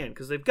Galaxy can,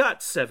 because they've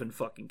got 7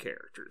 fucking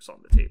characters on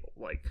the table.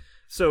 Like,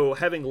 so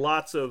having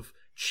lots of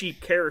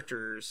cheap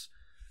characters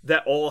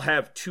that all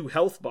have 2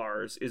 health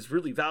bars is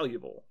really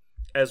valuable.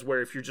 As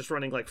where if you're just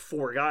running, like,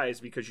 4 guys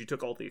because you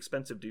took all the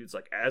expensive dudes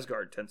like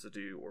Asgard tends to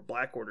do or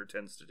Black Order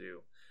tends to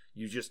do,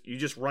 you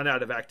just run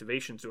out of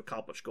activations to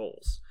accomplish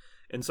goals.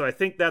 And so I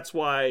think that's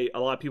why a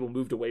lot of people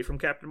moved away from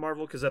Captain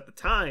Marvel, because at the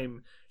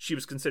time, she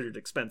was considered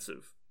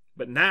expensive.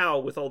 But now,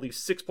 with all these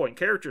 6-point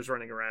characters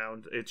running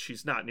around,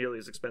 she's not nearly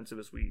as expensive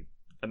as we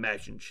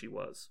imagined she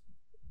was.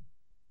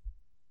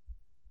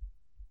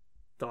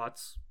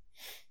 Thoughts?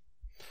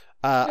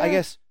 I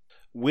guess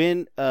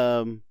when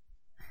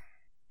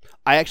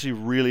I actually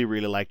really,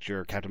 really liked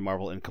your Captain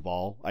Marvel and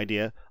Cabal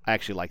idea. I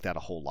actually like that a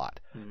whole lot.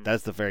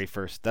 That's the very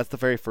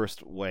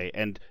first way,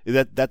 and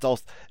that's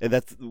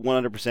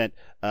 100%.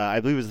 I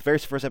believe it was the very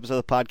first episode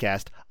of the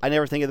podcast. I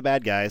never think of the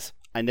bad guys.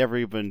 I never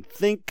even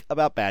think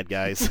about bad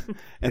guys,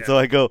 and so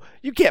I go,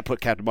 you can't put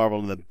Captain Marvel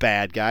in the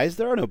bad guys.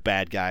 There are no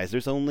bad guys.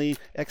 There's only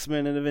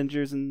X-Men and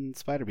Avengers and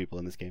Spider people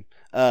in this game.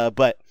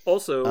 But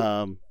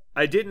also.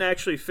 I didn't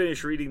actually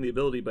finish reading the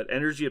ability, but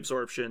energy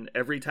absorption,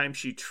 every time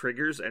she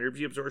triggers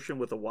energy absorption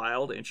with a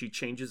wild and she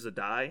changes a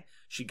die,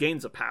 she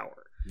gains a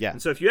power. Yeah. And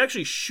so if you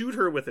actually shoot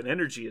her with an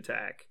energy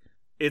attack,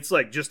 it's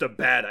like just a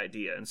bad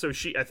idea. And so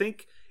I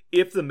think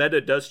if the meta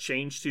does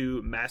change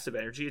to massive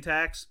energy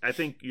attacks, I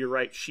think you're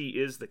right, she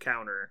is the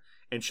counter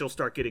and she'll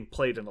start getting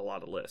played in a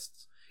lot of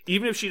lists.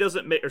 Even if she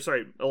doesn't make,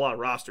 a lot of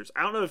rosters.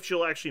 I don't know if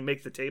she'll actually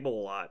make the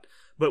table a lot,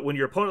 but when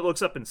your opponent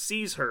looks up and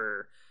sees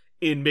her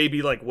in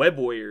maybe like Web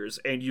Warriors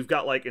and you've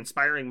got like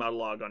Inspiring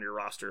Monologue on your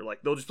roster,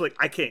 like they'll just be like,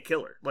 I can't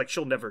kill her. Like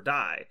she'll never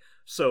die.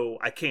 So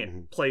I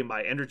can't play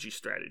my energy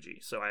strategy.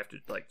 So I have to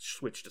like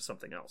switch to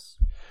something else.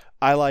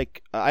 I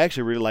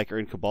actually really like her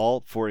in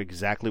Cabal for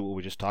exactly what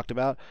we just talked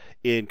about.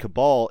 In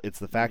Cabal, it's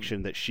the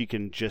faction that she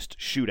can just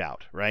shoot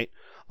out, right?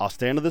 I'll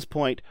stand to this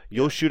point.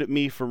 You'll shoot at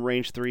me from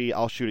range 3.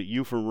 I'll shoot at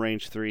you from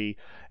range 3,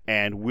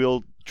 and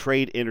we'll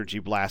trade energy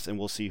blasts, and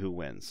we'll see who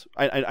wins.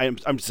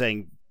 I'm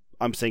saying.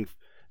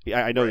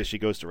 I know that she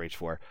goes to range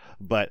 4,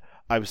 but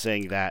I'm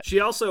saying that she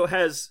also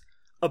has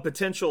a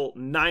potential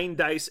 9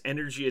 dice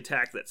energy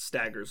attack that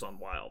staggers on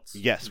wilds.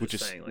 Yes,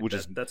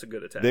 that's a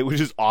good attack. Which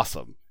is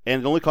awesome,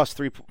 and it only costs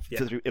 3.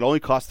 It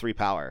only costs 3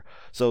 power.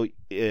 So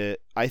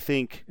I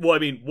think. Well, I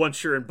mean,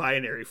 once you're in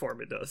binary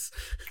form, it does.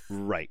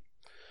 Right.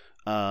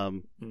 But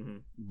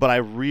I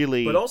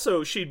really. But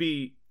also, she'd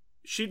be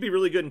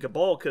really good in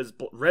Cabal because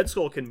Red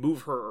Skull can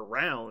move her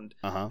around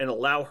and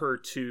allow her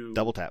to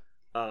double tap.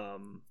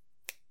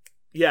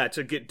 Yeah,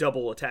 to get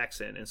double attacks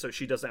in, and so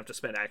she doesn't have to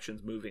spend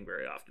actions moving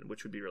very often,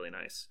 which would be really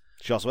nice.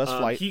 She also has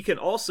flight. He can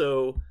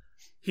also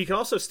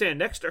stand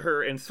next to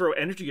her and throw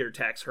energy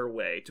attacks her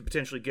way to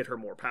potentially get her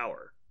more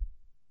power,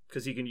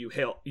 because he can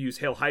use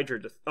Hail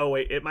Hydra to. Oh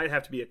wait, it might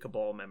have to be a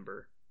Cabal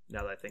member.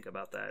 Now that I think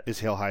about that,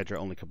 is Hail Hydra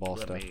only Cabal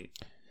stuff?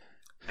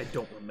 I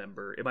don't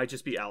remember. It might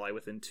just be ally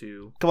within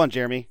 2. Come on,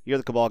 Jeremy, you're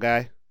the Cabal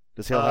guy.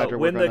 Does Hail Hydra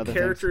work on other things? When the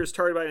character is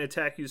targeted by an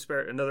attack, you spare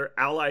another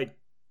allied.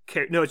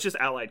 No, it's just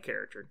allied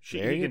character. He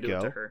can do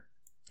it to her.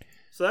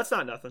 So that's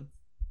not nothing.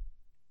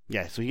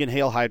 Yeah, so he can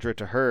Hail Hydra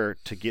to her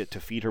to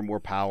feed her more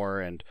power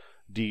and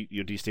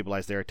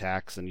destabilize their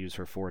attacks and use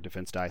her 4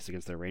 defense dice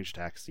against their ranged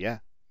attacks. Yeah.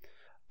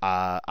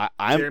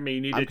 Jeremy,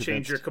 you need to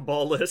change your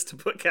Cabal list to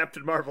put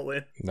Captain Marvel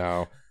in.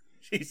 No.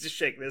 He's just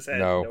shaking his head.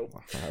 No,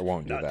 nope. I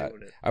won't do that.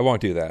 I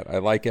won't do that. I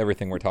like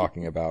everything we're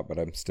talking about, but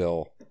I'm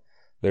still...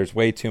 There's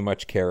way too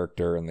much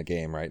character in the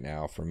game right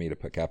now for me to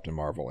put Captain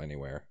Marvel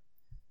anywhere.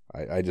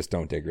 I just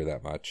don't dig her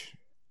that much.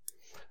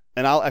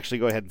 And I'll actually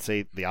go ahead and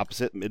say the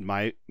opposite. In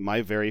my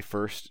very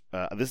first,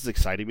 this is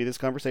exciting me, this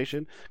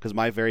conversation, because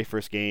my very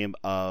first game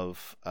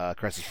of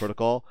Crisis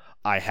Protocol,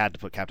 I had to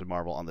put Captain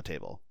Marvel on the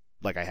table.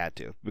 Like, I had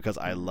to, because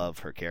I love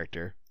her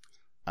character.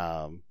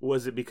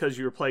 Was it because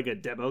you were playing a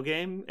demo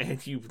game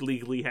and you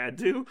legally had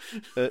to?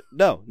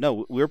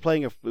 No, we were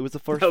playing it was the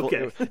first.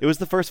 Okay. It was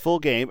the first full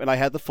game, and I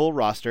had the full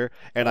roster,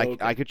 and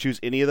I could choose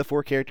any of the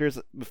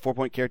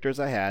 4-point characters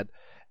I had.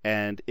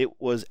 And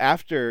it was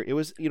after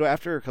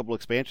a couple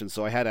expansions,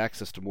 so I had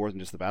access to more than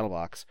just the battle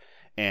box,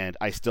 and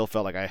I still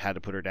felt like I had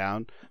to put her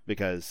down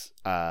because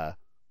I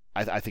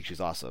think she's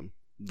awesome.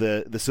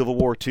 The Civil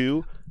War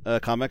II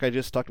comic I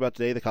just talked about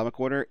today, the Comic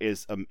Corner,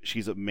 is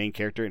she's a main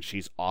character and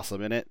she's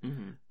awesome in it.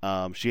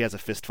 She has a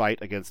fist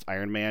fight against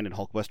Iron Man in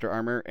Hulkbuster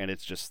armor, and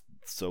it's just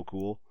so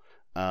cool.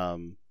 I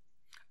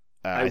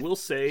will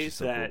say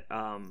that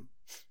cool.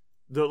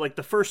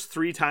 The first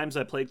 3 times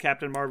I played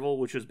Captain Marvel,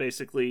 which was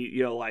basically,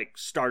 like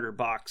starter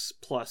box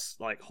plus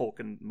like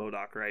Hulk and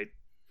MODOK, right?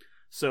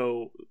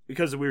 So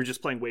because we were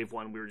just playing Wave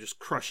 1, we were just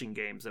crushing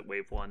games at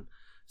Wave 1.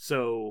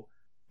 So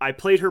I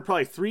played her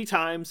probably 3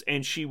 times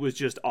and she was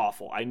just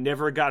awful. I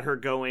never got her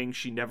going.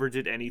 She never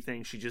did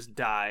anything. She just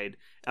died.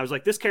 I was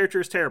like, this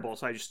character is terrible.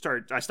 So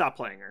I stopped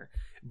playing her.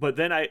 But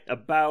then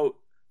about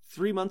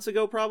 3 months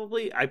ago,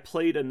 probably, I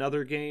played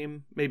another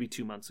game, maybe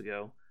 2 months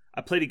ago.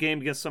 I played a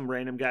game against some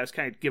random guy. I was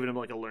kind of giving him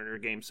like a learner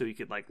game so he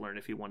could like learn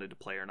if he wanted to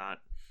play or not.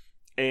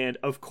 And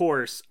of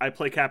course, I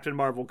play Captain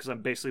Marvel because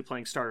I'm basically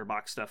playing starter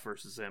box stuff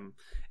versus him.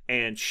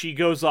 And she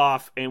goes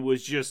off and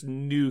was just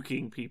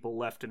nuking people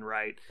left and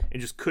right and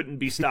just couldn't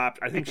be stopped.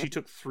 I think she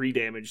took 3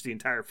 damage the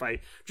entire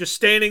fight. Just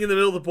standing in the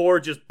middle of the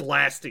board, just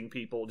blasting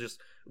people, just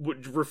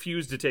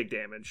refused to take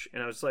damage.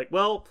 And I was like,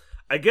 well,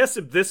 I guess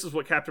if this is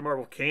what Captain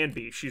Marvel can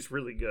be, she's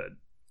really good.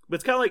 But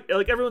it's kind of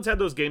like everyone's had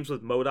those games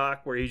with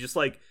MODOK where he just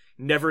like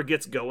never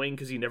gets going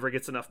because he never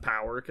gets enough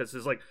power because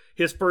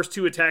his first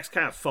 2 attacks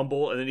kind of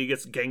fumble and then he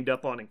gets ganged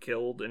up on and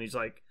killed and he's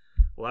like,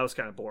 well, that was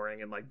kind of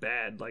boring and like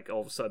bad. Like all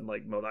of a sudden,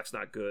 like MODOK's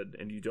not good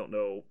and you don't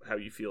know how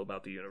you feel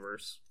about the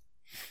universe.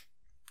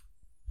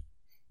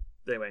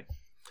 Anyway,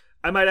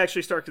 I might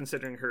actually start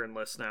considering her in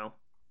lists now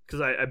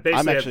because I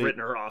basically have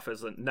written her off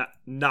as a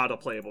not a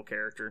playable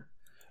character.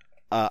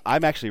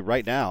 I'm actually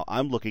right now.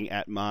 I'm looking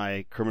at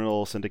my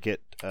Criminal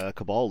Syndicate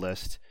Cabal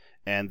list,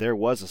 and there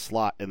was a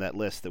slot in that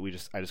list that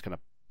I just kind of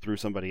threw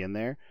somebody in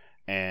there,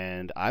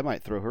 and I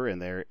might throw her in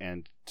there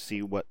and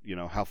see what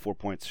how 4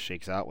 points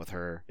shakes out with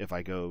her if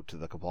I go to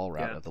the Cabal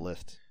route of the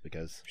list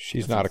because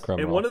she's not a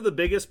criminal. And one of the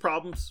biggest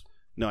problems.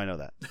 No, I know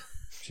that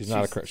she's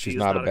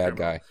not a bad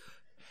guy.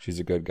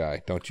 She's a good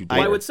guy. Don't you dare.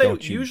 I would say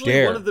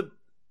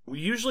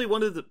usually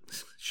one of the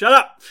shut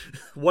up.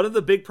 One of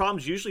the big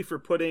problems usually for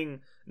putting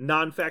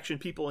non-faction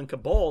people in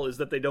Cabal is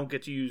that they don't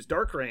get to use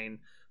Dark Reign,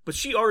 but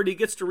she already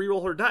gets to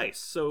reroll her dice,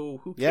 so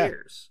who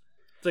cares?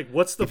 It's like,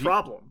 what's the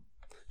problem?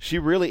 She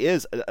really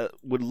is.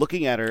 When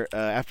looking at her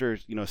after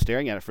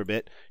staring at it for a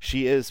bit,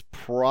 she is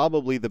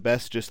probably the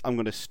best. Just I'm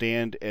going to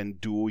stand and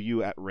duel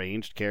you at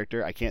ranged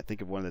character. I can't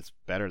think of one that's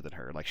better than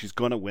her. Like she's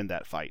going to win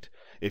that fight.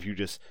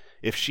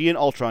 If she and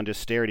Ultron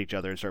just stare at each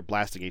other and start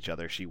blasting each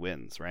other, she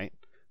wins, right?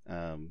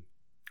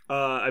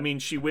 I mean,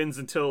 she wins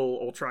until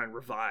Ultron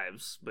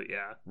revives, but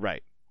yeah,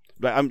 right.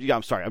 But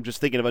I'm sorry. I'm just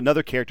thinking of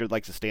another character that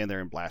likes to stand there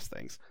and blast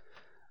things.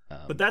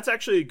 But that's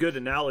actually a good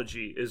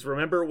analogy. Is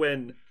remember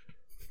when,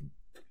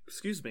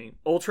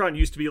 Ultron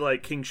used to be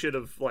like king shit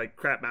of like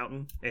Crap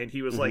Mountain, and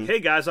he was like, "Hey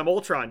guys, I'm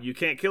Ultron. You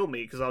can't kill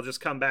me because I'll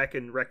just come back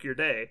and wreck your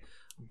day."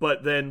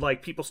 But then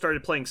like people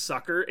started playing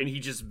Sucker, and he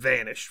just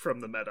vanished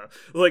from the meta.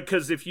 Like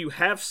because if you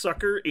have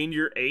Sucker in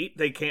your 8,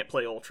 they can't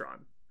play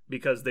Ultron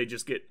because they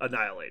just get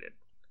annihilated,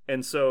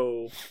 and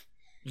so.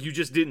 You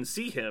just didn't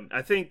see him.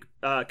 I think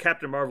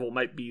Captain Marvel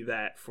might be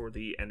that for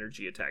the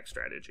energy attack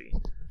strategy,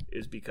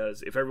 is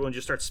because if everyone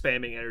just starts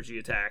spamming energy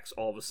attacks,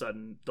 all of a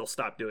sudden they'll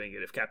stop doing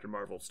it if Captain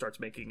Marvel starts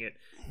making it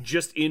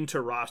just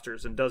into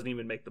rosters and doesn't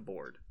even make the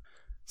board.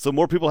 So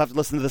more people have to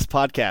listen to this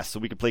podcast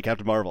so we can play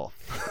Captain Marvel.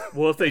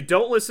 Well, if they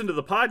don't listen to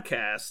the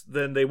podcast,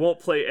 then they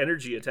won't play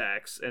energy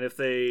attacks. And if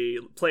they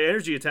play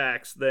energy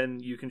attacks,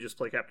 then you can just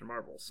play Captain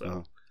Marvel.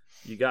 So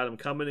you got them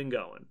coming and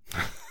going.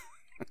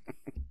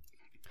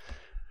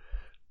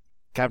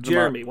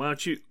 Jeremy, why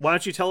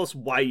don't you tell us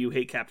why you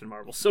hate Captain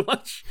Marvel so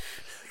much?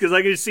 Because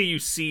I can see you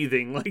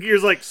seething. Like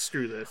you're like,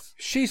 screw this.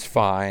 She's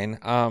fine.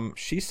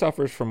 She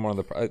suffers from one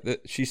of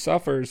she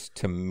suffers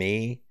to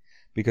me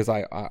because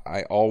I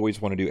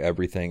always want to do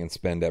everything and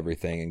spend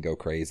everything and go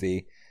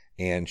crazy,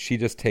 and she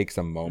just takes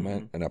a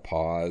moment and a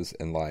pause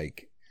and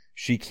like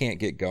she can't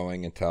get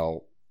going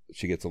until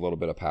she gets a little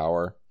bit of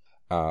power.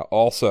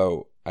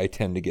 Also, I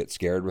tend to get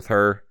scared with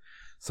her,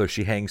 so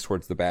she hangs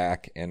towards the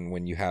back, and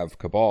when you have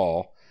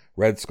Cabal.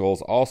 Red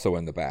Skull's also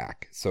in the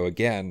back. So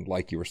again,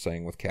 like you were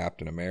saying with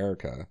Captain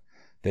America,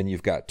 then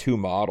you've got 2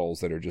 models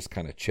that are just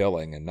kind of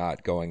chilling and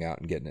not going out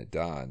and getting it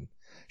done.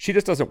 She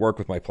just doesn't work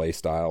with my play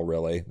style,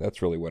 really.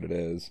 That's really what it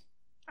is.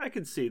 I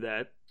can see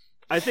that.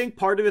 I think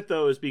part of it,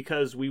 though, is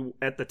because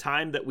at the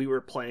time that we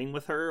were playing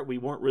with her,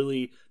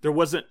 there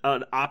wasn't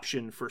an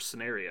option for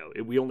scenario.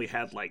 We only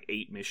had like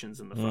 8 missions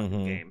in the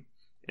fucking game.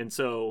 And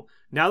so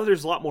now that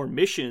there's a lot more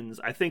missions,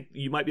 I think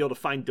you might be able to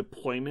find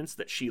deployments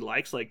that she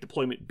likes, like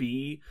deployment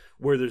B,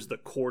 where there's the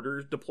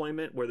quarter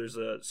deployment, where there's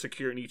a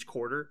secure in each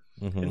quarter.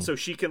 And so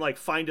she can like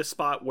find a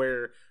spot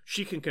where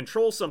she can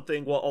control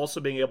something while also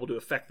being able to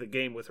affect the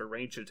game with her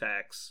ranged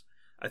attacks.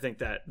 I think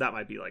that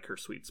might be like her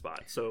sweet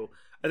spot. So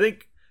I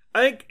think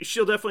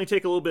she'll definitely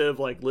take a little bit of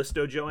like list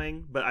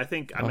dojoing, but I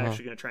think I'm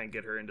actually going to try and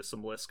get her into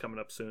some lists coming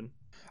up soon.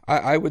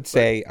 I would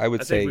say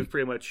we've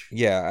pretty much.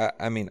 Yeah,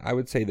 I mean, I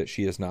would say that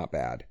she is not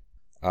bad.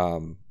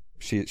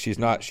 She's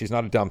not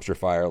a dumpster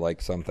fire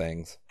like some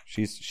things.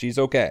 She's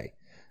okay,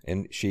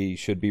 and she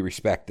should be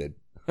respected,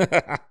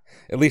 at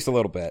least a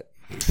little bit.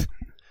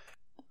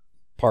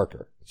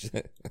 Parker.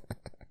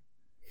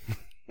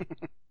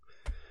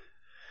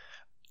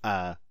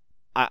 I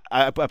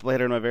played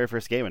her in my very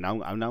first game, and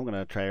I'm now going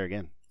to try her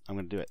again. I'm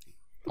going to do it.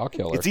 I'll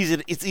kill her. It's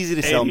easy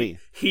to sell me.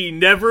 He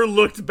never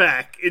looked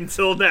back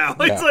until now.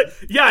 Yeah. It's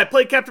like, I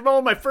played Captain Marvel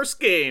in my first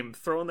game,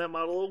 throwing that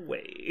model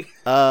away.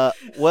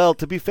 Well,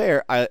 to be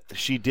fair,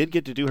 she did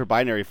get to do her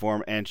binary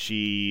form, and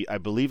I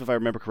believe if I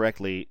remember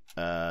correctly,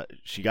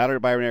 she got her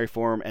binary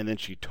form, and then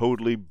she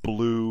totally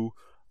blew.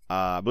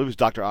 I believe it was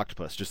Dr.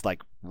 Octopus, just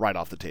like right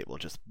off the table,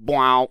 just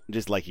wow,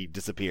 just like he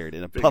disappeared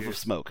in a puff of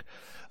smoke.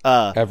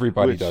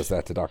 Everybody does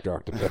that to Dr.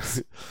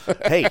 Octopus.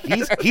 Hey,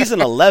 he's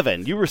an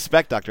 11. You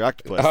respect Dr.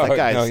 Octopus. Oh, that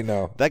guy's no, you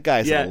know. That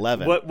guy's an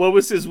 11. What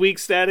was his weak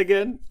stat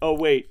again? Oh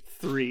wait,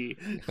 3.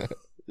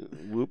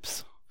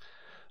 Whoops.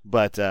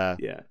 But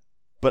yeah.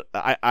 But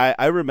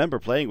I remember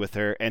playing with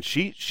her, and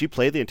she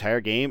played the entire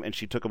game, and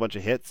she took a bunch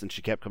of hits, and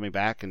she kept coming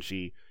back, and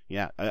she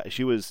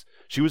was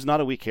not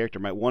a weak character.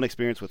 My one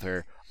experience with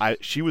her,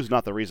 she was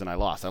not the reason I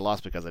lost. I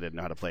lost because I didn't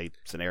know how to play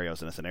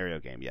scenarios in a scenario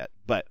game yet.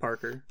 But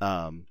Parker,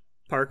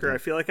 yeah. I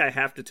feel like I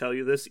have to tell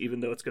you this, even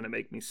though it's going to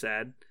make me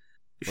sad.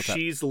 What's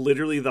She's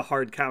literally the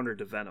hard counter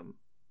to Venom,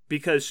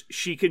 because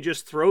she can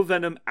just throw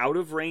Venom out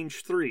of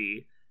range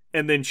 3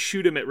 and then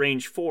shoot him at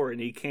range 4,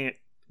 and he can't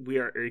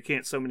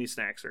so many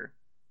snacks her.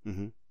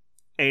 Mm-hmm.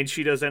 And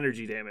she does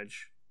energy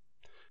damage.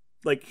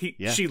 Like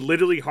she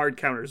literally hard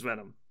counters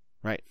Venom.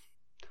 Right.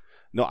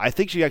 No, I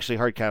think she actually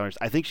hard counters.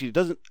 I think she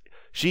doesn't.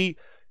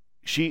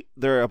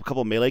 There are a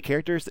couple melee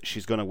characters that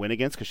she's going to win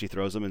against because she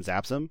throws them and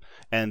zaps them,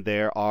 and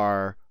there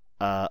are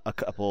a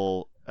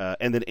couple.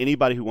 And then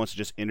anybody who wants to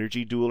just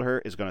energy duel her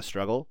is going to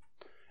struggle.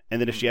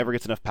 And then if she ever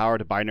gets enough power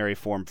to binary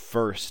form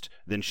first,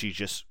 then she's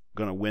just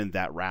going to win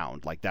that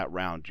round. Like that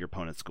round, your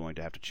opponent's going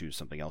to have to choose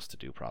something else to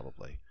do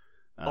probably.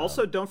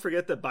 Also, don't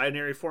forget that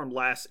binary form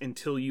lasts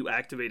until you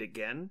activate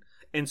again,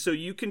 and so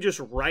you can just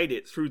write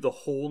it through the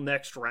whole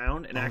next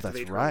round and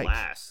activate her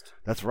last.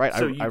 That's right.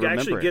 So I you can remember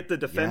actually it. get the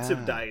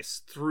defensive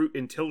dice through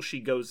until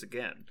she goes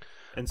again,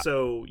 and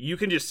so you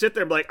can just sit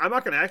there and be like, I'm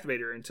not going to activate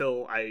her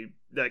until I'm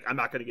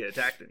not going to get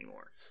attacked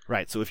anymore.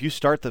 Right. So if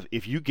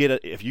you get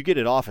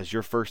it off as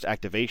your first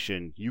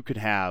activation, you could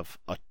have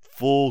a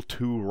full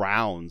 2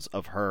 rounds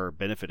of her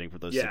benefiting from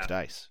those 6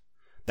 dice.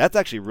 That's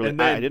actually really.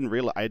 I didn't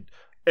realize.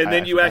 And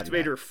then you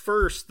activate her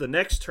first the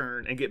next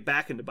turn and get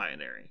back into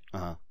binary.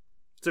 Uh-huh.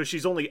 So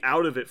she's only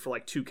out of it for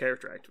like 2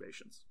 character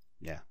activations.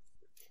 Yeah.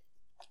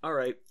 All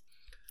right.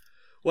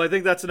 Well, I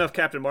think that's enough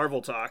Captain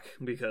Marvel talk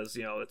because,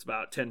 it's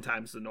about 10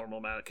 times the normal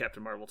amount of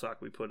Captain Marvel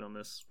talk we put on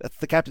this. That's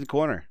the Captain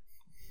Corner.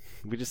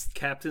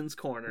 Captain's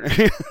Corner.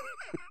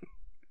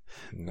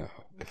 No.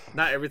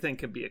 Not everything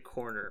can be a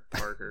corner,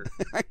 Parker.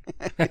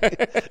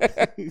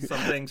 Some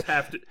things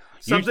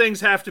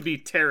have to be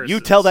terraces. You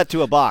tell that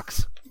to a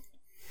box.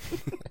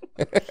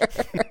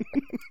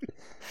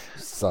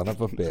 Son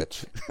of a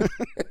bitch.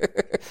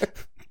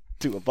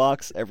 To a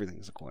box,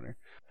 everything's a corner.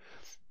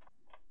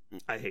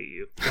 I hate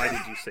you. Why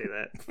did you say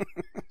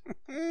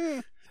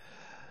that?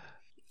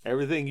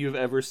 Everything you've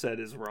ever said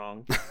is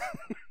wrong.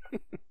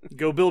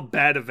 Go build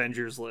bad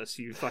Avengers lists,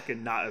 you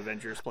fucking not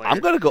Avengers player. I'm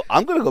gonna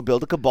go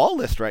build a Cabal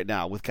list right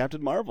now with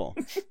Captain Marvel.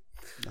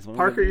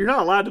 Parker, you're not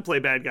allowed to play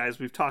bad guys.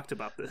 We've talked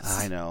about this.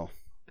 I know.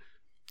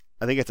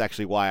 I think it's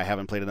actually why I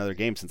haven't played another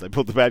game since I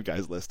built the bad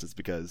guys list. Is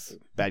because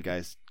bad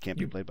guys can't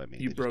be played by me.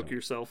 You broke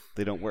yourself.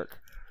 They don't work.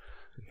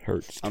 It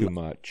hurts too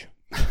much.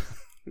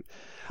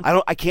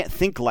 I can't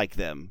think like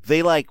them.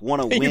 They want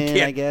to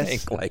win. I guess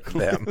think like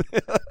them.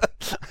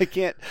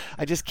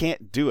 I just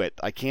can't do it.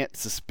 I can't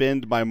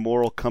suspend my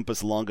moral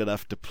compass long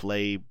enough to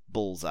play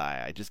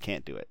Bullseye. I just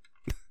can't do it.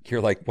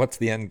 You're like, what's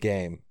the end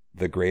game?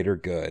 The greater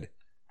good.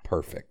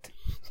 Perfect.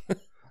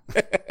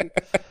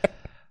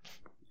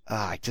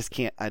 I just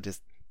can't.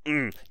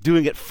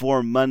 Doing it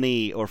for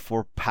money or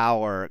for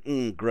power.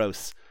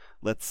 Gross.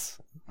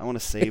 I want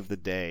to save the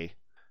day.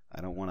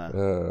 I don't want to.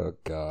 Oh,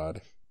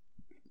 God.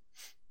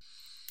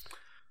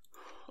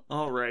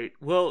 All right.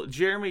 Well,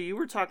 Jeremy, you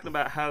were talking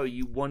about how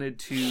you wanted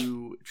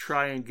to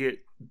try and get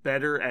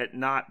better at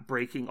not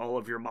breaking all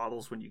of your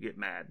models when you get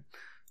mad.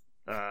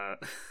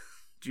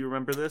 Do you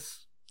remember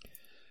this?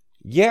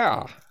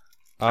 Yeah.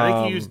 I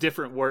think you used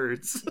different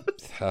words.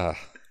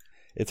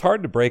 It's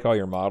hard to break all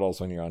your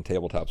models when you're on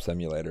Tabletop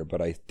Simulator, but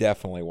I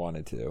definitely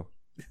wanted to.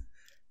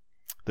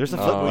 There's a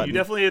flip button. You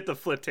definitely hit the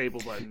flip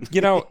table button.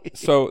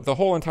 So the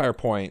whole entire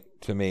point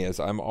to me is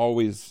I'm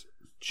always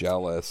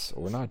jealous,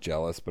 or not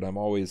jealous, but I'm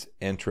always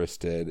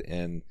interested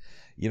in,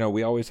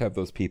 we always have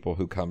those people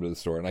who come to the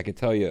store, and I can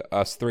tell you,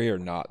 us 3 are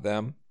not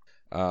them.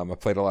 I've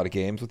played a lot of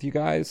games with you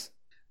guys.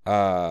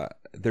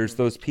 There's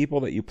those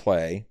people that you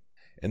play,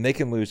 and they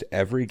can lose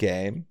every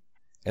game,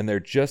 and they're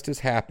just as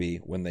happy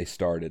when they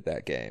started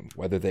that game,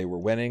 whether they were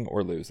winning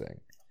or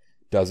losing.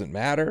 Doesn't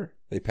matter.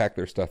 They pack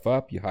their stuff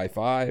up, you high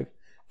five.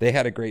 They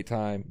had a great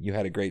time. You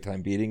had a great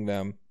time beating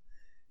them,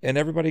 and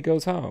everybody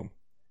goes home.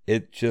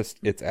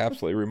 It's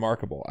absolutely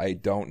remarkable. I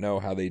don't know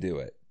how they do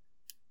it.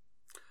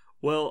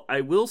 Well,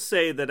 I will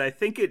say that I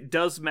think it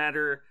does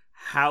matter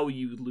how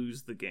you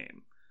lose the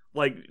game.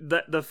 Like,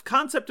 the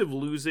concept of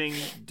losing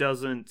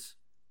doesn't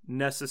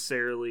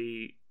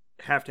necessarily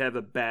have to have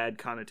a bad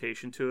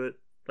connotation to it.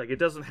 Like, it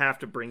doesn't have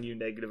to bring you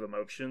negative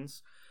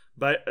emotions.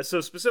 But, so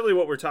specifically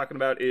what we're talking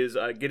about is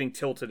getting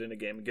tilted in a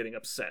game and getting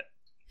upset.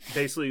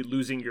 Basically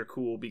losing your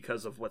cool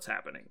because of what's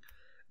happening.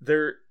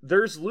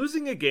 There's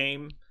losing a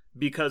game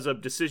because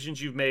of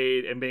decisions you've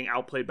made and being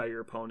outplayed by your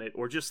opponent,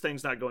 or just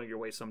things not going your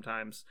way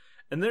sometimes.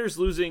 And there's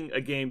losing a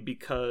game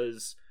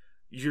because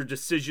your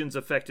decisions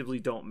effectively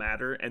don't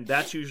matter, and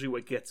that's usually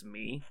what gets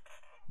me.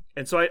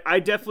 And so I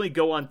definitely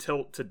go on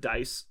tilt to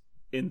dice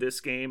in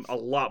this game a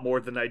lot more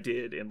than I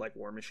did in like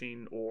War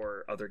Machine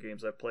or other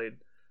games I've played.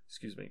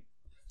 Excuse me.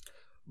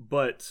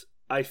 But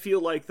I feel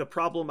like the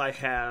problem I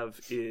have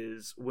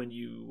is when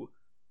you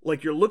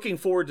like you're looking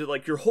forward to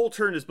like your whole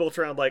turn is built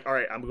around like, all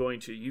right, I'm going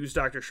to use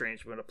Doctor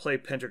Strange, I'm going to play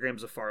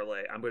Pentagrams of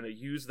Farley, I'm going to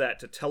use that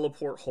to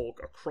teleport Hulk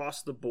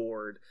across the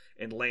board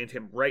and land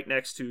him right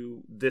next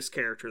to this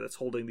character that's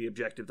holding the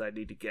objective that I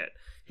need to get.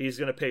 He's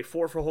going to pay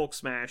 4 for Hulk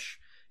Smash.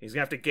 He's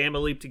going to have to Gamma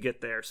Leap to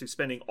get there, so he's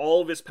spending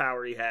all of his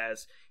power he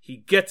has. He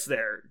gets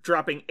there,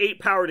 dropping 8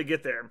 power to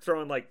get there. I'm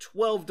throwing like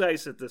 12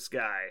 dice at this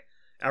guy.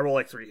 I roll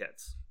like 3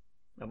 hits.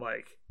 I'm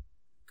like,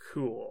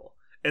 cool.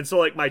 And so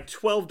like my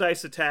 12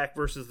 dice attack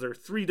versus their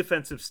 3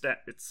 defensive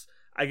stats,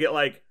 I get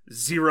like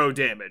 0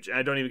 damage, and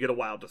I don't even get a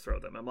wild to throw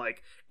them. I'm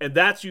like, and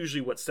that's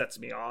usually what sets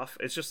me off.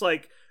 It's just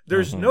like,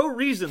 there's no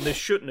reason this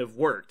shouldn't have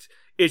worked.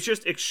 It's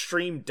just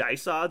extreme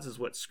dice odds is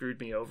what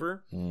screwed me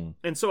over.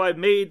 And so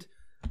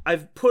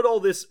I've put all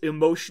this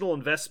emotional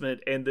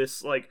investment and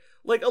this like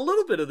a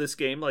little bit of this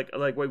game, like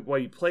why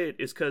you play it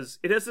is because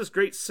it has this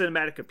great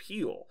cinematic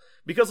appeal.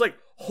 Because like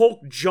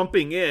Hulk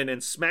jumping in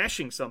and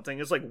smashing something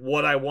is like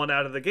what I want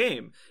out of the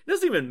game. It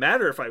doesn't even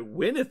matter if I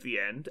win at the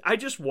end. I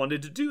just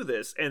wanted to do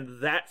this,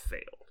 and that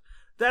failed.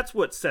 That's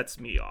what sets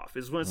me off,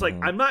 is when it's like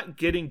I'm not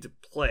getting to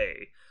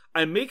play.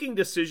 I'm making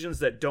decisions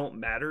that don't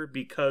matter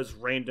because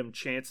random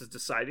chance is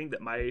deciding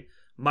that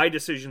my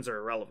decisions are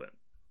irrelevant.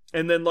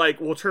 And then, like,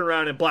 we'll turn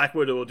around and Black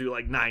Widow will do,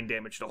 like, 9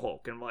 damage to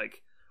Hulk. And I'm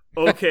like,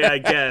 okay, I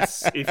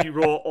guess if you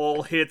roll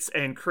all hits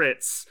and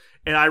crits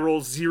and I roll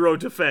 0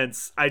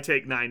 defense, I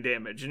take 9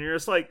 damage. And you're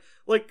just like,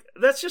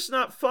 that's just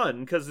not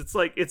fun because it's,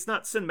 like, it's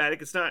not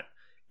cinematic.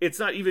 It's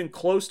not even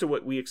close to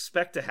what we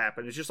expect to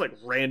happen. It's just, like,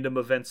 random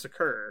events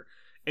occur.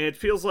 And it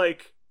feels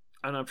like,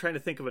 I don't know, I'm trying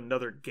to think of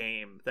another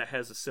game that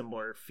has a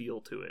similar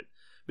feel to it.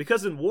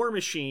 Because in War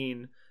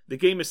Machine, the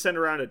game is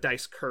centered around a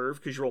dice curve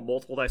because you roll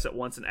multiple dice at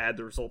once and add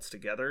the results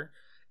together.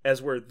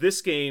 As where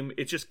this game,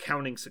 it's just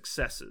counting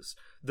successes.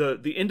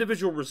 The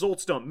individual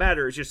results don't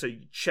matter. It's just a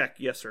check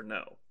yes or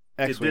no.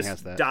 X-Wing Did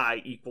has that. this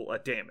die equal a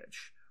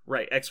damage?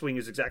 Right. X-Wing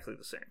is exactly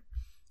the same.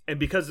 And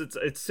because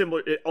it's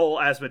similar, all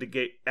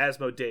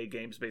Asmodee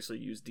games basically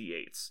use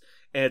D8s.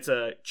 And it's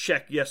a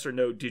check yes or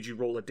no, did you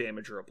roll a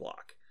damage or a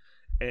block?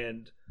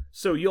 And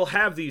so you'll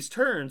have these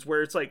turns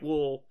where it's like,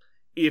 well,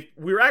 if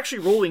we were actually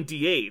rolling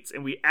D8s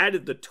and we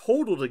added the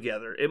total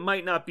together, it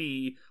might not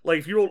be, like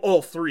if you rolled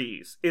all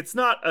 3s, it's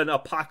not an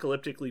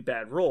apocalyptically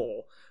bad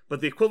roll, but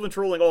the equivalent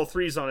to rolling all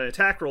 3s on an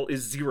attack roll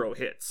is 0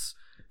 hits,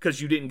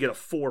 because you didn't get a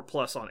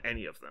 4+ on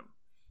any of them.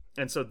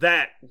 And so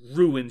that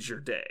ruins your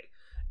day.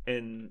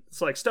 And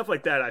it's like stuff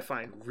like that I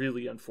find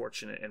really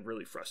unfortunate and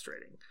really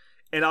frustrating.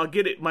 And I'll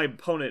get it, my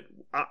opponent,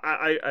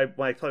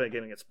 my opponent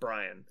game against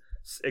Brian,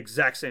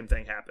 exact same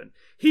thing happened.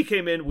 He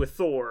came in with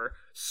Thor,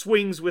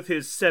 swings with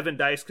his 7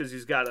 dice because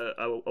he's got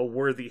a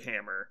worthy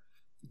hammer,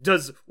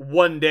 does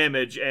 1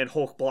 damage, and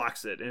Hulk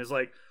blocks it. And is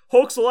like,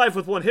 Hulk's alive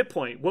with 1 hit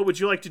point. What would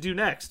you like to do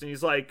next? And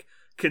he's like,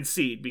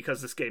 concede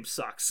because this game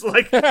sucks.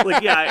 Like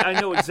yeah, I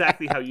know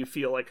exactly how you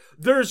feel. Like,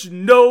 there's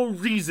no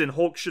reason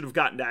Hulk should have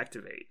gotten to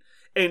activate.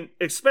 And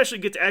especially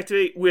get to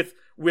activate with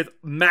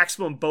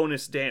maximum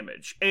bonus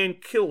damage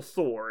and kill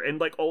Thor and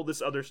like all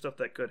this other stuff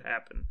that could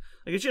happen.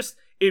 Like, it's just,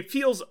 it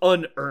feels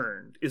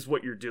unearned is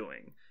what you're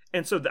doing.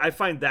 And so I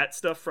find that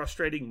stuff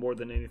frustrating more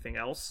than anything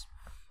else.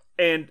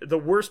 And the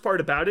worst part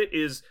about it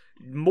is,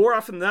 more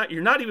often than not,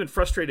 you're not even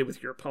frustrated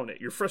with your opponent.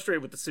 You're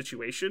frustrated with the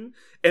situation,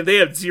 and they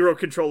have 0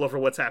 control over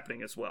what's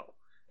happening as well.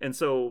 And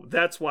so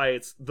that's why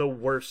it's the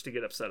worst to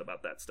get upset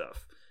about that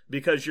stuff.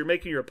 Because you're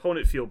making your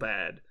opponent feel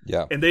bad,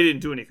 and they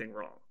didn't do anything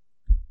wrong.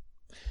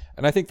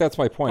 And I think that's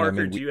my point.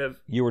 Parker, I mean,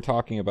 you were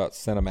talking about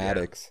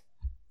cinematics.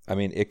 Yeah. I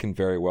mean, it can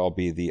very well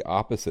be the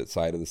opposite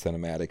side of the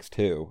cinematics,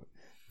 too.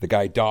 The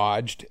guy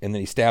dodged, and then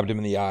he stabbed him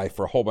in the eye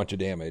for a whole bunch of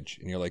damage.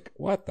 And you're like,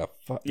 what the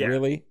fuck? Yeah.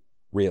 Really?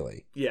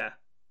 Really? Yeah.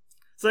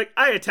 It's like,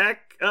 I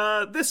attack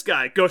this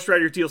guy. Ghost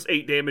Rider deals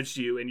 8 damage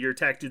to you, and your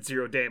attack did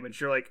 0 damage.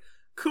 You're like,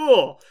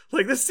 cool.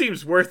 Like, this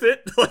seems worth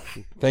it.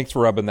 Thanks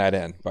for rubbing that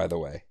in, by the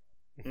way.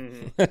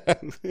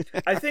 Mm-hmm.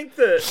 I think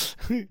that...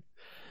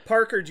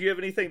 Parker, do you have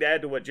anything to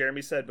add to what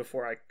Jeremy said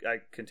before I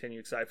continue?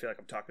 Because I feel like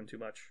I'm talking too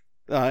much.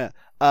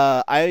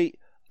 I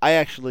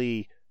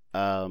actually,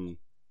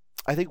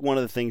 I think one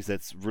of the things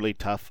that's really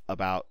tough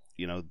about,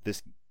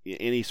 this,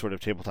 any sort of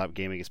tabletop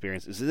gaming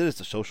experience is that it's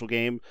a social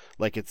game.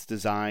 Like, it's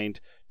designed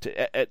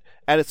to, at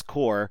its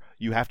core,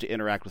 you have to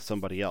interact with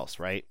somebody else,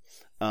 right?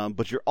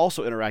 But you're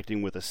also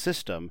interacting with a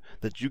system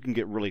that you can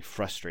get really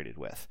frustrated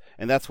with.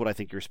 And that's what I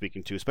think you're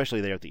speaking to, especially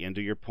there at the end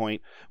of your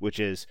point, which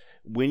is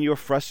when you're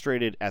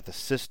frustrated at the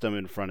system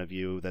in front of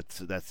you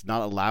that's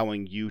not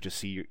allowing you to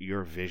see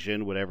your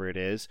vision, whatever it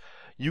is,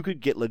 you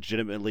could get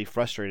legitimately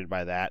frustrated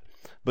by that.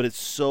 But it's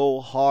so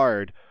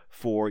hard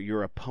for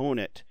your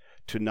opponent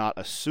to not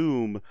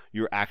assume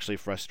you're actually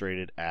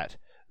frustrated at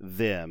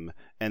them.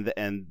 And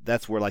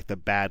that's where, like, the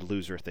bad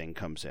loser thing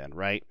comes in,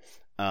 right?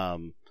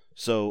 In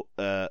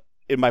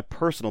my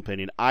personal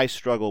opinion, I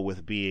struggle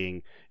with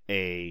being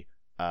a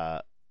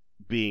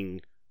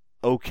being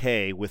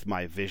okay with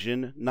my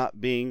vision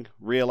not being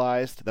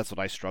realized. That's what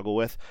I struggle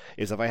with,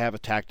 is if I have a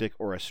tactic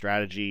or a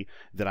strategy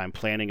that I'm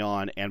planning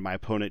on and my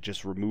opponent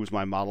just removes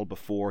my model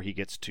before he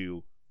gets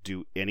to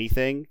do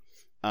anything,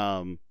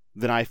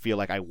 then I feel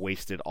like I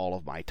wasted all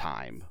of my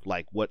time.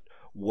 Like what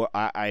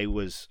I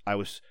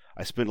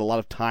spent a lot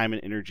of time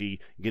and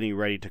energy getting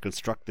ready to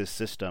construct this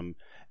system,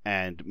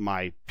 and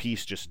my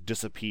piece just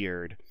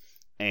disappeared.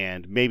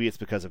 And maybe it's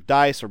because of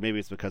dice, or maybe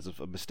it's because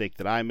of a mistake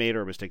that I made,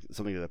 or a mistake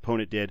something that the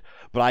opponent did.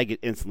 But I get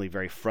instantly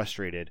very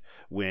frustrated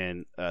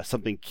when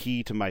something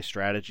key to my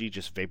strategy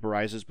just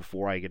vaporizes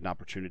before I get an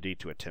opportunity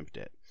to attempt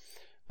it.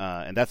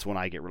 And that's when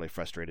I get really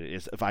frustrated,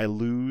 is if I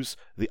lose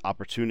the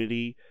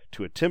opportunity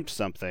to attempt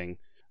something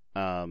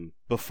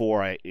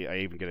before I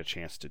even get a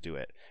chance to do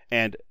it.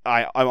 And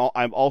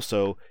I'm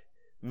also,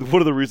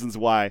 one of the reasons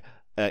why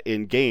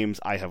in games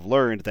I have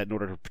learned that in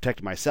order to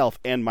protect myself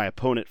and my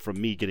opponent from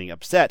me getting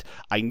upset,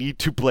 I need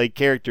to play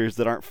characters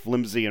that aren't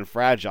flimsy and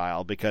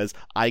fragile, because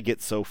I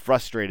get so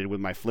frustrated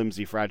when my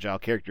flimsy, fragile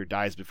character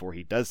dies before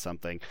he does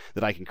something,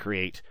 that I can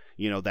create,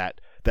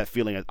 that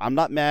feeling of, I'm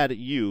not mad at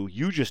you,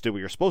 you just did what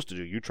you're supposed to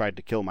do, you tried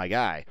to kill my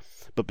guy.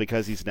 But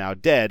because he's now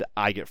dead,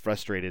 I get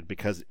frustrated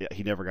because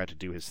he never got to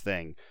do his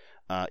thing.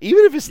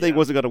 Even if his thing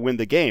wasn't going to win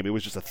the game, it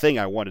was just a thing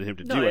I wanted him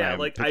to do. Yeah,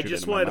 like I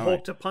just wanted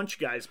Hulk to punch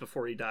guys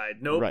before he died.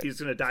 Nope, right. He's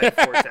going to die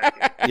before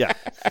attacking. Yeah,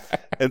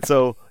 and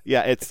so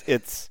it's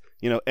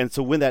and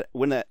so when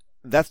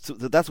that's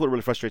what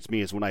really frustrates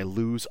me, is when I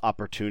lose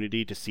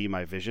opportunity to see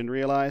my vision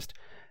realized,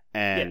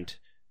 and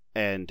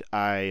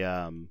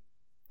I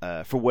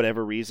for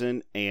whatever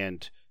reason,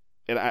 and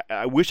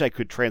I wish I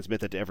could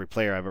transmit that to every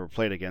player I've ever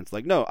played against.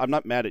 Like, no, I'm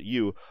not mad at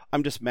you.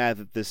 I'm just mad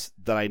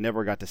that I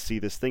never got to see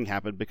this thing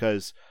happen,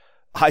 because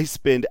I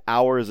spend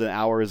hours and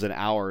hours and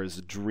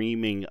hours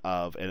dreaming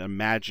of and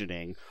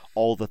imagining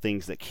all the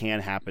things that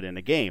can happen in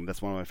a game.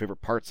 That's one of my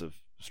favorite parts of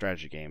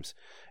strategy games.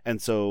 And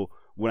so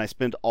when I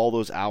spend all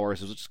those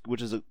hours,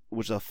 which is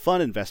a fun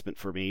investment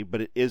for me,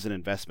 but it is an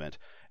investment,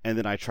 and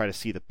then I try to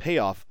see the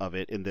payoff of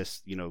it in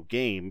this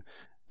game,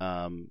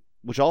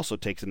 which also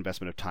takes an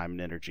investment of time and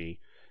energy,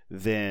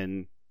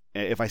 then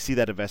if I see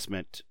that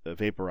investment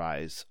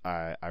vaporize,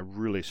 I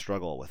really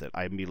struggle with it.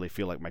 I immediately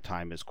feel like my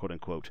time is quote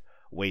unquote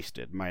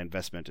wasted. My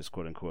investment is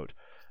quote unquote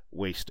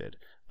wasted.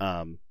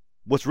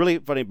 What's really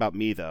funny about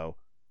me, though,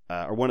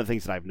 or one of the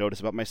things that I've noticed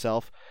about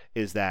myself,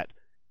 is that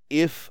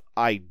if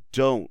I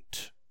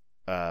don't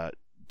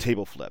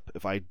table flip,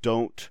 if I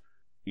don't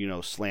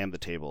slam the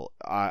table,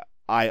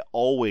 I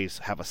always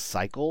have a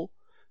cycle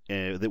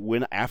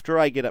that after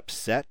I get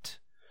upset,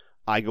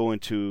 I go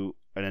into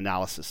an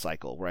analysis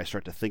cycle where I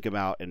start to think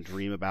about and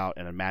dream about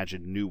and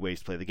imagine new ways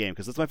to play the game,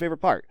 because that's my favorite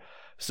part.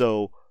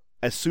 So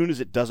as soon as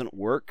it doesn't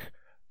work,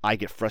 I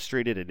get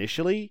frustrated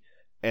initially,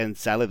 and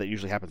sadly that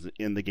usually happens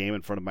in the game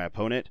in front of my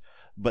opponent.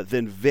 But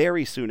then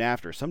very soon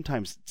after,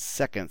 sometimes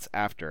seconds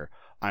after,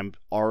 I'm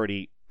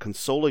already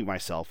consoling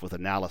myself with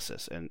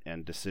analysis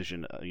and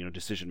decision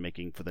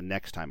making for the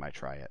next time I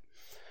try it.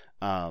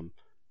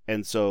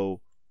 And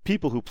so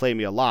people who play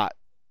me a lot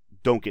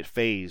don't get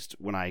phased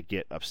when I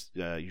get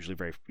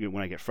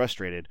when I get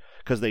frustrated,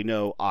 because they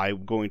know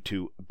I'm going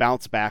to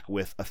bounce back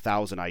with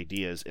 1,000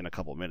 ideas in a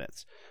couple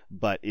minutes.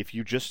 But if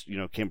you just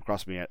came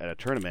across me at a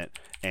tournament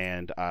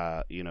and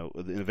in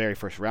the very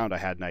first round I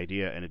had an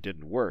idea and it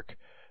didn't work,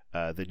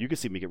 then you could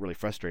see me get really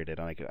frustrated,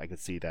 and I could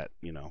see that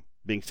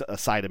being a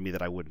side of me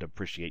that I wouldn't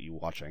appreciate you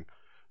watching.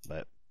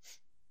 But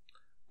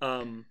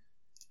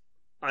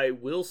I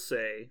will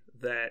say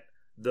that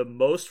the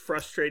most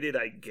frustrated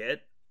I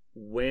get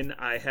when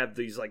I have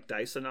these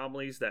dice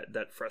anomalies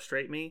that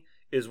frustrate me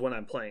is when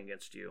I'm playing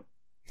against you,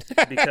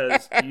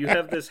 because you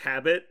have this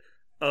habit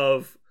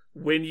of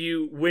when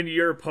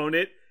your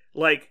opponent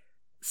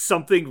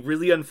something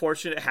really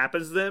unfortunate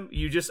happens to them,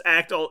 you just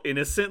act all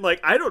innocent,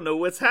 I don't know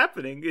what's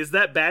happening. Is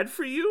that bad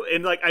for you?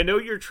 And I know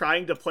you're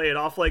trying to play it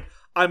off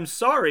I'm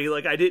sorry,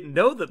 I didn't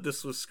know that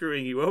this was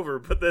screwing you over,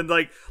 but then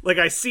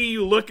I see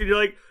you look and you're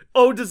like,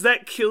 oh, does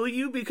that kill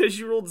you because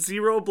you rolled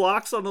 0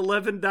 blocks on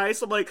 11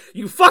 dice? I'm like,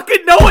 you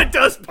fucking know it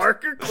does,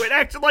 Parker. Quit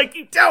acting like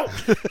you don't.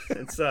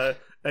 It's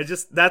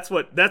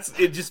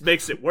it just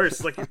makes it worse.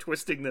 It's like you're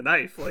twisting the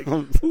knife.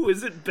 Ooh,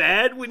 is it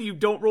bad when you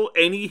don't roll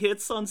any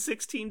hits on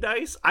 16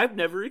 dice? I've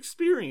never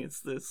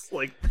experienced this.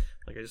 I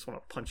just want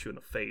to punch you in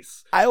the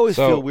face. I always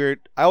feel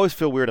weird. I always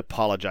feel weird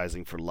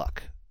apologizing for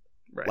luck.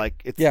 Right.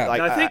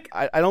 I think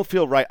I don't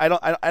feel right. I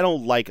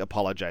don't like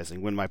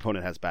apologizing when my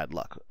opponent has bad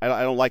luck.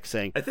 I don't like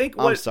saying, I think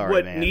I'm sorry,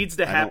 what man. needs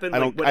to happen,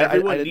 what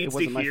everyone needs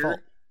to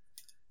hear,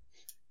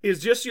 is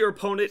just your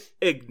opponent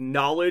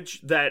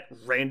acknowledge that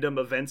random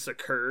events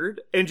occurred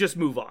and just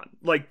move on.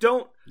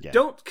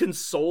 Don't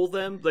console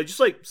them.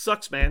 Just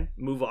sucks, man.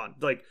 Move on.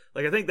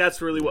 I think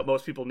that's really what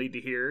most people need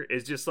to hear,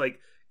 is just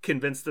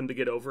convince them to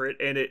get over it.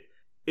 And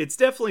it's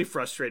definitely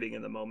frustrating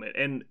in the moment.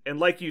 And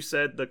like you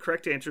said, the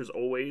correct answer is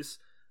always,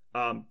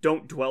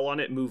 don't dwell on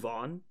it, move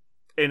on.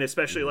 And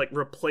especially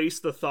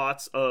replace the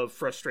thoughts of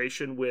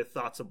frustration with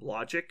thoughts of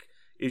logic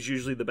is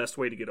usually the best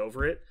way to get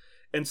over it.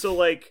 And so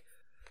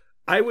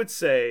I would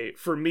say,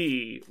 for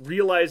me,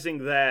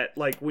 realizing that,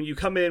 like, when you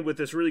come in with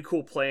this really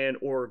cool plan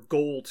or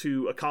goal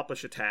to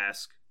accomplish a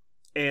task,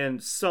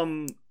 and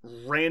some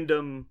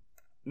random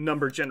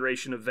number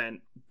generation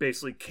event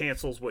basically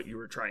cancels what you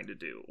were trying to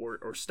do,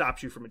 or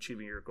stops you from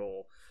achieving your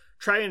goal,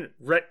 try and,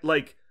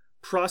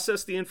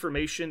 process the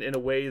information in a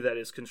way that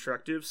is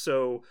constructive.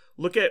 So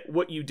look at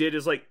what you did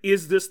as, like,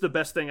 is this the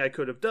best thing I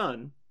could have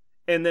done?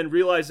 And then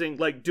realizing,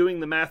 like, doing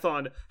the math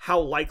on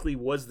how likely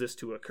was this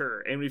to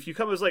occur. And if you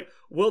come as like,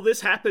 well, this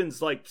happens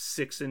like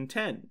 6 in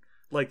 10.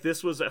 Like,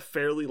 this was a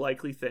fairly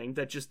likely thing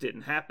that just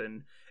didn't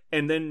happen.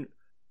 And then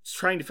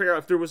trying to figure out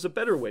if there was a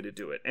better way to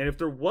do it. And if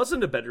there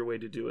wasn't a better way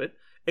to do it,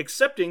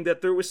 accepting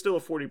that there was still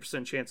a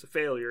 40% chance of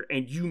failure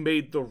and you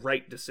made the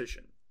right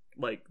decision.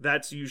 Like,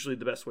 that's usually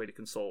the best way to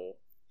console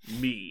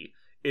me,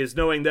 is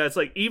knowing that it's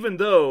like, even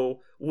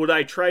though what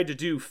I tried to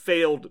do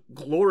failed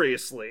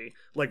gloriously,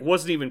 like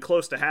wasn't even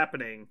close to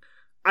happening,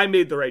 I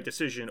made the right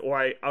decision,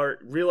 or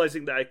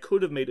realizing that I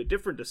could have made a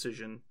different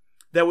decision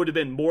that would have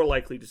been more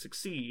likely to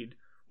succeed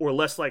or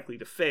less likely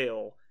to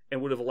fail, and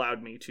would have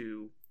allowed me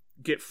to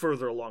get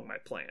further along my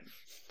plan.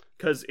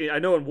 Because I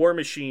know in War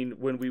Machine,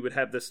 when we would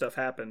have this stuff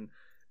happen,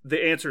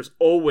 the answer is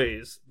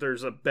always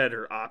there's a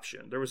better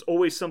option. There was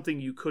always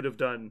something you could have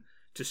done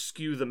to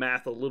skew the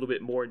math a little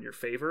bit more in your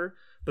favor.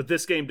 But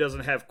this game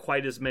doesn't have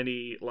quite as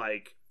many,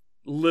 like,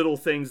 little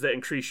things that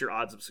increase your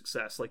odds of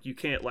success. Like, you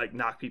can't, like,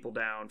 knock people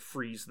down,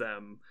 freeze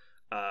them,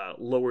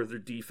 lower their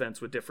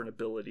defense with different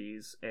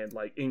abilities, and,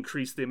 like,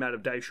 increase the amount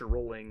of dice you're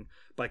rolling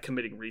by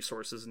committing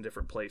resources in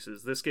different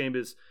places. This game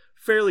is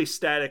fairly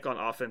static on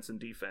offense and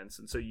defense,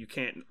 and so you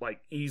can't,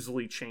 like,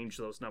 easily change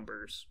those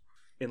numbers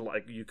in,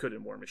 like, you could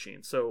in War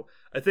Machine. So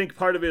I think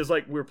part of it is,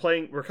 like, we're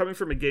coming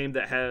from a game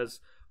that has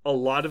a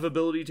lot of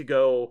ability to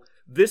go,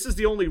 this is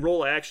the only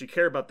role I actually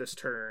care about this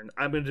turn.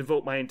 I'm going to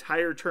devote my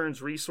entire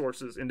turn's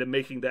resources into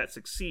making that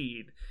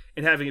succeed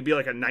and having it be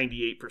like a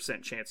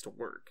 98% chance to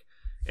work.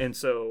 And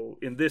so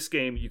in this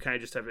game, you kind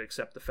of just have to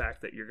accept the fact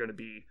that you're going to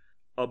be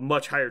a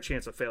much higher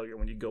chance of failure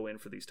when you go in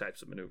for these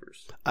types of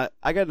maneuvers.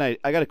 I got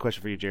a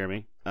question for you,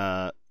 Jeremy.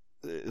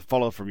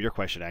 Follow up from your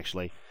question,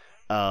 actually.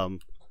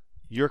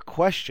 Your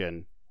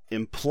question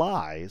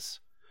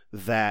implies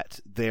that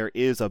there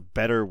is a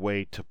better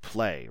way to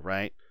play,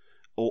 right?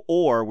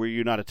 Or were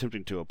you not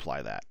attempting to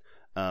apply that?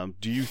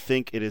 Do you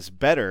think it is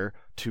better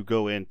to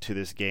go into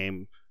this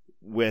game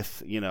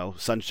with,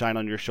 sunshine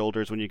on your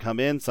shoulders when you come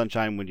in,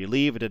 sunshine when you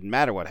leave? It didn't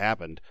matter what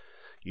happened.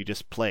 You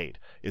just played.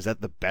 Is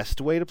that the best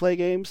way to play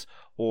games?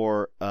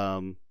 Or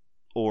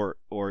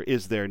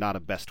is there not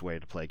a best way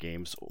to play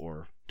games?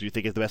 Or do you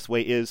think the best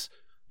way is,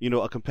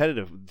 a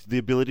competitive, the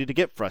ability to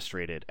get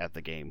frustrated at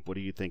the game? What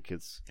do you think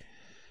is...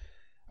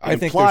 I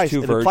think there's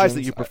two versions. It implies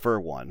that you prefer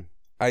one.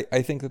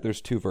 I think that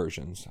there's two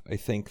versions. I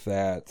think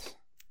that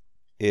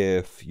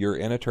if you're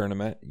in a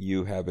tournament,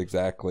 you have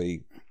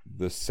exactly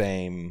the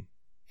same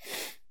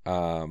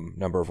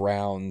number of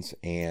rounds,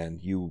 and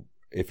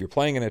if you're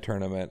playing in a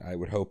tournament, I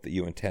would hope that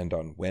you intend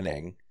on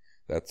winning.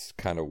 That's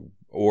kind of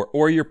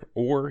or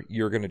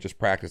you're going to just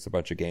practice a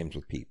bunch of games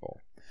with people.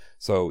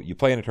 So you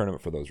play in a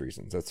tournament for those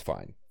reasons. That's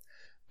fine.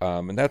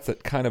 And that's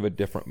kind of a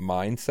different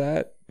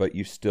mindset, but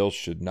you still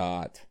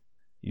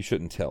you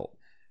shouldn't tilt.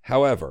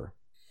 However,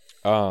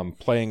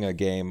 playing a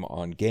game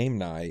on game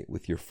night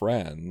with your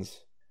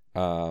friends,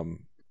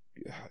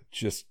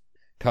 just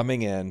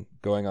coming in,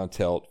 going on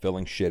tilt,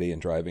 feeling shitty,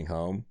 and driving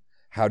home,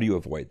 how do you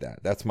avoid that?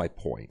 That's my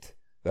point.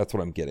 That's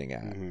what I'm getting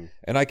at. Mm-hmm.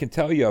 And I can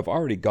tell you I've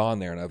already gone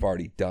there and I've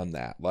already done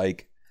that.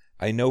 Like,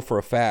 I know for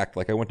a fact,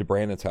 like I went to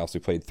Brandon's house, we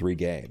played 3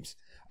 games.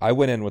 I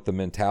went in with the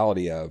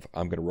mentality of,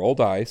 I'm going to roll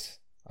dice,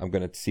 I'm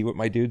going to see what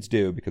my dudes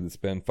do, because it's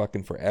been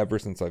fucking forever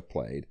since I've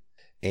played.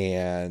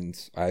 And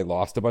I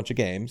lost a bunch of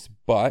games,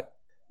 but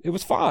it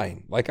was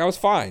fine. Like, I was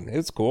fine. It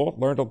was cool.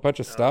 Learned a bunch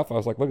of stuff. I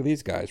was like, look at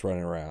these guys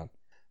running around.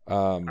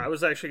 I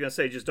was actually going to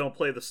say, just don't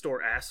play the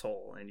store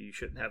asshole, and you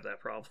shouldn't have that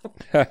problem.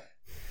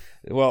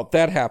 Well,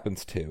 that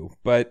happens too,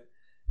 but...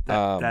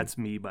 that's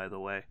me, by the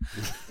way.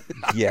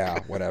 Yeah,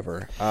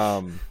 whatever.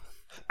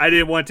 I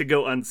didn't want to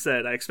go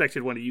unsaid. I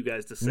expected one of you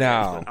guys to say it,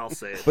 but I'll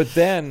say it. But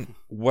then,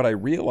 what I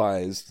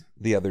realized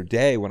the other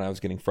day when I was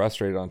getting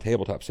frustrated on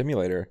Tabletop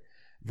Simulator,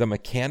 the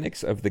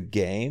mechanics of the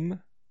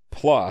game,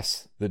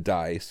 plus the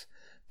dice,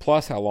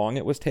 plus how long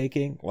it was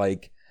taking,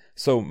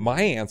 so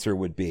my answer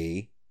would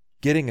be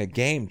getting a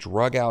game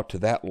drug out to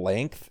that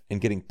length and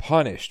getting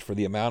punished for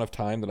the amount of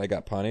time that I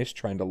got punished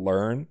trying to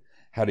learn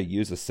how to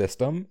use a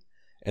system,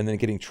 and then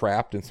getting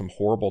trapped in some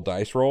horrible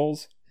dice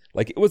rolls.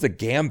 Like, it was a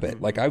gambit.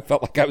 Mm-hmm. Like, I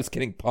felt like I was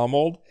getting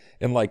pummeled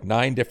in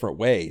 9 different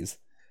ways.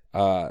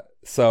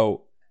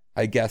 So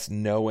I guess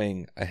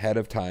knowing ahead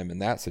of time in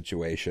that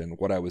situation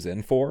what I was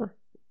in for,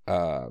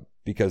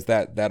 because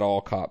that all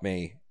caught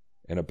me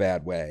in a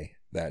bad way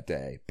that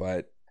day.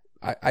 But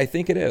I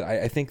think it is.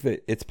 I think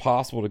that it's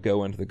possible to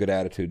go into the good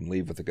attitude and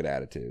leave with a good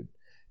attitude.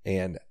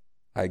 And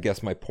I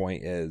guess my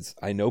point is,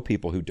 I know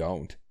people who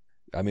don't.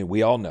 I mean,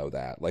 we all know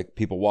that. Like,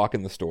 people walk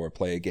in the store,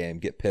 play a game,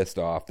 get pissed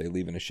off, they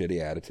leave in a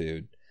shitty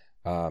attitude.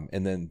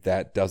 And then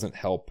that doesn't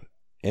help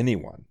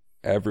anyone.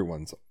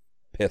 Everyone's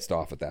pissed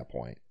off at that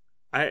point.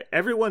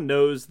 Everyone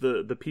knows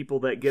the people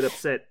that get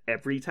upset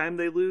every time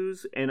they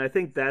lose, and I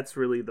think that's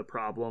really the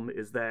problem,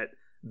 is that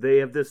they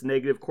have this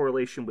negative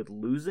correlation with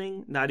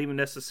losing, not even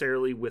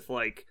necessarily with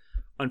like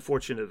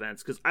unfortunate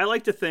events. Because I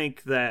like to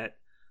think that,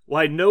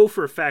 well, I know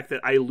for a fact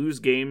that I lose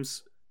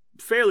games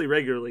fairly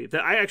regularly,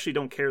 that I actually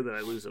don't care that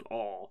I lose at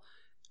all.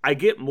 I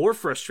get more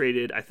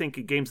frustrated, I think,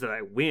 in games that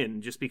I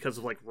win just because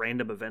of like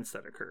random events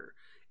that occur.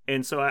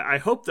 And so I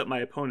hope that my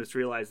opponents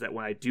realize that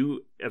when I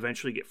do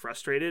eventually get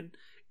frustrated,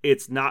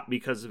 it's not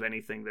because of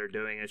anything they're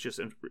doing. It's just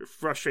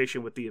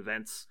frustration with the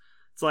events.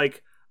 It's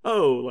like,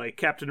 oh, like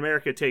Captain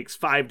America takes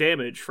 5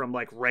 damage from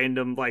like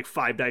random like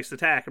 5 dice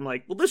attack. I'm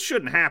like, well, this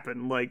shouldn't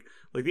happen. Like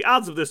the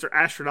odds of this are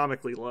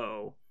astronomically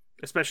low,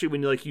 especially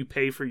when you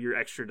pay for your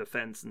extra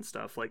defense and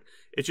stuff. Like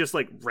it's just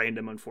like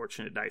random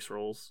unfortunate dice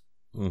rolls.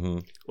 Mm-hmm.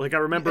 Like I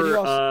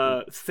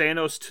remember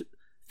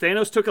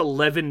Thanos took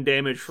 11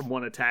 damage from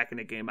one attack in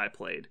a game I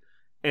played.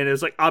 And it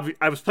was like,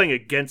 I was playing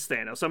against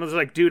Thanos. I was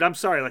like, dude, I'm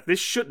sorry. Like, this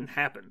shouldn't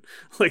happen.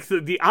 Like,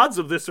 the odds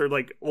of this are,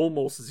 like,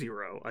 almost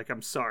 0. Like,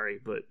 I'm sorry,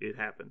 but it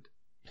happened.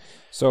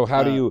 So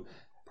how do you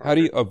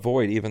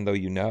avoid, even though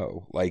you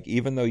know? Like,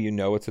 even though you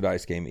know it's a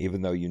dice game,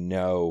 even though you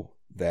know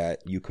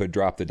that you could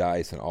drop the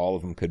dice and all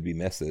of them could be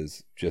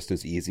misses just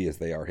as easy as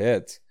they are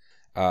hits,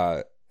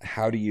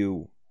 how do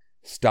you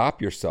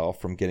stop yourself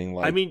from getting,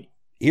 like,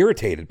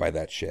 irritated by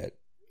that shit?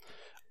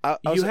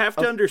 You have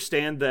to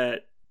understand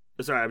that...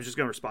 Sorry, I was just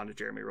going to respond to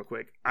Jeremy real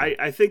quick.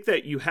 I think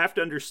that you have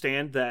to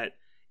understand that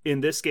in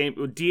this game,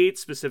 D8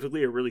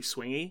 specifically are really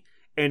swingy,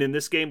 and in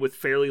this game with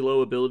fairly low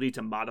ability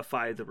to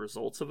modify the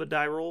results of a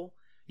die roll,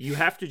 you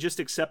have to just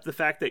accept the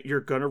fact that you're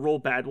going to roll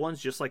bad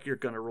ones just like you're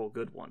going to roll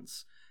good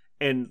ones.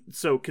 And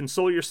so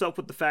console yourself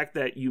with the fact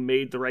that you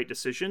made the right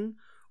decision,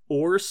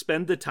 or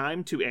spend the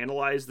time to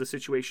analyze the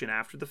situation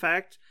after the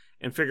fact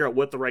and figure out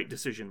what the right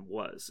decision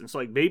was. And so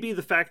like maybe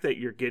the fact that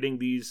you're getting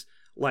these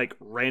like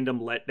random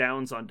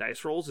letdowns on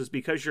dice rolls is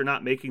because you're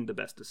not making the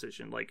best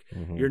decision. Like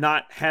you're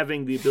not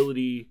having the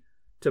ability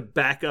to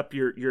back up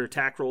your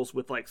attack rolls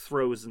with like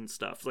throws and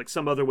stuff, like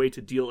some other way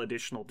to deal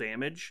additional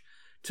damage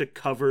to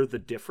cover the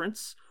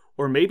difference.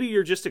 Or maybe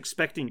you're just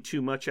expecting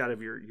too much out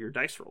of your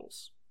dice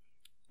rolls.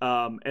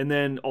 And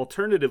then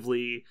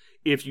alternatively,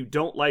 if you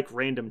don't like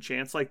random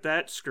chance like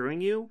that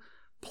screwing you,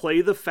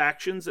 play the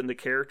factions and the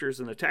characters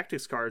and the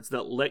tactics cards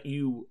that let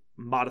you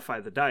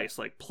modify the dice.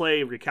 Like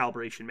play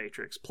Recalibration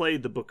Matrix, play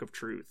the Book of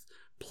Truth,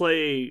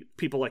 play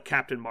people like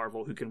Captain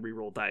Marvel who can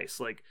reroll dice,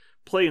 like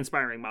play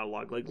Inspiring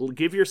Monologue. Like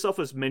give yourself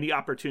as many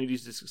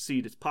opportunities to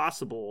succeed as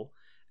possible,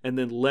 and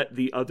then let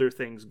the other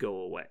things go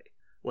away.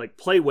 Like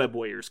play Web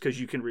Warriors because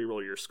you can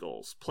reroll your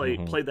skulls. Play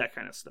that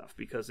kind of stuff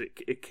because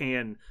it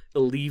can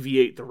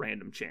alleviate the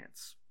random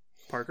chance.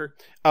 Parker?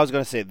 I was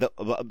going to say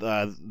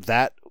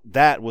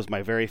that was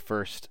my very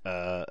first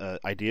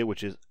idea,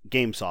 which is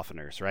game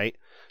softeners, right?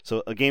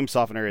 So a game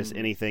softener is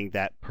anything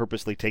that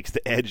purposely takes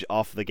the edge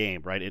off the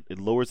game, right? It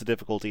lowers the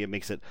difficulty. It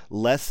makes it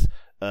less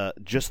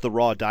just the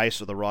raw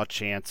dice or the raw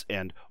chance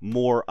and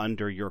more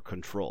under your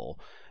control.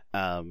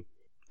 And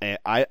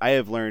I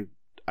have learned,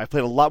 I've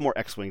played a lot more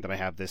X-Wing than I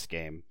have this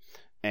game.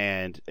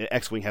 And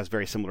X-Wing has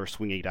very similar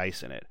swingy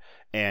dice in it.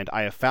 And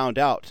I have found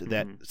out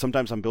that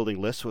sometimes I'm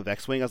building lists with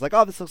X-Wing. I was like,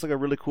 oh, this looks like a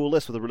really cool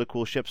list with really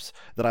cool ships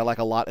that I like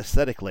a lot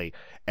aesthetically.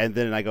 And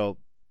then I go,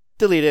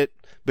 delete it,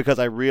 because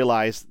I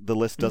realize the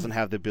list doesn't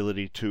have the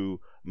ability to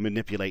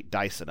manipulate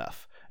dice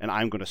enough. And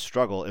I'm going to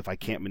struggle if I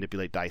can't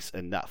manipulate dice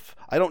enough.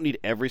 I don't need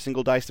every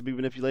single dice to be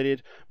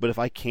manipulated, but if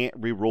I can't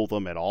re-roll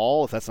them at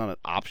all, if that's not an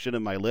option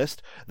in my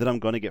list, then I'm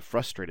going to get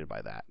frustrated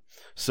by that.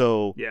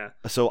 So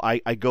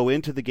I go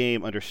into the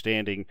game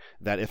understanding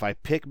that if I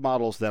pick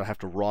models that I have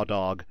to raw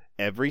dog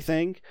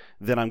everything,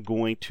 then I'm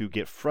going to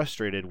get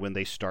frustrated when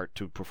they start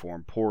to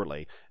perform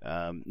poorly.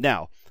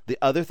 Now, the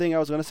other thing I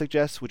was going to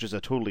suggest, which is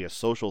totally a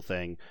social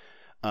thing,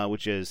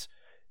 which is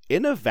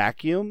in a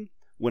vacuum,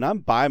 when I'm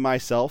by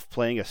myself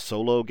playing a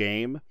solo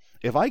game,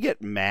 if I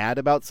get mad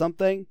about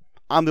something,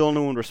 I'm the only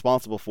one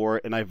responsible for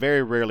it, and I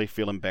very rarely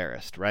feel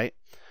embarrassed, right?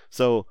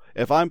 So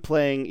if I'm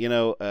playing,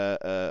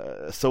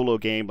 a solo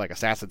game like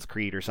Assassin's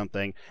Creed or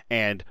something,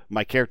 and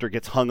my character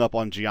gets hung up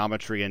on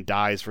geometry and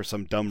dies for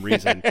some dumb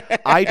reason,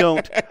 I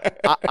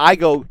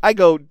go,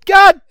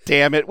 God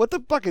damn it, what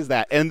the fuck is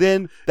that? And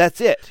then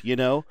that's it,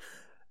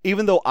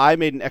 Even though I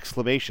made an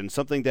exclamation,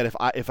 something that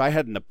if I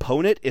had an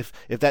opponent, if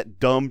that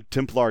dumb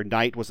Templar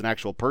knight was an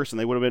actual person,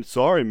 they would have been,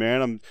 sorry,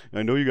 man,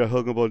 I know you got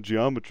hung up on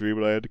geometry,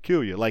 but I had to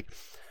kill you. Like,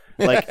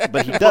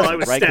 but he doesn't, well, I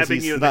was right?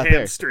 stabbing you in the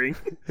hamstring.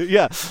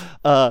 Yeah,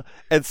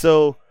 and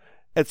so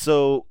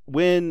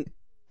when,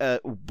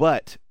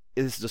 but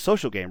this is a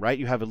social game, right?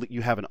 You have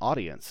an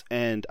audience,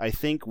 and I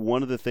think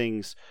one of the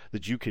things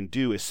that you can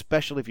do,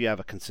 especially if you have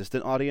a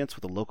consistent audience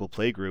with a local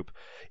play group,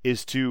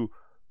 is to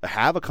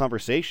have a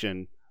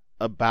conversation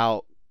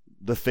about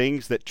the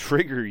things that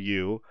trigger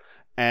you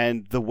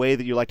and the way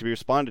that you like to be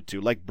responded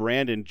to. Like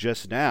Brandon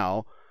just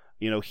now,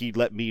 he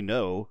let me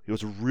know, it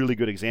was a really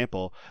good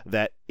example,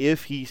 that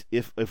if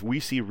we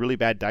see really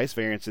bad dice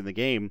variance in the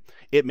game,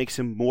 it makes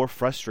him more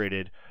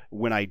frustrated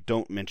when I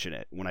don't mention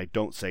it, when I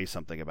don't say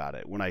something about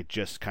it, when I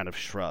just kind of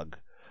shrug.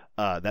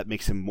 That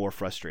makes him more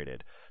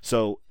frustrated.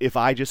 So if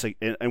I just,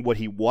 and what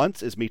he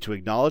wants is me to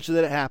acknowledge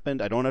that it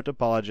happened. I don't have to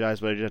apologize,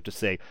 but I just have to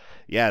say,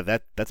 yeah,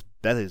 that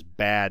is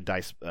bad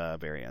dice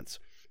variance.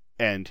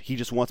 And he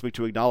just wants me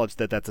to acknowledge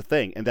that that's a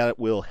thing, and that it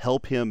will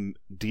help him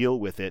deal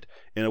with it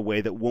in a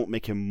way that won't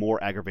make him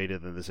more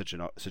aggravated than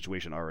the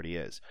situation already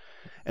is.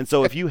 And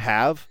so if you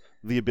have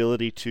the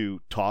ability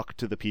to talk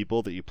to the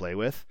people that you play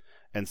with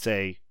and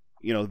say,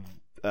 you know,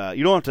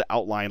 you don't have to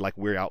outline like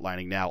we're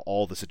outlining now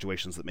all the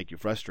situations that make you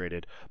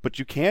frustrated, but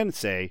you can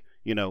say,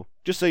 you know,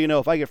 just so you know,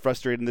 if I get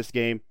frustrated in this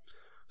game,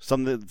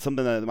 something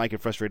that might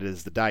get frustrated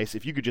is the dice.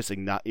 If you could just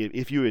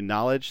if you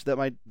acknowledge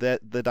that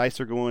the dice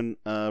are going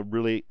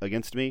really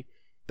against me,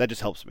 that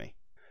just helps me.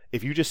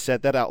 If you just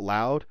said that out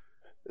loud,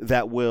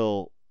 that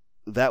will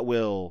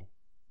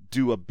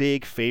do a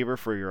big favor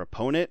for your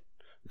opponent,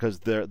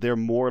 because they're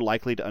more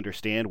likely to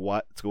understand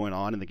what's going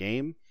on in the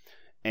game.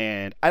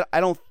 And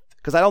I don't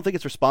think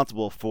it's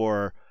responsible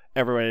for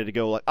everybody to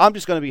go like, I'm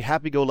just going to be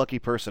happy-go-lucky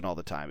person all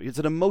the time. It's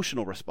an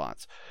emotional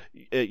response.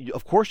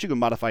 Of course you can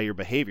modify your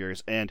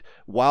behaviors, and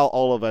while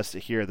all of us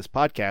here at this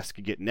podcast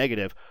could get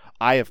negative,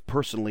 I have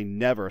personally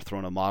never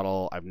thrown a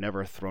model. I've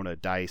never thrown a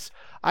dice.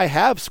 I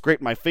have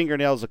scraped my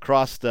fingernails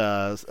across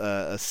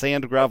a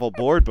sand gravel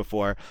board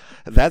before.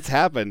 That's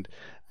happened.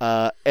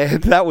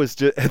 And that was.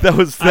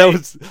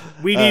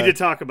 We need to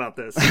talk about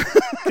this,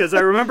 because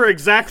I remember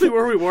exactly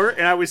where we were,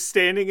 and I was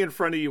standing in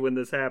front of you when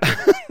this happened.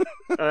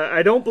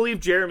 I don't believe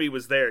Jeremy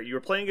was there. You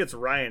were playing against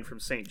Ryan from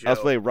St. Joe. I was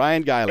playing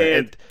Ryan Geiler,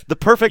 and the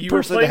perfect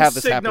person to have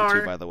this happen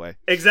to, by the way.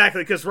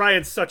 Exactly, because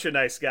Ryan's such a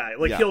nice guy.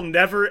 Like, he'll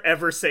never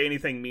ever say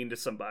anything mean to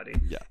somebody.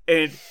 Yeah.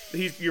 And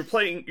you're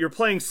playing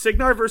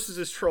Signar versus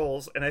his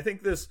trolls, and I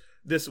think this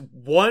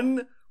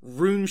one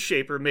Rune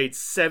Shaper made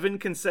 7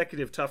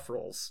 consecutive tough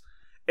rolls.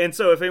 And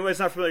so if anybody's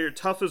not familiar,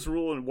 tough is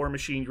rule in War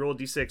Machine. You roll a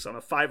d6 on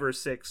a 5 or a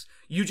 6.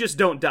 You just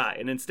don't die,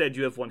 and instead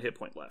you have 1 hit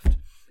point left.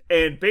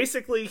 And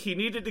basically, he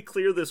needed to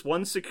clear this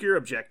one secure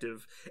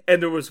objective,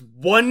 and there was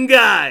one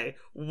guy,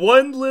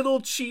 one little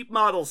cheap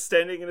model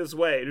standing in his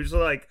way. And he was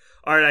like,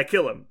 all right, I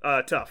kill him.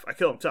 Tough. I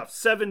kill him. Tough.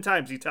 7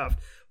 times he toughed.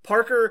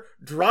 Parker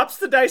drops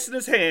the dice in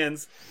his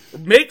hands,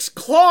 makes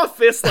claw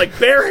fists like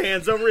bare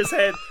hands over his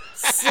head,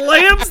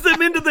 slams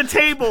them into the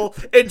table,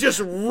 and just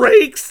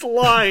rakes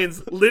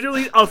lines,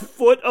 literally a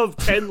foot of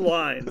 10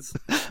 lines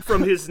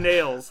from his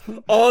nails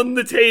on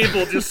the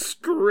table, just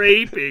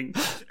scraping.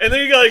 And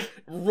then he like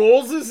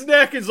rolls his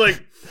neck and is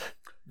like,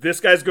 this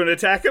guy's going to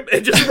attack him,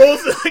 and just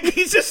rolls like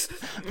he's just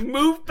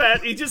moved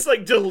past. He just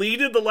like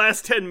deleted the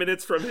last 10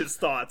 minutes from his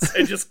thoughts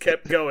and just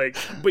kept going.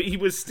 But he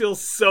was still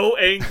so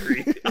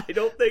angry. I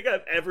don't think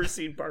I've ever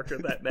seen Parker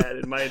that mad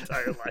in my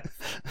entire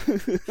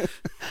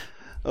life.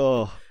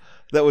 Oh,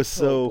 that was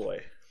so. Oh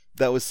boy.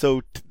 That was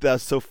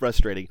so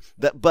frustrating.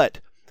 But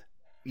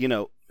you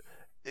know.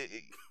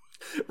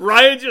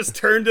 Ryan just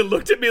turned and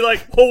looked at me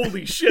like,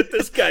 "Holy shit,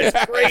 this guy's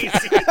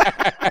crazy."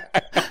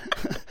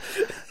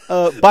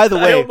 By the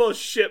way, I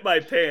almost shit my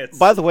pants.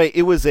 By the way,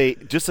 it was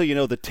just so you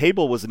know, the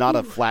table was not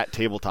a flat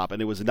tabletop,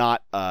 and it was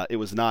not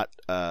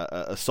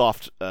a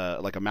soft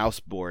like a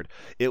mouse board.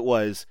 It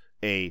was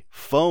a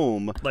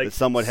foam like that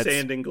someone had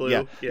sand and glue.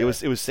 Yeah. It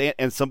was sand,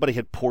 and somebody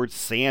had poured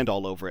sand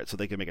all over it so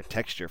they could make a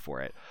texture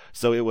for it.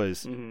 So it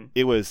was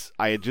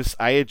I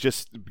had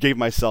just gave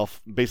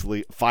myself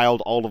basically filed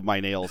all of my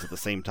nails at the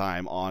same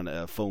time on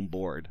a foam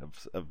board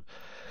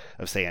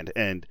of sand,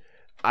 and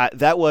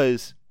that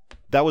was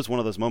one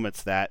of those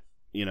moments that,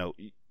 you know,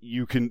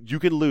 you can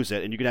lose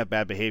it and you can have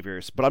bad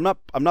behaviors, but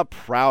I'm not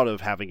proud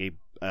of having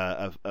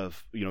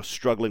of you know,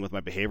 struggling with my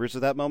behaviors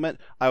at that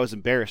moment. I was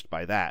embarrassed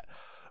by that,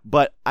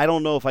 but I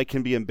don't know if I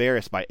can be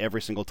embarrassed by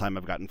every single time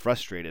I've gotten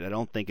frustrated. I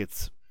don't think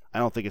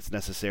it's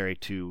necessary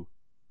to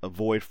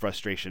avoid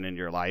frustration in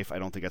your life. I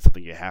don't think that's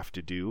something you have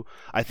to do.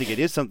 I think it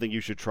is something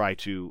you should try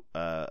to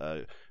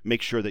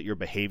make sure that your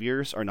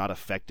behaviors are not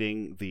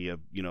affecting the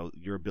you know,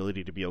 your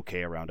ability to be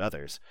okay around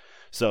others.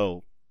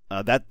 So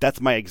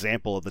that's my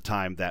example of the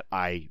time that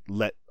I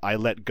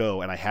let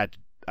go, and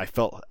I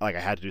felt like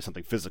I had to do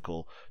something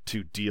physical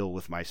to deal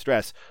with my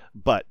stress,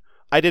 but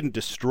I didn't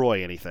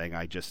destroy anything.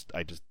 I just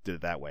did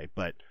it that way.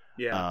 But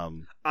yeah,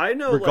 I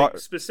know like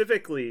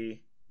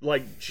specifically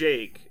like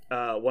Jake,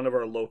 one of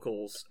our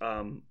locals,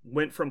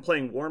 went from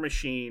playing War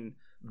Machine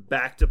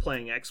back to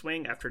playing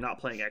X-Wing after not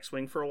playing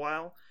X-Wing for a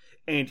while,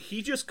 and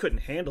he just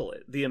couldn't handle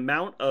it. The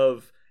amount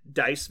of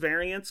dice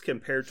variance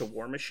compared to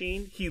War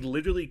Machine, he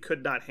literally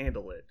could not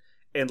handle it,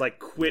 and like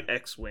quit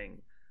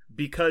X-Wing,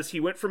 because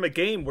he went from a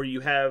game where you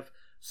have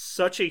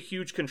such a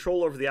huge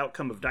control over the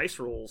outcome of dice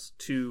rolls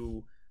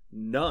to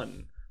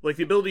none. Like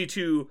the ability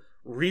to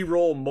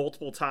re-roll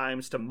multiple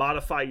times, to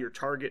modify your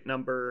target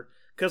number,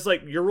 because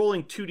like you're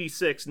rolling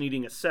 2d6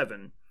 needing a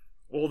 7.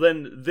 Well,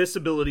 then this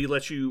ability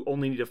lets you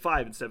only need a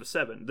 5 instead of a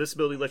 7. This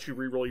ability lets you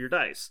re-roll your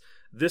dice.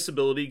 This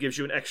ability gives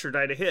you an extra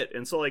die to hit.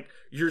 And so like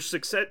you're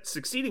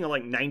succeeding on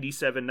like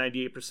 97,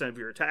 98% of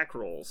your attack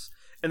rolls.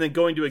 And then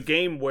going to a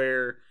game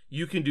where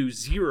you can do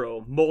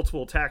 0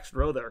 multiple attacks in a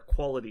row that are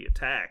quality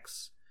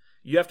attacks.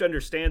 you have to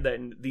understand that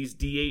in these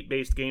D8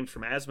 based games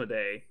from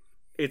Asmodee,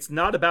 it's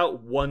not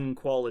about one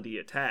quality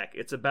attack.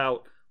 It's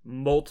about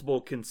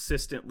multiple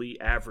consistently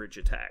average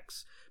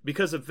attacks.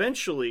 Because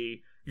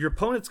eventually your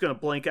opponent's going to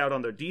blank out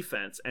on their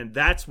defense, and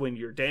that's when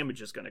your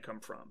damage is going to come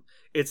from.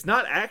 It's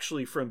not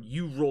actually from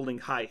you rolling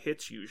high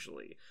hits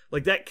usually.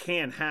 Like, that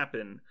can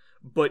happen,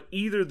 but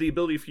either the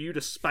ability for you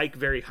to spike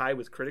very high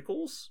with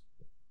criticals,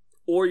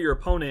 or your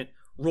opponent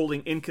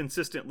rolling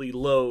inconsistently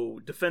low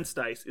defense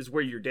dice is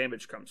where your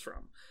damage comes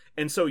from.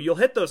 And so you'll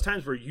hit those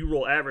times where you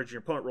roll average and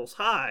your opponent rolls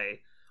high.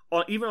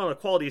 Even on a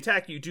quality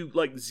attack, you do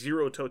like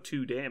 0 to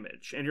 2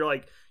 damage. And you're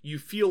like, you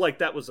feel like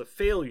that was a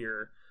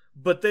failure,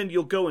 but then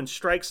you'll go and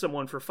strike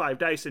someone for 5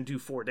 dice and do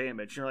 4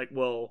 damage. And you're like,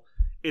 well,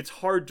 it's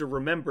hard to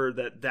remember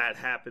that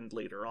happened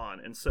later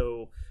on. And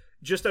so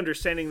just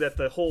understanding that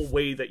the whole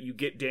way that you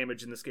get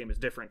damage in this game is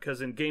different.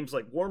 Because in games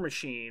like War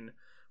Machine,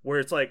 where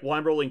it's like, well,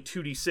 I'm rolling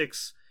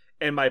 2d6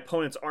 and my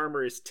opponent's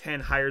armor is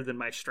 10 higher than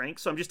my strength,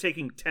 so I'm just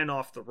taking 10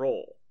 off the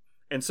roll.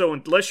 And so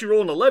unless you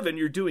roll an 11,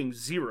 you're doing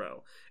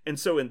 0. And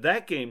so in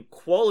that game,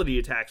 quality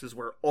attacks is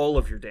where all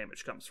of your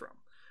damage comes from.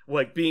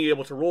 Like, being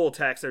able to roll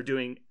attacks that are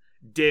doing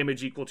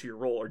damage equal to your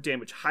roll or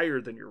damage higher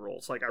than your roll.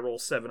 It's like, I roll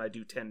 7, I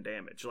do 10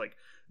 damage. Like,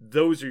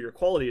 those are your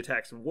quality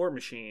attacks in War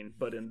Machine.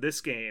 But in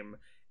this game,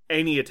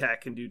 any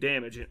attack can do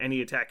damage, and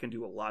any attack can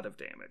do a lot of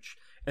damage.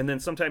 And then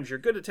sometimes your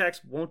good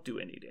attacks won't do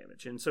any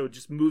damage. And so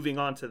just moving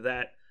on to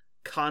that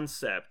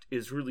concept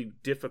is really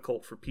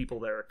difficult for people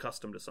that are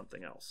accustomed to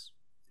something else.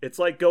 It's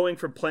like going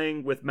from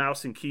playing with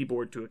mouse and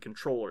keyboard to a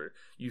controller.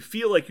 You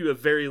feel like you have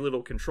very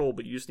little control,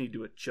 but you just need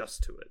to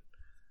adjust to it.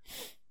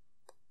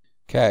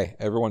 Okay,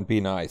 everyone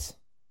be nice.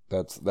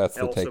 That's the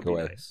Also takeaway.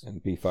 be nice.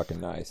 And be fucking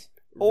nice.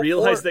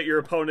 Realize that your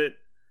opponent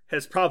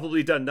has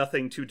probably done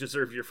nothing to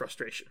deserve your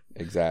frustration.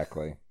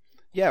 Exactly.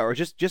 Yeah, or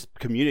just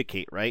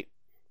communicate, right?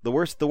 The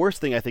worst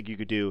thing I think you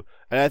could do,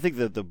 and I think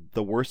that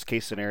the worst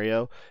case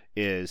scenario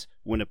is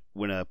when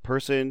a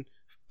person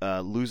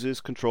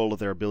loses control of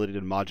their ability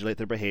to modulate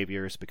their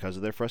behaviors because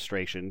of their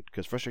frustration,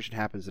 because frustration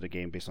happens in a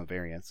game based on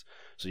variance.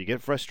 So you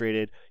get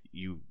frustrated,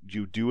 you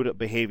do a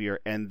behavior,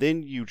 and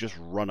then you just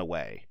run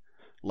away.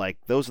 Like,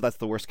 that's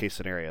the worst case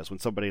scenarios, when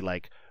somebody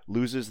like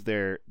loses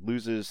their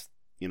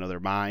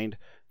mind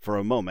for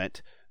a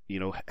moment,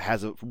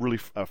 has a really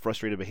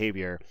frustrated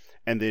behavior,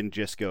 and then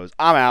just goes,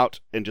 I'm out,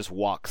 and just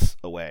walks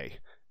away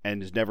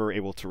and is never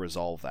able to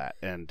resolve that.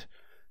 And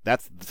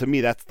that's, to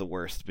me, that's the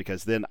worst,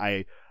 because then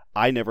I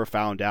never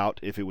found out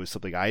if it was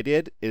something I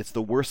did. It's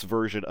the worst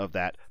version of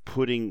that,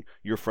 putting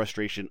your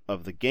frustration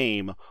of the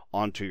game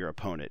onto your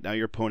opponent. Now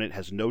your opponent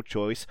has no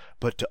choice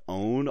but to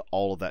own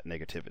all of that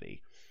negativity.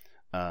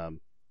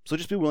 So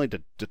just be willing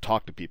to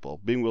talk to people,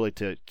 being willing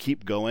to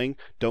keep going.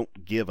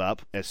 Don't give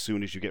up as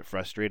soon as you get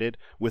frustrated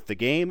with the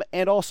game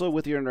and also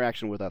with your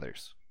interaction with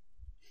others.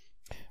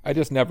 I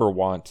just never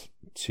want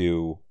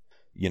to,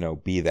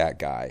 be that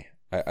guy.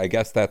 I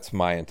guess that's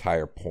my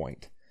entire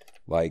point.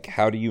 Like,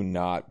 how do you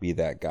not be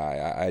that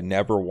guy? I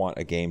never want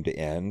a game to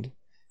end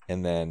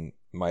and then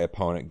my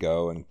opponent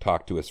go and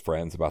talk to his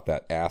friends about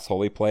that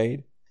asshole he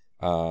played.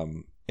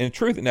 In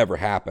truth, it never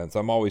happens.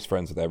 I'm always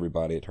friends with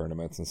everybody at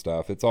tournaments and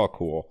stuff. It's all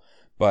cool.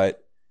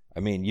 But, I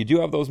mean, you do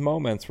have those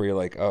moments where you're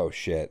like, oh,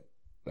 shit,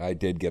 I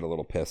did get a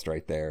little pissed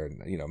right there.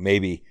 And,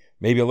 maybe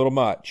a little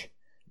much.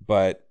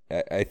 But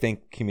I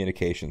think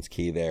communication's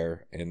key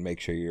there, and make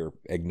sure you're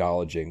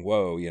acknowledging,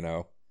 whoa,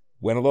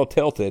 went a little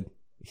tilted.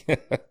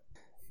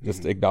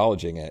 Just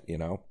acknowledging it,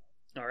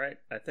 All right.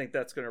 I think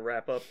that's going to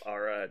wrap up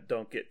our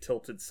Don't Get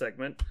Tilted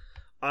segment.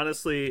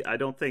 Honestly, I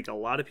don't think a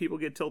lot of people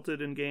get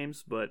tilted in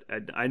games, but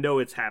I know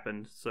it's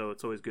happened, so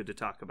it's always good to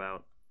talk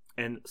about.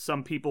 And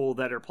some people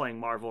that are playing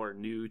Marvel are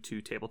new to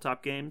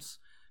tabletop games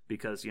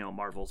because,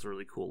 Marvel's a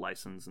really cool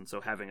license, and so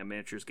having a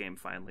miniatures game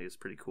finally is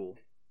pretty cool.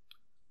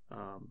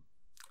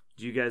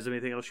 Do you guys have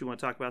anything else you want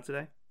to talk about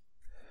today?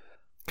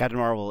 Captain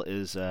Marvel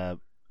is my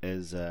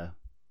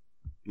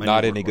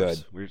not new any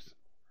workhorse. good.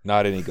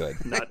 Not any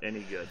good. Not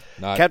any good.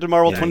 Captain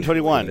Marvel Yeah,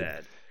 2021.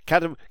 bad.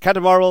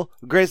 Captain Marvel,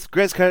 greatest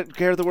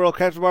character of the world.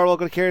 Captain Marvel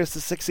going to carry us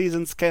to 6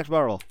 seasons. Captain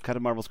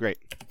Marvel's great.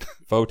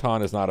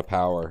 Photon is not a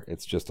power.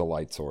 It's just a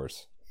light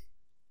source.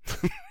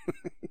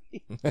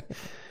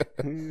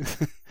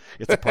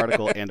 It's a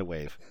particle and a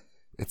wave.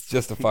 It's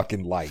just a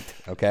fucking light,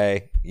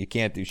 okay? You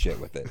can't do shit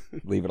with it.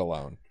 Leave it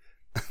alone.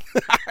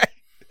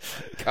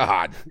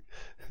 God.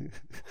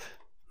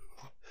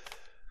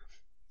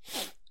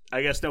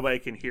 I guess nobody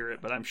can hear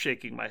it, but I'm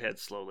shaking my head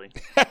slowly.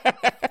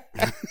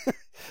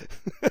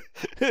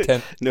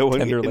 No one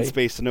tenderly. in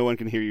space, no one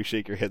can hear you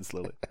shake your head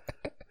slowly.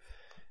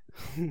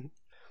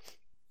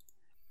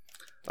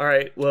 All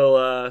right.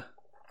 Well,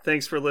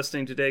 thanks for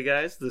listening today,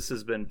 guys. This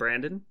has been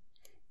Brandon.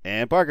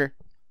 And Parker.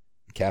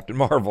 Captain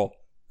Marvel.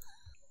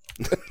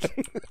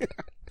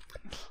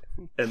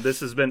 And this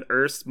has been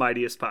Earth's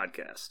Mightiest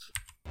Podcast.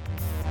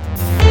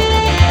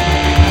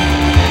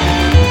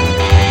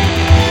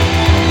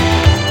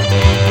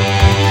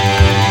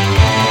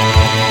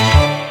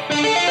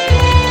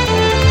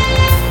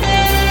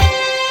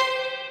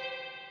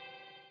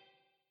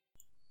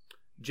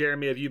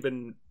 Jeremy, have you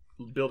been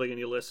building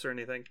any lists or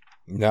anything?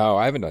 No,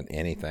 I haven't done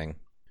anything.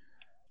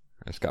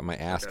 I just got my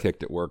ass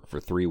kicked at work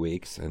for 3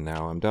 weeks, and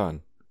now I'm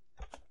done.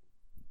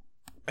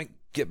 I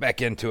get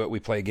back into it. We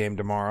play a game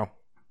tomorrow.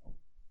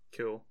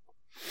 Cool.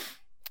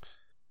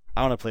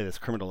 I want to play this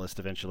criminal list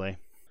eventually,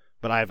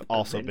 but I've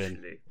also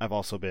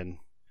been.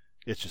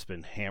 It's just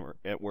been hammered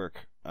at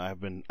work. I've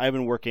been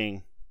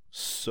working.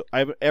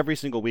 Every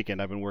single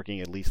weekend I've been working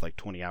at least like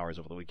 20 hours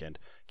over the weekend,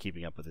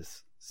 keeping up with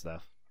this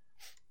stuff.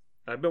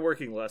 I've been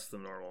working less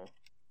than normal,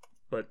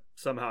 but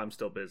somehow I'm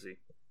still busy.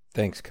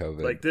 Thanks,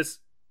 COVID. Like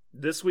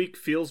this week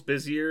feels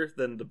busier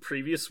than the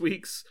previous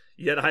weeks,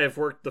 yet I have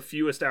worked the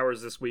fewest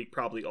hours this week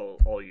probably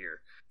all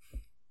year.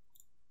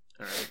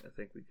 All right, I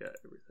think we got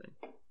everything.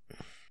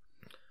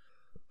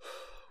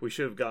 We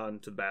should have gone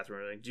to the bathroom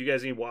or anything. Do you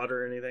guys need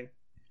water or anything?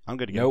 I'm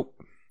good to go.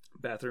 Nope.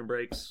 Bathroom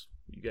breaks?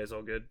 You guys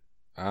all good?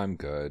 I'm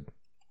good.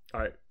 All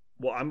right.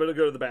 Well, I'm going to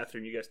go to the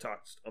bathroom. You guys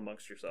talk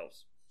amongst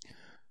yourselves.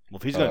 Well,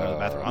 if he's going to go to the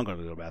bathroom, I'm going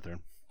to go to the bathroom.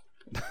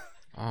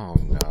 Oh,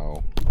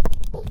 no.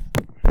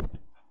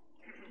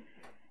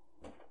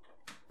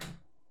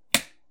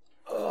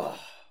 Ugh.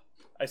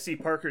 I see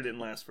Parker didn't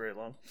last very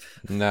long.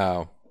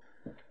 No.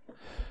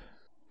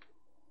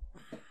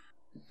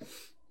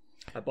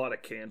 I bought a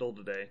candle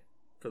today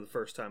for the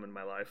first time in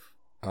my life.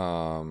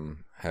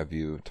 Have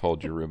you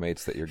told your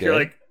roommates that you're gay? You're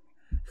like,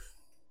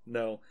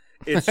 no.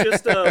 It's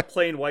just a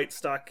plain white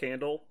stock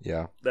candle.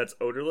 Yeah. That's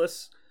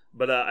odorless.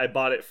 But I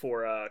bought it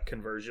for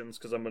conversions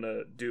because I'm going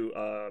to do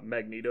a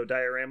magneto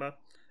diorama.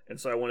 And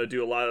so I want to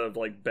do a lot of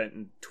like bent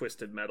and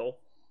twisted metal.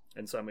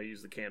 And so I'm going to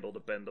use the candle to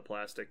bend the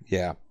plastic.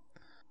 Yeah.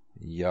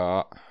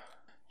 Yeah.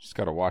 Just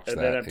got to watch and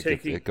that. Then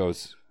It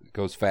goes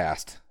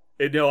fast.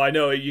 No, I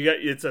know.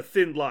 It's a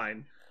thin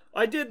line.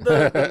 I did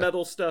the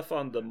metal stuff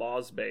on the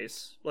Moz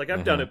base. Like,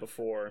 I've done it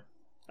before.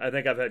 I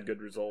think I've had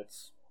good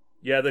results.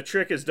 Yeah, the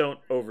trick is don't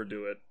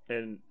overdo it.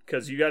 And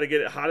because you got to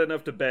get it hot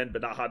enough to bend,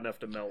 but not hot enough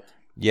to melt.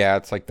 Yeah,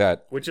 it's like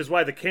that. Which is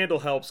why the candle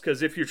helps,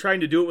 because if you're trying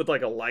to do it with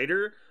like a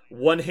lighter,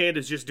 one hand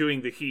is just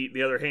doing the heat,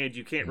 the other hand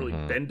you can't really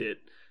bend it.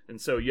 And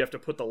so you have to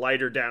put the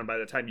lighter down. By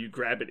the time you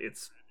grab it,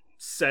 it's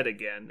set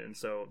again. And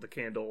so the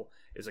candle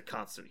is a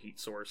constant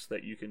heat source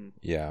that you can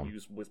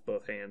use with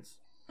both hands.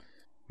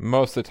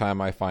 Most of the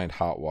time I find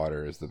hot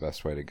water is the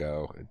best way to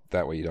go.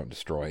 That way you don't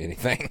destroy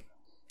anything.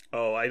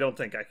 Oh, I don't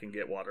think I can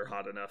get water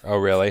hot enough. Oh,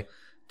 really?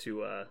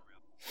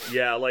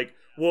 Yeah, like,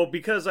 well,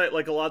 because I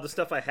like a lot of the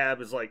stuff I have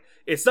is like,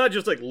 it's not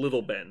just like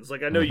little bends.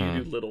 Like, I know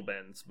you do little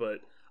bends, but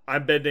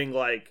I'm bending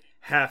like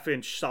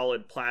 1/2-inch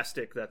solid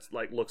plastic that's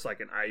like looks like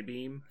an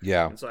I-beam.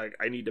 Yeah. And so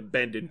I need to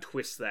bend and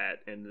twist that,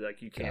 and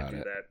like you can't do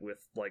that with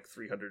like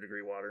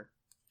 300-degree water.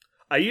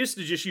 I used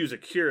to just use a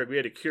Keurig. We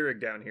had a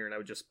Keurig down here, and I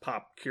would just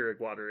pop Keurig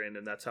water in,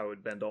 and that's how I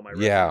would bend all my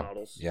resin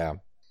models. Yeah.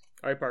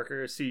 All right,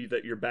 Parker, I see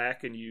that you're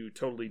back, and you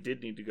totally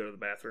did need to go to the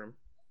bathroom.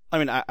 I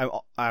mean,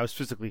 I was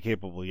physically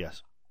capable,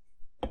 yes.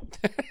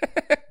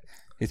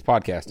 He's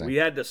podcasting. We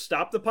had to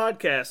stop the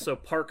podcast so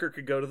Parker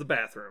could go to the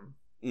bathroom.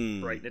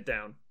 Writing it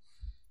down.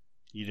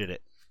 You did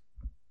it.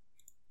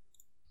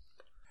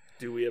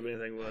 Do we have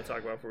anything we want to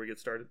talk about before we get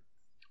started?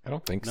 I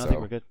don't think so. I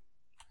think we're good.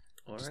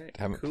 All right.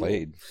 Haven't cool.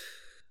 played.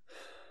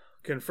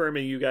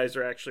 Confirming you guys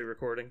are actually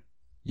recording.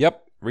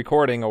 Yep,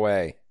 recording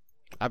away.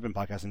 I've been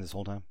podcasting this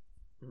whole time.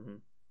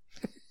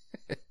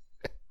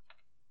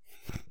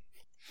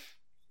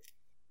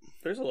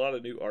 There's a lot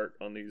of new art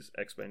on these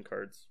X-Men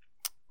cards.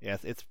 Yeah,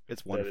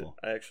 it's wonderful.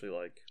 I actually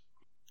like.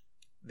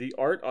 The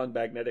art on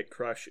Magnetic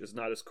Crush is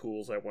not as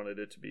cool as I wanted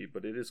it to be,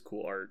 but it is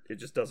cool art. It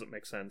just doesn't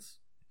make sense.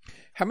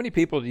 How many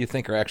people do you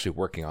think are actually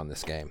working on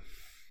this game?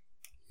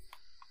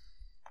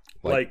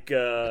 Like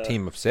a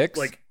team of 6?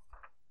 Like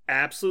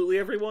absolutely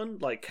everyone?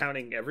 Like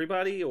counting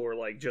everybody, or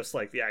like just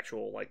like the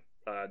actual like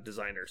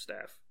designer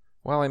staff?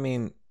 Well, I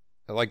mean,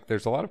 like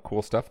there's a lot of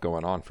cool stuff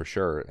going on for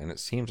sure, and it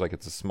seems like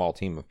it's a small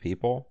team of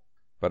people.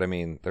 But I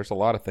mean, there's a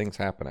lot of things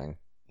happening,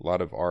 a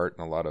lot of art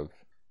and a lot of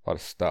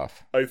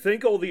stuff. I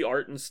think all the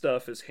art and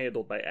stuff is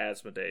handled by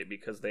Asmodee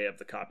because they have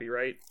the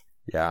copyright.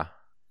 Yeah.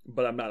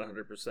 But I'm not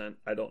 100%.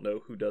 I don't know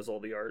who does all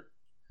the art.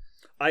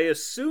 I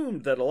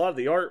assumed that a lot of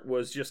the art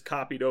was just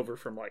copied over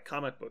from like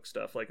comic book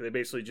stuff. Like they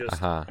basically just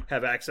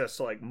have access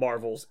to like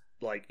Marvel's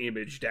like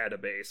image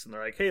database, and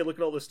they're like, "Hey, look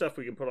at all this stuff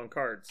we can put on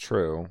cards."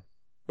 True.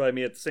 But I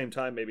mean, at the same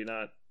time, maybe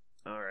not.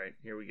 All right,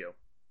 here we go.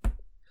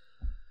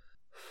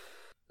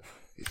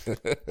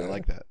 I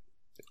like that.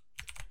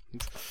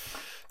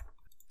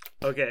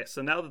 Okay,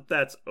 so now that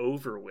that's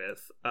over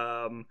with,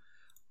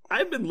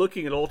 I've been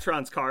looking at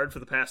Ultron's card for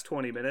the past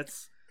 20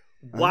 minutes.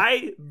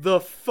 Why the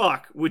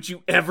fuck would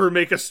you ever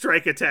make a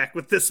strike attack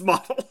with this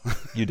model?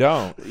 You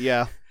don't.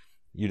 Yeah.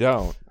 You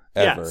don't.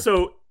 Ever. Yeah,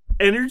 so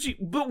energy...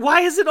 But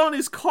why is it on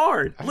his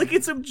card? Like,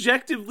 it's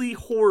objectively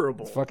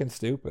horrible. It's fucking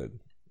stupid.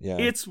 Yeah.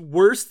 It's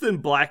worse than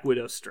Black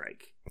Widow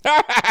Strike.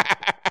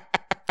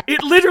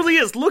 It literally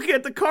is. Look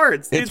at the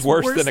cards. It's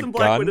worse than a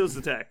Black gun? Widow's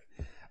attack.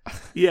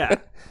 Yeah.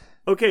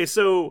 Okay,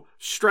 so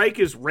Strike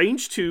is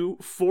range 2,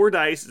 4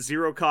 dice,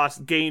 0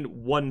 cost, gain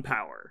 1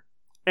 power.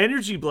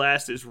 Energy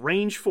Blast is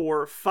range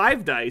 4,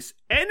 5 dice,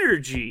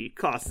 energy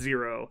cost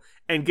 0,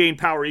 and gain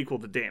power equal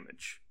to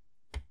damage.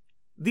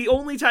 The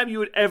only time you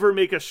would ever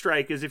make a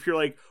strike is if you're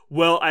like,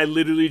 well, I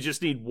literally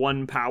just need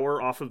 1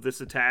 power off of this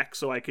attack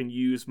so I can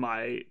use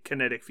my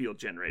kinetic field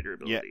generator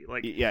ability.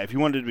 If you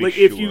wanted to be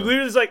if you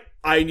literally is like,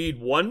 I need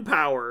 1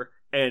 power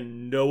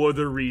and no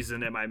other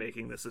reason am I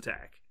making this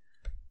attack.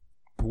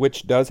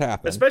 Which does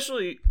happen.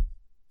 Especially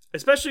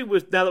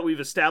with now that we've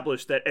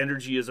established that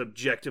energy is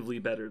objectively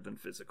better than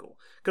physical.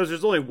 Because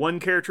there's only one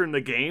character in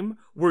the game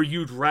where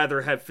you'd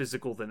rather have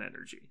physical than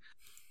energy.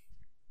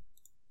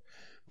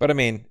 But I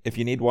mean, if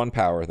you need 1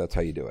 power, that's how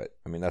you do it.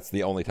 I mean, that's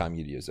the only time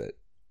you'd use it.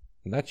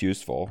 And that's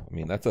useful. I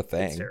mean, that's a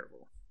thing. It's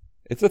terrible.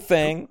 It's a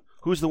thing.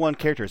 Who's the one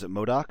character? Is it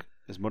MODOK?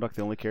 Is MODOK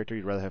the only character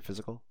you'd rather have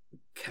physical?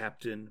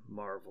 Captain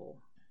Marvel.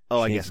 Oh,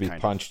 I She guess needs to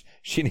be punched.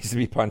 She needs to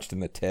be punched in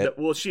the tit.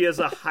 Well, she has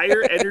a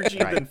higher energy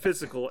Right. than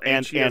physical,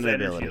 and she has and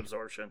energy ability.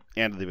 absorption.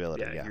 And the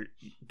ability, yeah.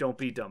 Don't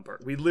be dumb,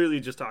 Bart. We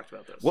literally just talked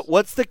about this.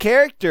 What's the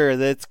character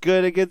that's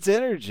good against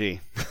energy?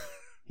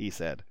 He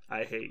said.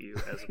 I hate you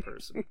as a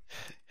person.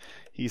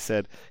 He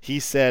said,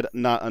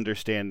 not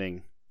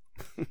understanding.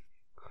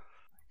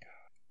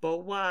 But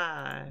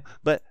why?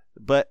 But.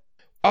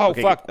 Oh,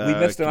 Okay, fuck. We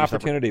missed can an you stop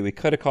opportunity. We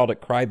could have called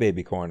it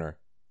Crybaby Corner.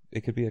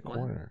 It could be a What?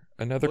 corner.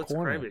 Another What's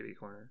corner. Crybaby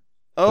Corner?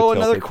 Oh, The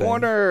another tilted thing.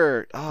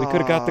 corner. We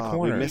coulda got the Ah,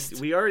 corner. We missed.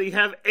 We already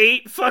have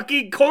 8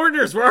 fucking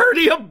corners. We're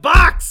already a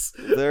box.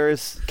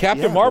 There's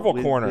Captain Marvel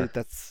corner.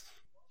 That's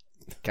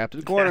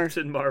Captain Corner.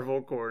 Captain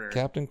Marvel Corner.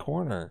 Captain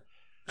Corner.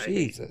 I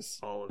hate Jesus.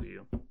 all of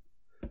you.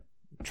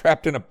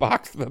 Trapped in a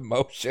box of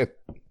emotion.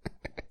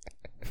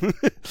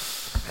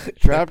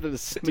 Trapped in a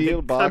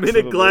steel box. I'm in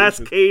a of glass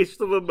emotion. case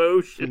of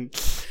emotion.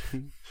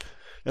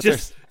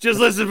 That's Just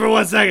listen for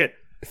 1 second.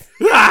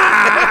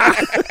 Ah!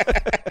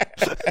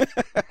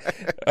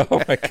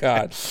 Oh my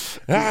god.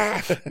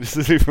 Ah! Just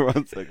listen for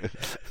 1 second.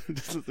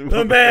 Just listen for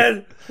The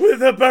man with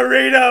the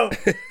burrito.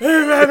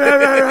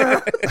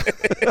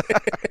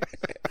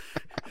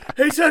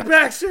 Hey, Chuck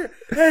Baxter,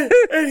 and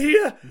he.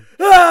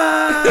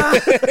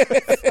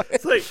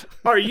 It's like,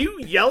 are you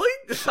yelling?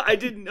 I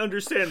didn't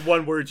understand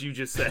one word you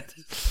just said.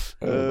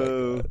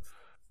 Oh my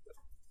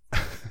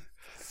god.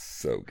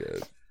 So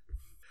good.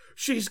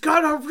 She's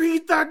gonna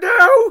read the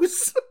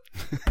news.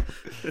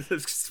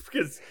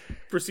 Because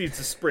proceeds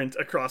to sprint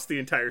across the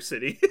entire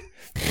city.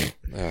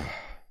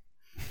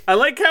 I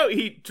like how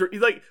he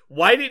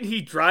why didn't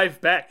he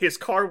drive back? His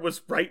car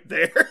was right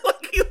there.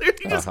 Like he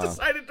literally just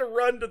decided to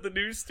run to the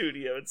news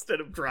studio instead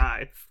of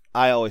drive.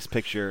 I always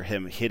picture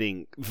him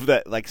hitting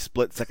that like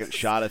split second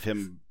shot of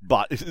him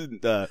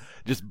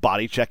just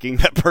body checking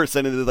that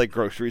person and then like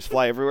groceries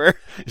fly everywhere.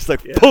 It's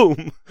like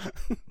boom.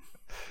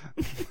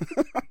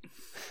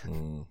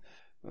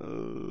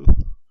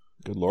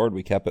 Good lord,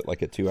 we kept it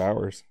like at 2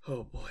 hours.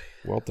 Oh boy.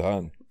 Well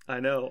done.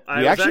 I know.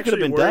 We actually could have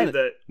been worried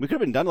done. We could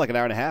have been done like an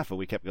hour and a half, but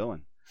we kept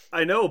going.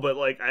 I know, but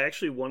like I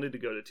actually wanted to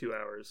go to 2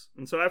 hours,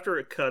 and so after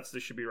it cuts,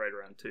 this should be right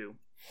around 2.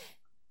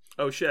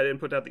 Oh shit! I didn't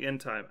put out the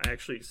end time. I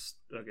actually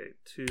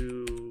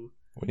 2.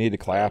 We need to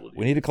clap.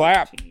 We need to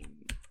clap. 15.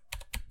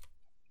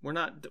 We're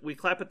not. We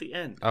clap at the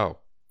end. Oh.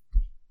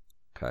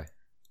 Okay.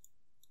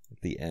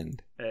 At the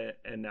end.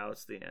 And now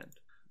it's the end.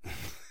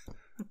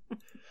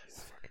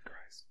 Jesus fucking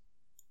Christ.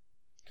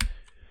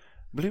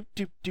 Bloop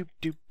doop doop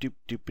doop doop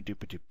doop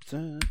doop doop.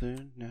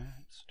 Southern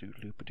nights. Doop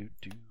doop doop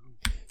doop.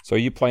 So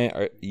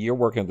you're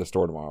working at the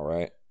store tomorrow,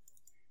 right?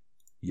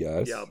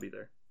 Yes. Yeah, I'll be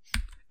there.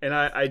 And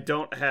I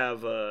don't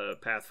have a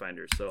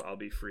Pathfinder, so I'll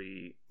be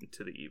free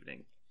to the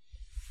evening.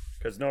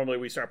 Because normally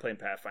we start playing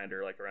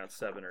Pathfinder like around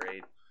 7 or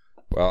 8.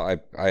 Well,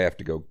 I have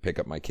to go pick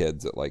up my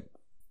kids at like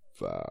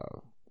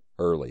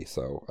early,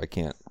 so I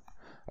can't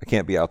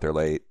be out there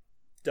late.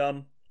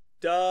 Dumb.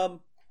 I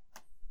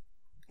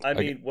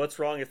mean, what's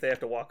wrong if they have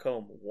to walk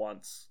home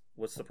once?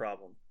 What's the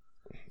problem?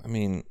 I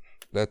mean,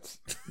 that's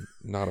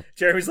not a...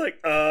 Jeremy's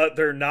like,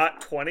 they're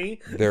not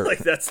 20? They're like,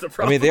 that's the I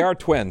problem. mean, they are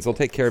twins. They'll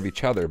take care of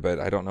each other, but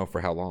I don't know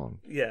for how long.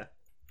 Yeah.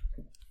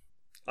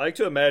 I like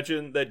to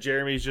imagine that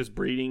Jeremy's just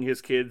breeding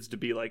his kids to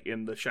be like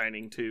in The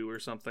Shining 2 or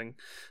something.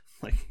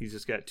 Like, he's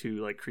just got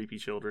 2 like creepy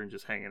children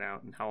just hanging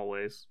out in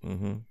hallways.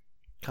 Mm-hmm.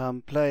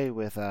 Come play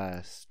with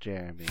us,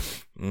 Jeremy.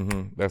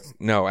 Mm-hmm.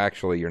 No,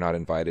 actually, you're not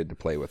invited to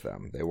play with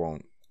them. They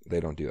won't. They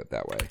don't do it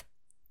that way.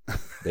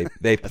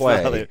 They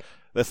play.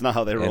 That's not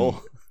how they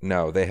roll.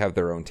 No, they have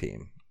their own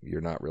team. You're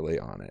not really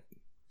on it.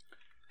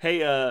 Hey,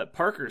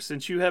 Parker,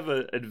 since you have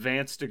an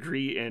advanced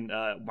degree in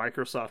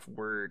Microsoft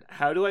Word,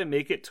 how do I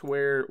make it to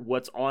where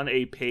what's on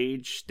a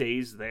page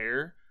stays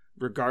there,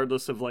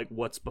 regardless of like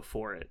what's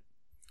before it?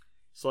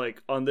 So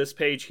like on this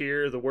page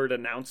here, the word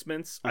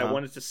announcements, I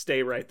want it to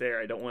stay right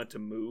there. I don't want it to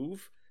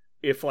move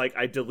if like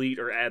I delete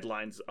or add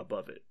lines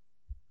above it.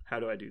 How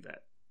do I do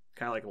that?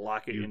 Kind of like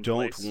lock it in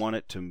place. You don't want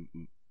it to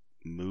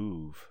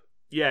move.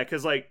 Yeah,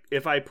 because like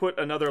if I put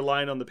another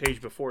line on the page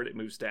before it, it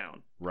moves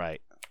down. Right.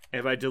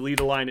 If I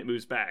delete a line, it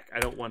moves back. I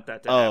don't want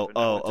that to happen.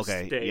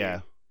 Okay. Yeah.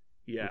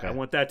 Yeah, Okay. I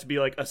want that to be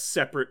like a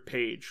separate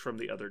page from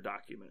the other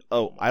document.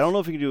 Oh, I don't know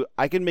if you can do.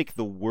 I can make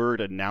the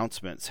word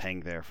announcements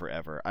hang there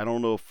forever. I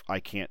don't know if I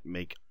can't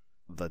make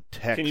the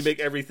text. Can you make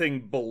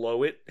everything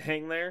below it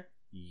hang there?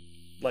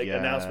 Like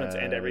announcements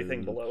and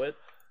everything below it?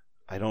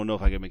 I don't know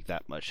if I can make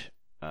that much.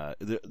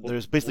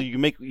 There's basically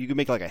you can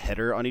make like a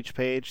header on each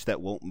page that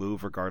won't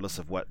move regardless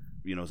of what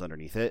is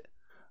underneath it.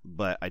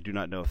 But I do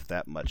not know if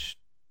that much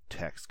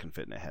text can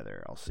fit in a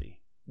header. I'll see.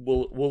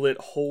 Will it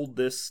hold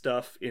this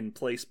stuff in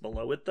place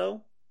below it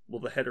though? Will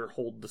the header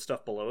hold the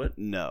stuff below it?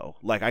 No,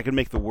 like I can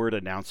make the word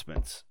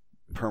announcements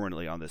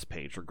permanently on this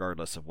page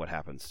regardless of what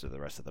happens to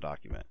the rest of the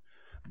document.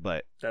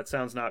 But that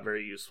sounds not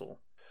very useful.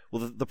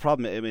 Well, the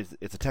problem is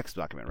it's a text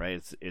document,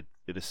 right? It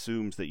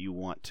assumes that you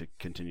want to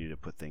continue to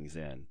put things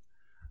in.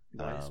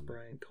 Why is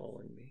Brian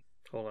calling me?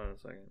 Hold on a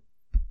second.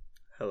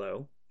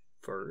 Hello?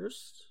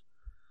 First?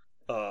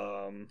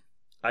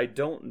 I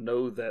don't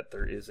know that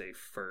there is a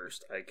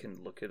first. I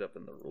can look it up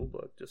in the rule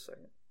book. Just a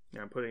second.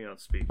 Yeah, I'm putting it on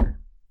speaker.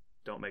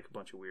 Don't make a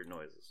bunch of weird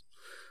noises.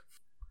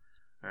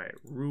 Alright,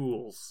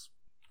 rules.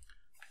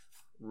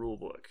 Rule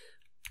book.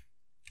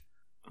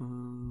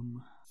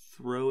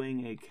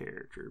 Throwing a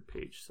character,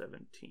 page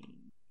 17.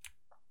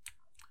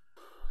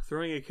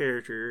 Throwing a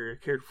character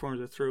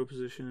performs at throw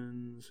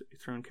positions. A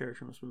thrown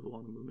character must move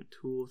along the movement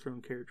tool.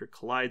 Thrown character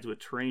collides with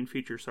terrain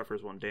feature,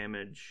 suffers 1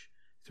 damage.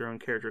 Thrown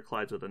character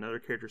collides with another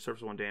character,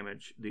 suffers 1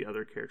 damage. The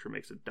other character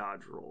makes a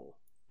dodge roll.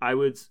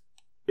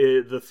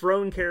 The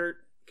thrown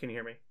character... Can you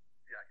hear me?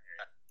 Yeah, I can hear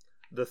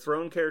you. The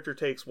thrown character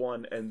takes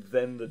 1, and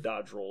then the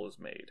dodge roll is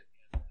made.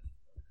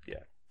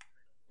 Yeah.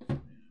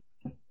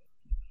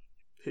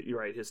 You're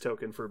right, his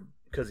token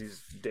because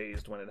he's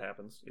dazed when it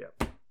happens.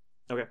 Yeah.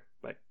 Okay,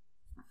 bye.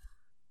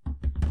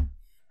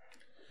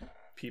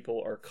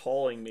 People are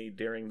calling me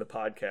during the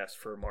podcast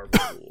for Marvel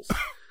rules.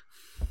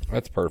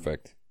 That's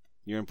perfect.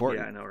 You're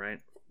important. Yeah, I know, right?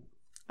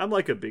 I'm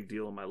like a big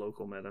deal in my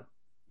local meta.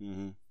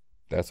 Mm-hmm.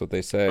 That's what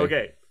they say.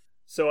 Okay,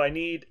 so I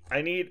need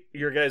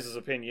your guys'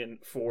 opinion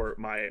for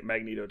my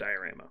Magneto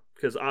diorama,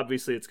 because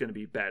obviously it's going to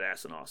be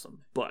badass and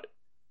awesome. But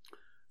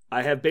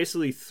I have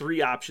basically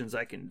 3 options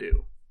I can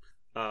do.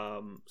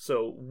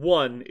 So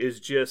one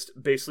is just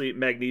basically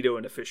Magneto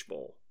in a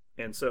fishbowl.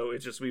 And so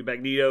it's just we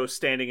Magneto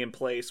standing in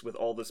place with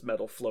all this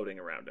metal floating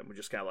around him, which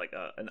is kind of like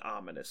an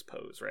ominous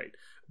pose, right?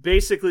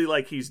 Basically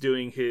like he's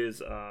doing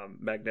his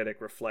magnetic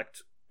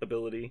reflect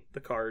ability, the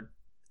card,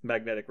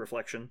 magnetic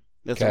reflection.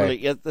 That's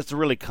a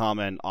really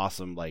common,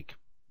 awesome like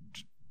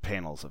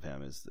panels of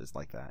him is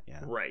like that, yeah.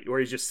 Right, where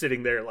he's just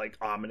sitting there like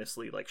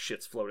ominously, like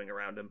shit's floating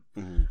around him.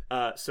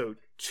 Mm-hmm. So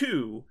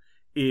 2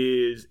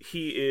 is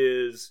he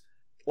is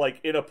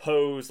like in a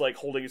pose, like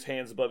holding his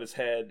hands above his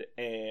head,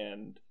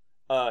 and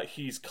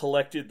he's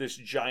collected this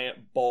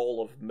giant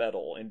ball of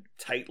metal and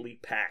tightly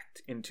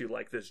packed into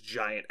like this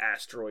giant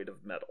asteroid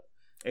of metal,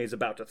 and he's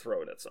about to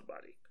throw it at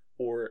somebody.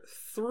 Or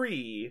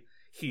 3,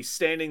 he's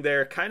standing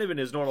there kind of in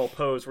his normal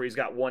pose where he's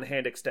got one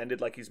hand extended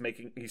like he's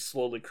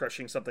slowly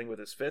crushing something with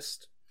his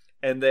fist,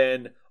 and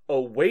then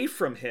away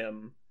from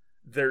him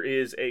there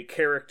is a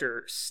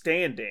character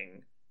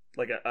standing,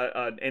 like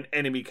an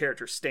enemy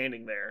character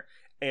standing there,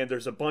 and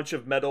there's a bunch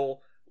of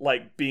metal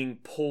like being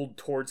pulled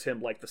towards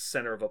him like the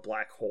center of a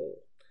black hole.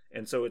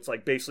 And so it's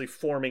like basically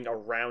forming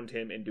around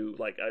him into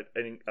like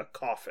a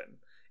coffin,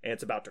 and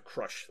it's about to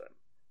crush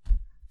them.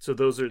 So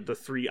those are the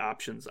 3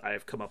 options I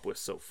have come up with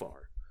so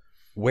far.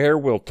 Where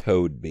will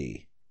Toad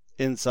be?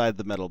 Inside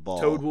the metal ball.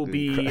 Toad will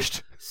be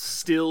crushed.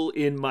 still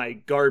in my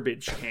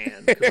garbage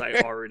can because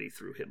I already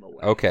threw him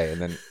away. Okay,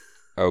 and then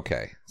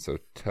so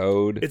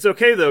Toad. It's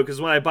okay though,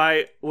 because when I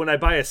buy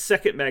a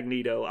second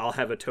Magneto, I'll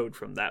have a Toad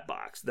from that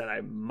box that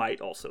I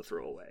might also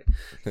throw away.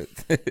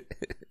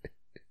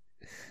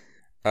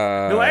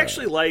 No, I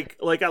actually like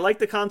I like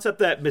the concept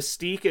that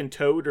Mystique and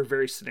Toad are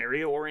very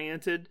scenario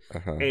oriented,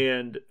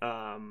 and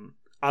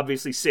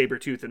obviously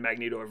Sabretooth and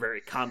Magneto are very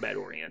combat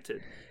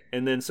oriented.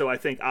 And then so I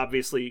think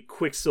obviously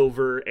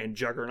Quicksilver and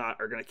Juggernaut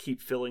are going to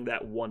keep filling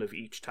that one of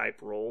each type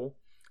role,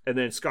 and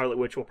then Scarlet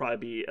Witch will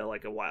probably be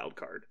like a wild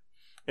card.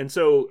 And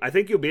so I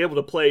think you'll be able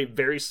to play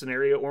very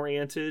scenario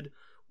oriented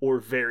or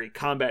very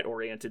combat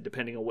oriented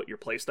depending on what your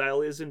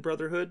playstyle is in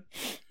Brotherhood.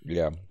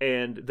 Yeah.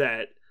 And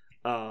that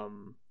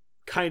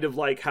kind of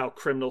like how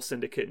Criminal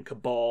Syndicate and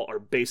Cabal are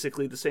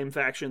basically the same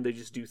faction, they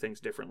just do things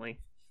differently.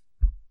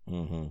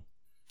 Mm-hmm.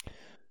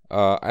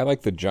 I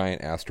like the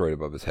giant asteroid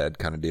above his head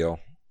kind of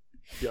deal.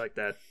 You like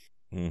that?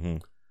 Mm-hmm.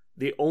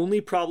 The only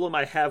problem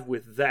I have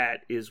with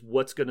that is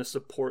what's going to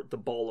support the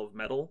ball of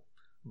metal,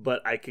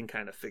 but I can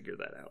kind of figure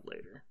that out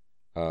later.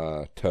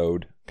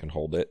 Toad can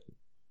hold it.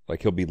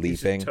 Like he'll be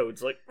leaping.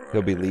 Toad's like...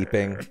 He'll be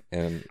leaping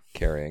and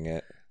carrying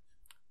it.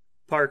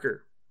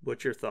 Parker,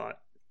 what's your thought?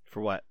 For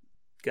what?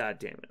 God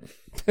damn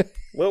it.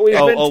 What we've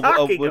been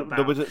talking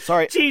about. Was it,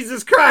 sorry.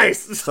 Jesus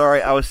Christ!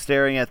 Sorry, I was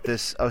staring at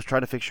this. I was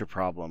trying to fix your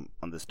problem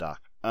on this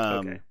doc.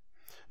 Okay.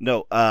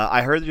 No,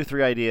 I heard your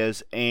 3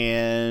 ideas,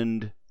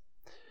 and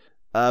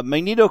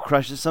Magneto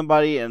crushes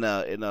somebody in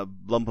a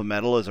lump of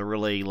metal is a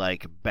really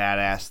like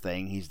badass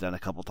thing he's done a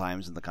couple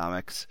times in the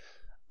comics.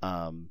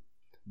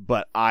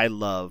 But I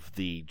love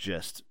the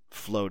just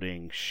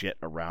floating shit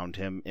around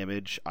him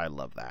image. I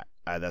love that.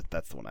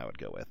 That's the one I would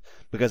go with,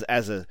 because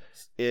as a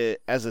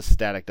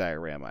static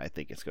diorama, I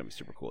think it's going to be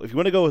super cool. If you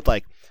want to go with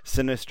like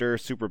sinister,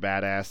 super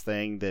badass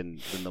thing, then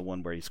the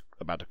one where he's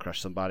about to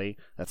crush somebody,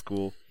 that's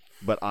cool.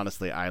 But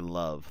honestly, I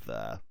love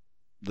the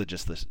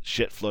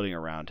shit floating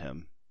around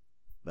him.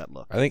 That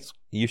look. I think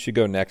you should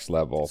go next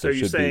level. So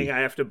you're saying I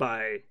have to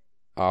buy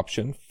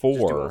option just do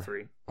all 4?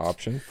 three.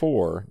 Option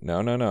 4.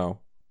 No.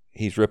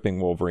 He's ripping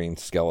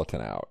Wolverine's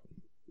skeleton out.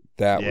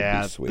 That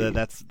would be sweet.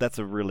 That's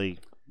a really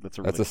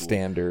cool,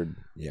 standard.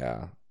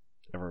 Yeah.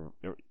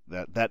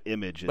 That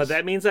image is. But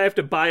that means I have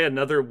to buy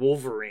another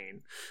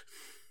Wolverine.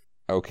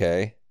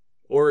 Okay.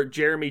 Or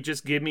Jeremy,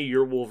 just give me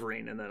your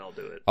Wolverine and then I'll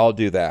do it. I'll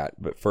do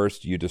that, but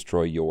first you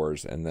destroy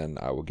yours, and then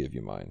I will give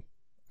you mine.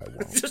 I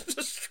won't. Just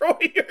destroy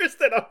yours,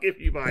 then I'll give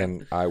you mine.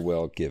 And I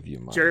will give you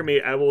mine.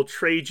 Jeremy, I will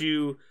trade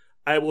you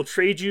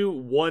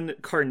one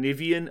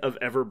Carnivean of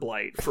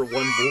Everblight for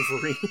one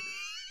Wolverine.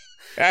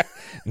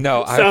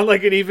 No, sound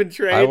like an even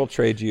trade? I will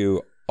trade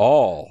you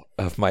all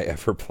of my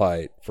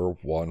Everblight for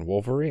one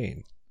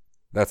Wolverine.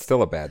 That's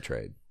still a bad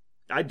trade.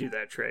 I'd do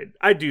that trade.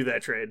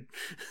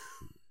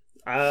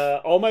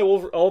 All my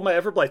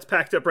Everblight's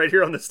packed up right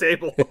here on this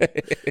table.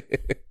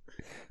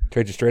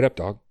 Trade you straight up,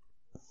 dog.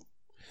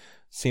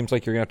 Seems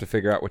like you're going to have to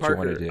figure out what Parker,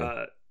 you want to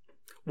do.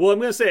 Well, I'm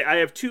going to say I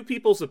have two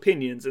people's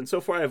opinions, and so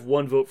far I have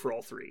one vote for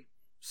all three.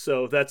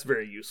 So that's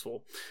very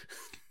useful.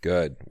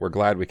 Good. We're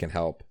glad we can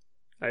help.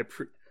 I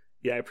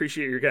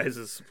appreciate your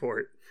guys'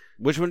 support.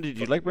 Which one did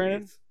you like,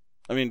 Brandon?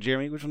 I mean,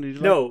 Jeremy, which one did you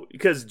like? No,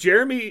 because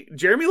Jeremy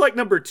liked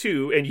number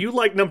 2, and you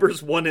like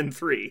numbers 1 and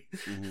 3.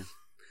 Mm-hmm.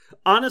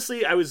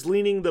 Honestly, I was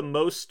leaning the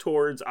most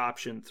towards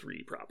option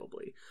 3,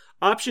 probably.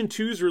 Option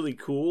 2 is really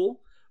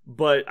cool,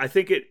 but I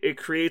think it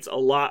creates a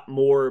lot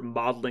more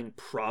modeling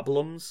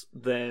problems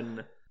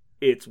than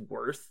it's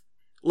worth.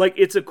 Like,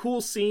 it's a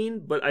cool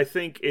scene, but I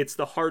think it's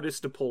the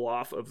hardest to pull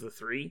off of the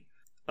 3.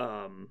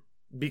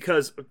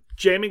 Because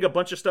jamming a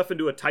bunch of stuff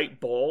into a tight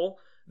ball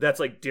that's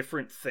like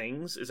different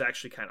things is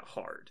actually kind of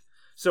hard.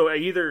 So I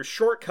either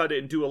shortcut it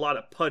and do a lot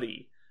of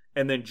putty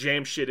and then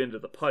jam shit into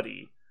the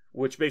putty,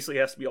 which basically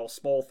has to be all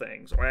small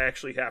things, or I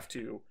actually have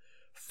to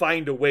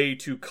find a way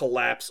to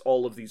collapse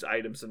all of these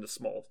items into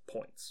small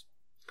points.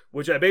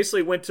 Which I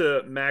basically went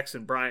to Max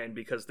and Brian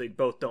because they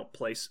both don't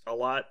play a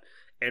lot,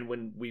 and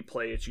when we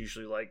play, it's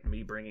usually like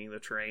me bringing the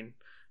terrain.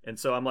 And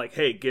so I'm like,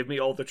 hey, give me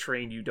all the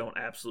terrain you don't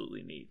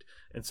absolutely need.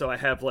 And so I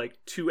have like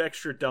 2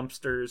 extra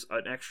dumpsters,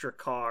 an extra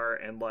car,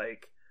 and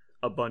like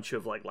a bunch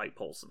of like light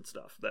poles and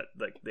stuff that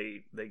like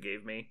they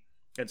gave me.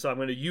 And so I'm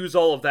going to use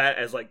all of that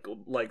as like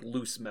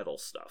loose metal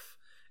stuff,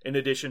 in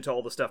addition to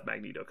all the stuff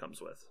Magneto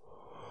comes with.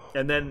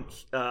 And then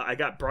I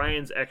got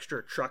Brian's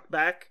extra truck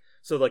back,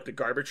 so like the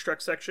garbage truck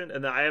section,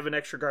 and then I have an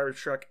extra garbage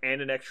truck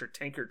and an extra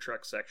tanker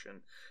truck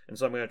section. And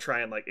so I'm going to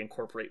try and like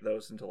incorporate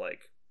those into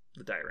like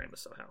the diorama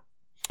somehow.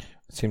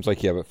 It seems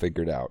like you have it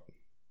figured out.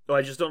 Oh,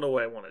 I just don't know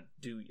what I want to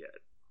do yet.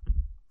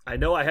 I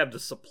know I have the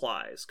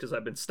supplies because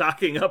I've been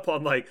stocking up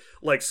on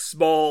like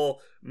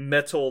small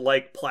metal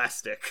like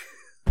plastic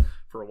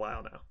for a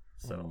while now.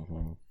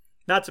 So,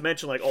 Not to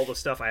mention like all the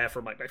stuff I have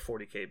from like my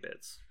 40k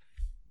bits.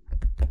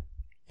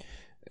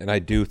 And I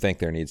do think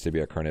there needs to be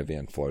a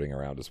Carnivean floating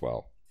around as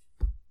well.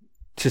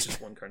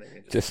 Just one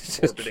Carnivean,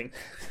 just orbiting.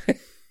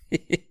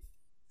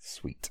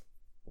 Sweet.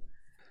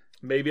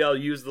 Maybe I'll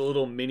use the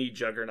little mini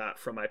Juggernaut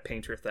from my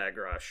Painter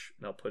Thagrosh,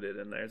 and I'll put it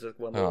in there. It's just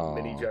one little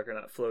mini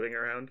Juggernaut floating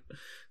around.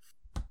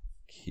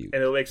 Cute.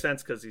 And it'll make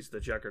sense because he's the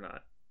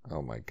Juggernaut.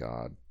 Oh my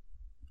god.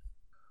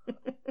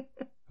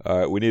 All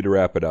right, we need to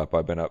wrap it up.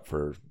 I've been up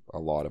for a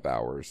lot of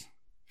hours.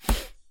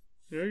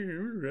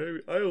 I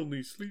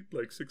only sleep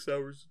like 6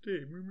 hours a day.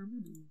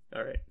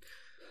 All right.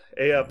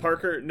 Hey,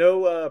 Parker,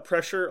 no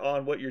pressure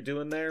on what you're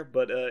doing there,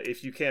 but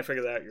if you can't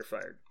figure that out, you're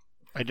fired.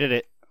 I did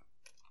it.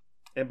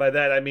 And by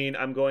that, I mean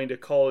I'm going to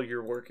call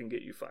your work and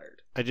get you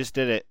fired. I just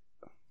did it.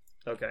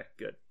 Okay,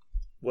 good.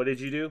 What did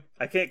you do?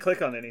 I can't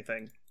click on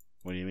anything.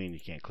 What do you mean you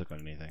can't click on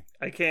anything?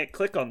 I can't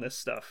click on this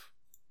stuff.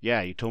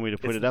 Yeah, you told me to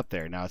put it up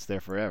there. Now it's there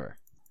forever.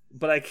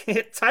 But I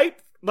can't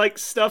type like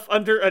stuff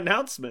under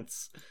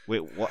announcements.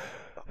 Wait, what?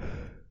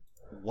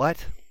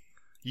 What?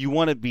 You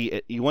want it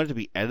to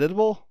be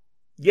editable?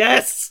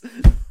 Yes.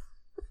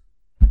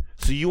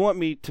 So you want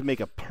me to make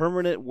a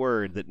permanent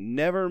word that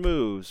never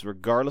moves,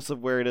 regardless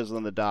of where it is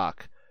on the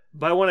dock?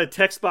 But I want a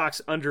text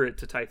box under it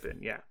to type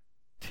in. Yeah.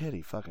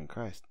 Titty fucking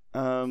Christ.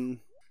 All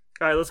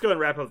right, let's go and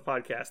wrap up the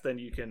podcast. Then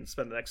you can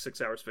spend the next 6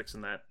 hours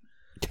fixing that.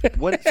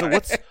 What's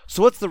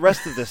the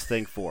rest of this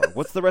thing for?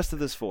 What's the rest of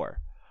this for?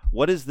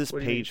 What is this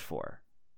page for?